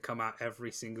expected to come out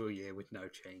every single year with no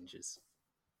changes.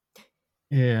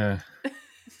 Yeah.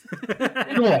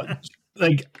 You know what?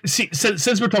 Like, see,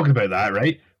 since we're talking about that,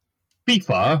 right?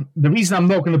 FIFA, the reason I'm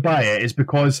not going to buy it is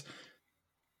because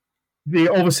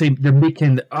they're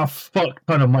making a fuck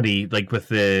ton of money, like with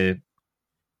the,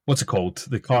 what's it called?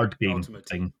 The card game Ultimate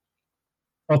thing.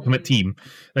 Ultimate Team.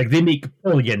 Like, they make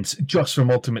billions just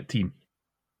from Ultimate Team.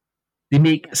 They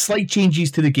make slight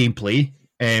changes to the gameplay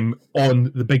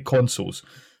on the big consoles.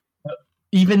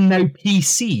 even now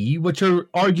PC, which are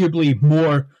arguably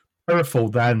more powerful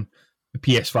than the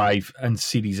PS5 and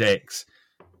Series X,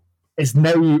 is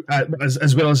now,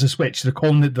 as well as the Switch, they're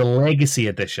calling it the Legacy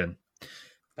Edition.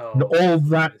 And all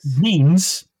that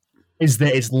means is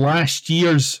that it's last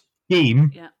year's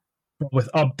game but with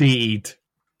updated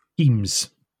themes.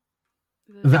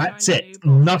 That's it.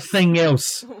 Nothing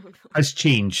else has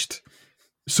changed.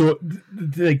 So,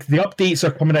 the updates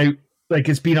are coming out, like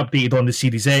it's been updated on the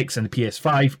Series X and the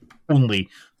PS5 only,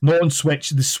 not on Switch.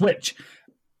 The Switch,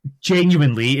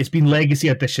 genuinely, it's been Legacy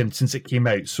Edition since it came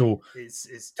out. So,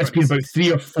 it's been about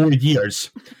 3 or 4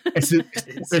 years. It's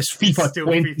FIFA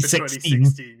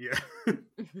 2016. Yeah.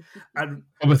 And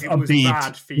with it was updated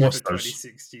bad FIFA rosters.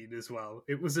 2016 as well.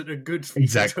 It wasn't a good FIFA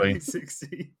Exactly.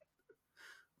 2016.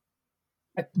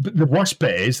 But the worst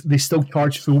bit is they still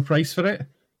charge full price for it.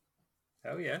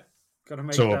 Hell yeah. Gotta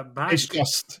make So that back.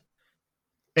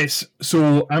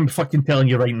 so I'm fucking telling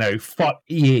you right now, fuck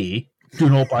EA, do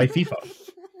not buy FIFA.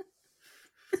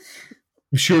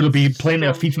 I'm sure there'll be plenty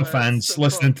of FIFA fans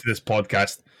listening to this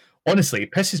podcast. Honestly,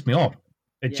 it pisses me off.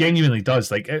 It genuinely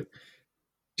does. Like,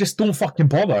 just don't fucking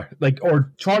bother. Like,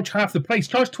 or charge half the price.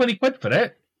 Charge 20 quid for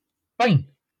it. Fine.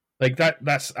 Like,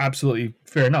 that's absolutely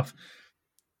fair enough.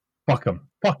 Fuck them.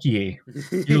 Fuck EA.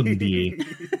 You don't need EA. Get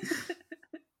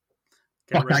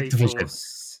Fuck ready Activision.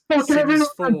 for Fuck Sims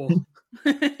everyone.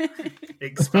 4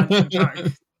 expansion pack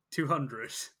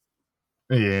 200.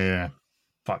 Yeah.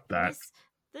 Fuck that.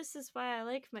 This is why I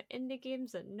like my indie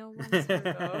games that no one's heard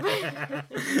of.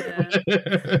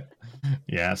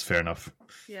 Yeah, that's fair enough.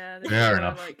 Yeah, this Fair is why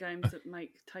enough. I like games that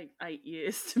take 8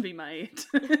 years to be made.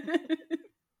 8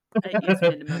 years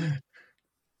minimum.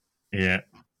 Yeah.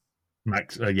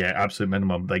 Max, absolute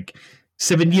minimum. Like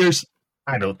 7 years?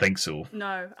 I don't think so.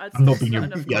 No, I'm not being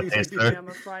enough your games tester. for me, I'm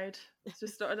afraid. It's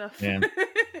just not enough. Yeah.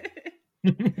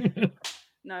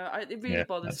 No, it really Yeah,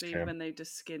 bothers that's me fair. when they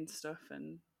just skin stuff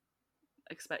and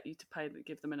expect you to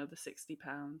give them another £60.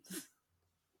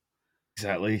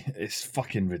 Exactly. It's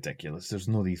fucking ridiculous. There's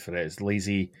no need for it. It's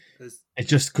lazy. There's- It's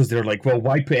just because they're like, well,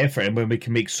 why put effort in when we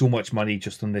can make so much money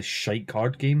just on this shite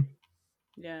card game?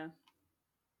 Yeah,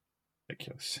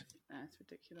 Ridiculous. that's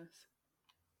ridiculous.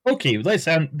 Okay,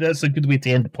 that's a good way to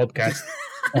end the podcast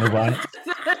on a rant.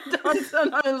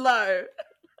 Done on a low.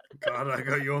 God, I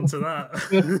got you onto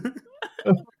that.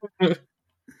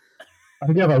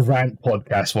 I'm gonna have a rant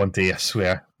podcast one day, I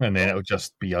swear, and then it'll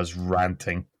just be us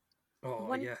ranting. Oh,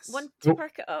 One yes. to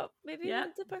perk it up. Maybe Yeah.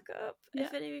 one to perk it up. Yeah.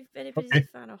 If anybody's Okay.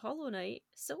 a fan of Hollow Knight,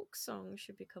 Silk Song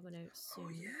should be coming out soon. Oh,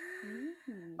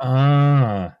 yeah. Mm.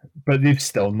 Ah, but they've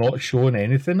still not shown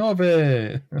anything of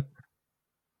it.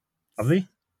 Have they?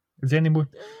 Is there any more?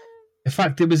 In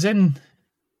fact, it was in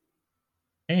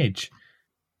Edge.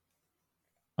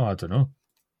 Oh, I don't know.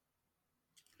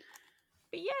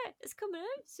 But yeah, it's coming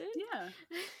out soon. Yeah.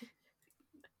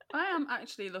 I am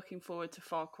actually looking forward to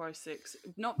Far Cry 6.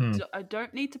 I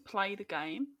don't need to play the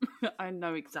game. I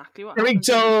know exactly what happens.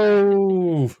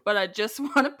 Rito! But I just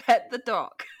want to pet the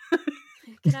dog.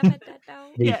 Can I pet that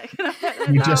dog? Yeah, can I pet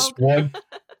the We dog?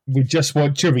 just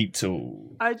want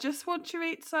Chorito. I just want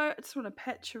chorizo. I just want to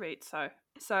pet chorizo.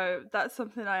 So that's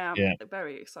something I am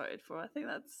very excited for. I think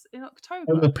that's in October.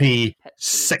 I will pay Pet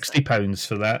chorizo. £60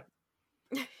 for that.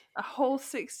 A whole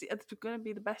 60. It's going to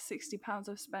be the best £60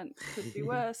 I've spent. Could be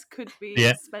worse. Could be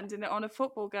Yeah. spending it on a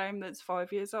football game that's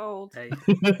 5 years old. Hey,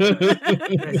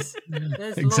 there's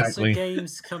lots Exactly. of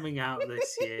games coming out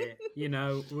this year. You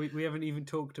know, we haven't even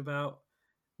talked about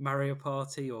Mario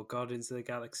Party or Guardians of the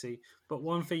Galaxy. But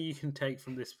one thing you can take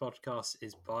from this podcast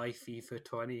is buy FIFA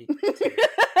 22.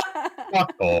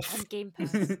 Fuck off. And Game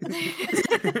Pass.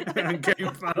 And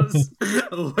Game Pass.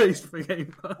 Always for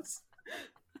Game Pass.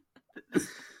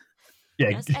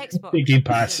 Yeah, That's Xbox. big Game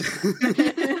Pass.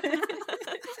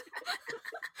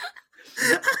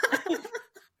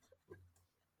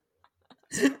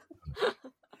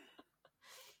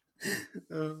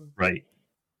 Right.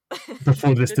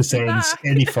 Before this Good to be descends back.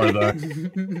 any further.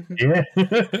 Yeah.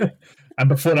 And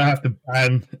before I have to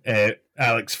ban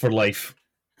Alex for life.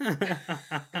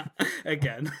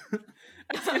 Again.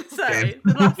 I was going to say,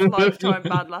 the last lifetime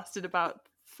ban lasted about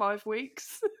 5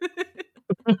 weeks.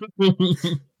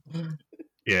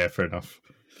 Yeah, fair enough.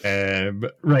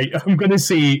 Right, I'm going to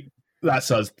say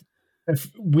that's us. If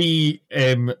we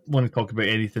want to talk about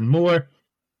anything more,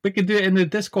 we can do it in the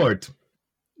Discord.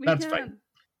 We That's can.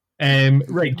 fine.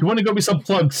 Right, do you want to go with some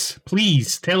plugs?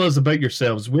 Please tell us about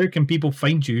yourselves. Where can people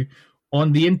find you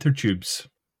on the intertubes?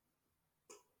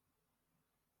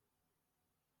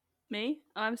 Me,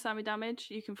 I'm Sammy Damage.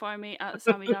 You can find me at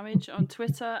Sammy Damage on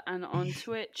Twitter and on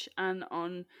Twitch and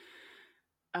on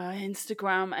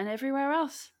Instagram, and everywhere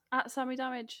else at Sammy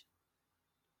Damage.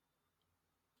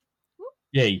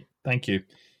 Yay! Thank you.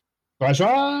 Pleasure.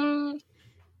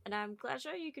 And I'm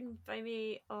Glazer. You can find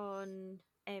me on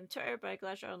Twitter by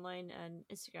Glazer Online and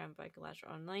Instagram by Glazer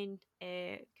Online.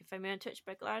 You can find me on Twitch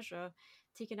by Glazer.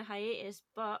 Taking a hiatus,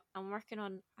 but I'm working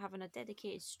on having a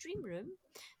dedicated stream room,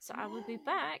 so I will be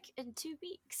back in 2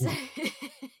 weeks.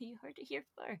 You heard it here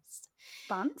first.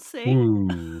 Fancy.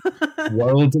 Ooh,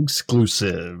 world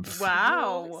exclusive.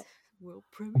 Wow. World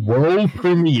premiere. World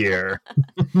premiere.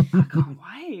 I can't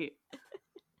wait.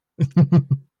 So,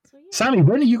 yeah. Sammy,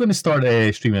 when are you going to start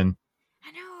streaming?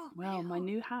 I know. Well, my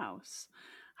new house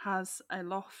has a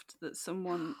loft that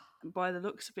someone, by the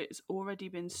looks of it, has already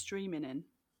been streaming in.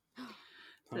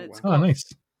 So it's Oh, got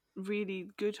nice. really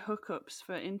good hookups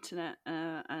for internet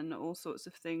and all sorts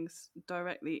of things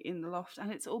directly in the loft,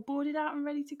 and it's all boarded out and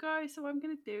ready to go. So I'm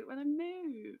going to do it when I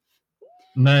move,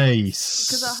 Nice.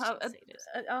 because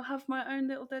I'll have my own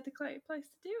little dedicated place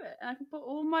to do it, and I can put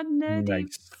all my nerdy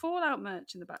Nice. Fallout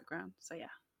merch in the background. So yeah,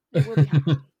 it will be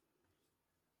happening.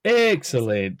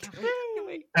 Excellent. Can't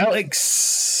wait.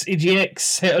 Alex,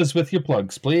 AGX, hit us with your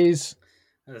plugs, please.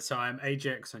 So I'm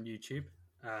AJX on YouTube.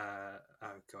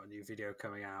 I've got a new video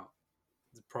coming out.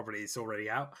 Probably it's already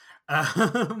out.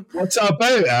 What's it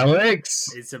about, Alex?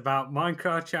 It's about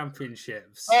Minecraft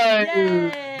Championships.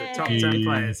 Hey. The top 10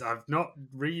 players. I've not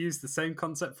reused the same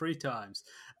concept 3 times.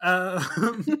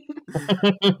 And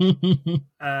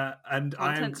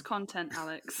Content's content,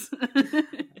 Alex.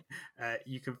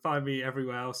 you can find me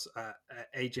everywhere else at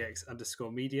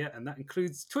AJX_media, and that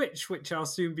includes Twitch, which I'll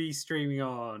soon be streaming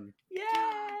on. Yay!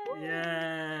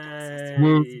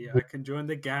 Woo. I can join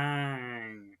the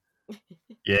gang.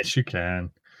 Yes, you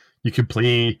can. You can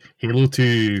play Halo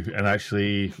 2 and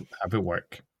actually have it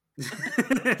work.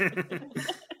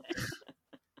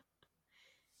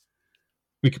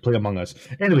 We could play Among Us.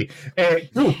 Anyway,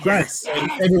 cool, great.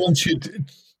 Everyone should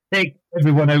check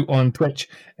everyone out on Twitch.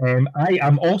 I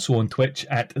am also on Twitch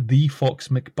at the Fox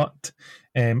McButt.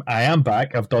 I am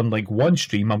back. I've done like one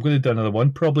stream. I'm going to do another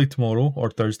one probably tomorrow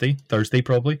or Thursday. Thursday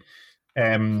probably.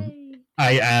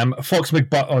 I am Fox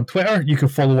McButt on Twitter. You can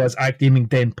follow us at Gaming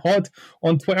Den Pod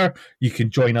on Twitter. You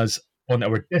can join us on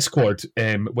our Discord,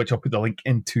 which I'll put the link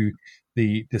into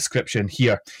the description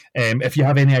here. If you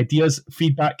have any ideas,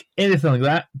 feedback, anything like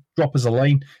that, drop us a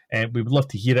line. We would love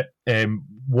to hear it.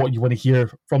 What you want to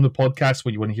hear from the podcast,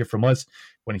 what you want to hear from us,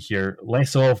 want to hear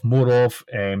less of, more of.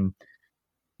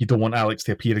 You don't want Alex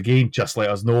to appear again, just let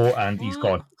us know, and he's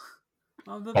gone.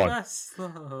 I'm the Gone. best,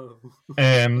 though.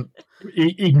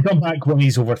 He can come back when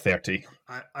he's over 30.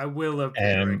 I will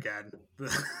appear again.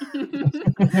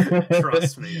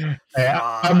 Trust me.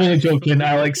 I'm only joking,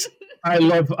 Alex. I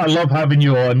love having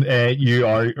you on. You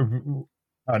are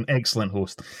an excellent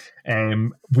host.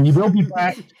 We will be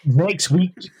back next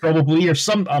week, probably, or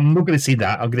some. I'm not going to say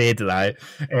that. I'm going to edit that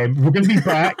out. We're going to be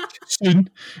back soon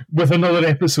with another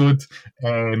episode,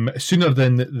 sooner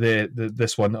than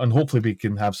this one, and hopefully we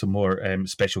can have some more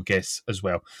special guests as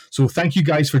well. So thank you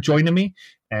guys for joining me.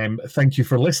 Thank you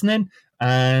for listening,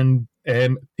 and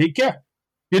take care.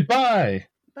 Goodbye.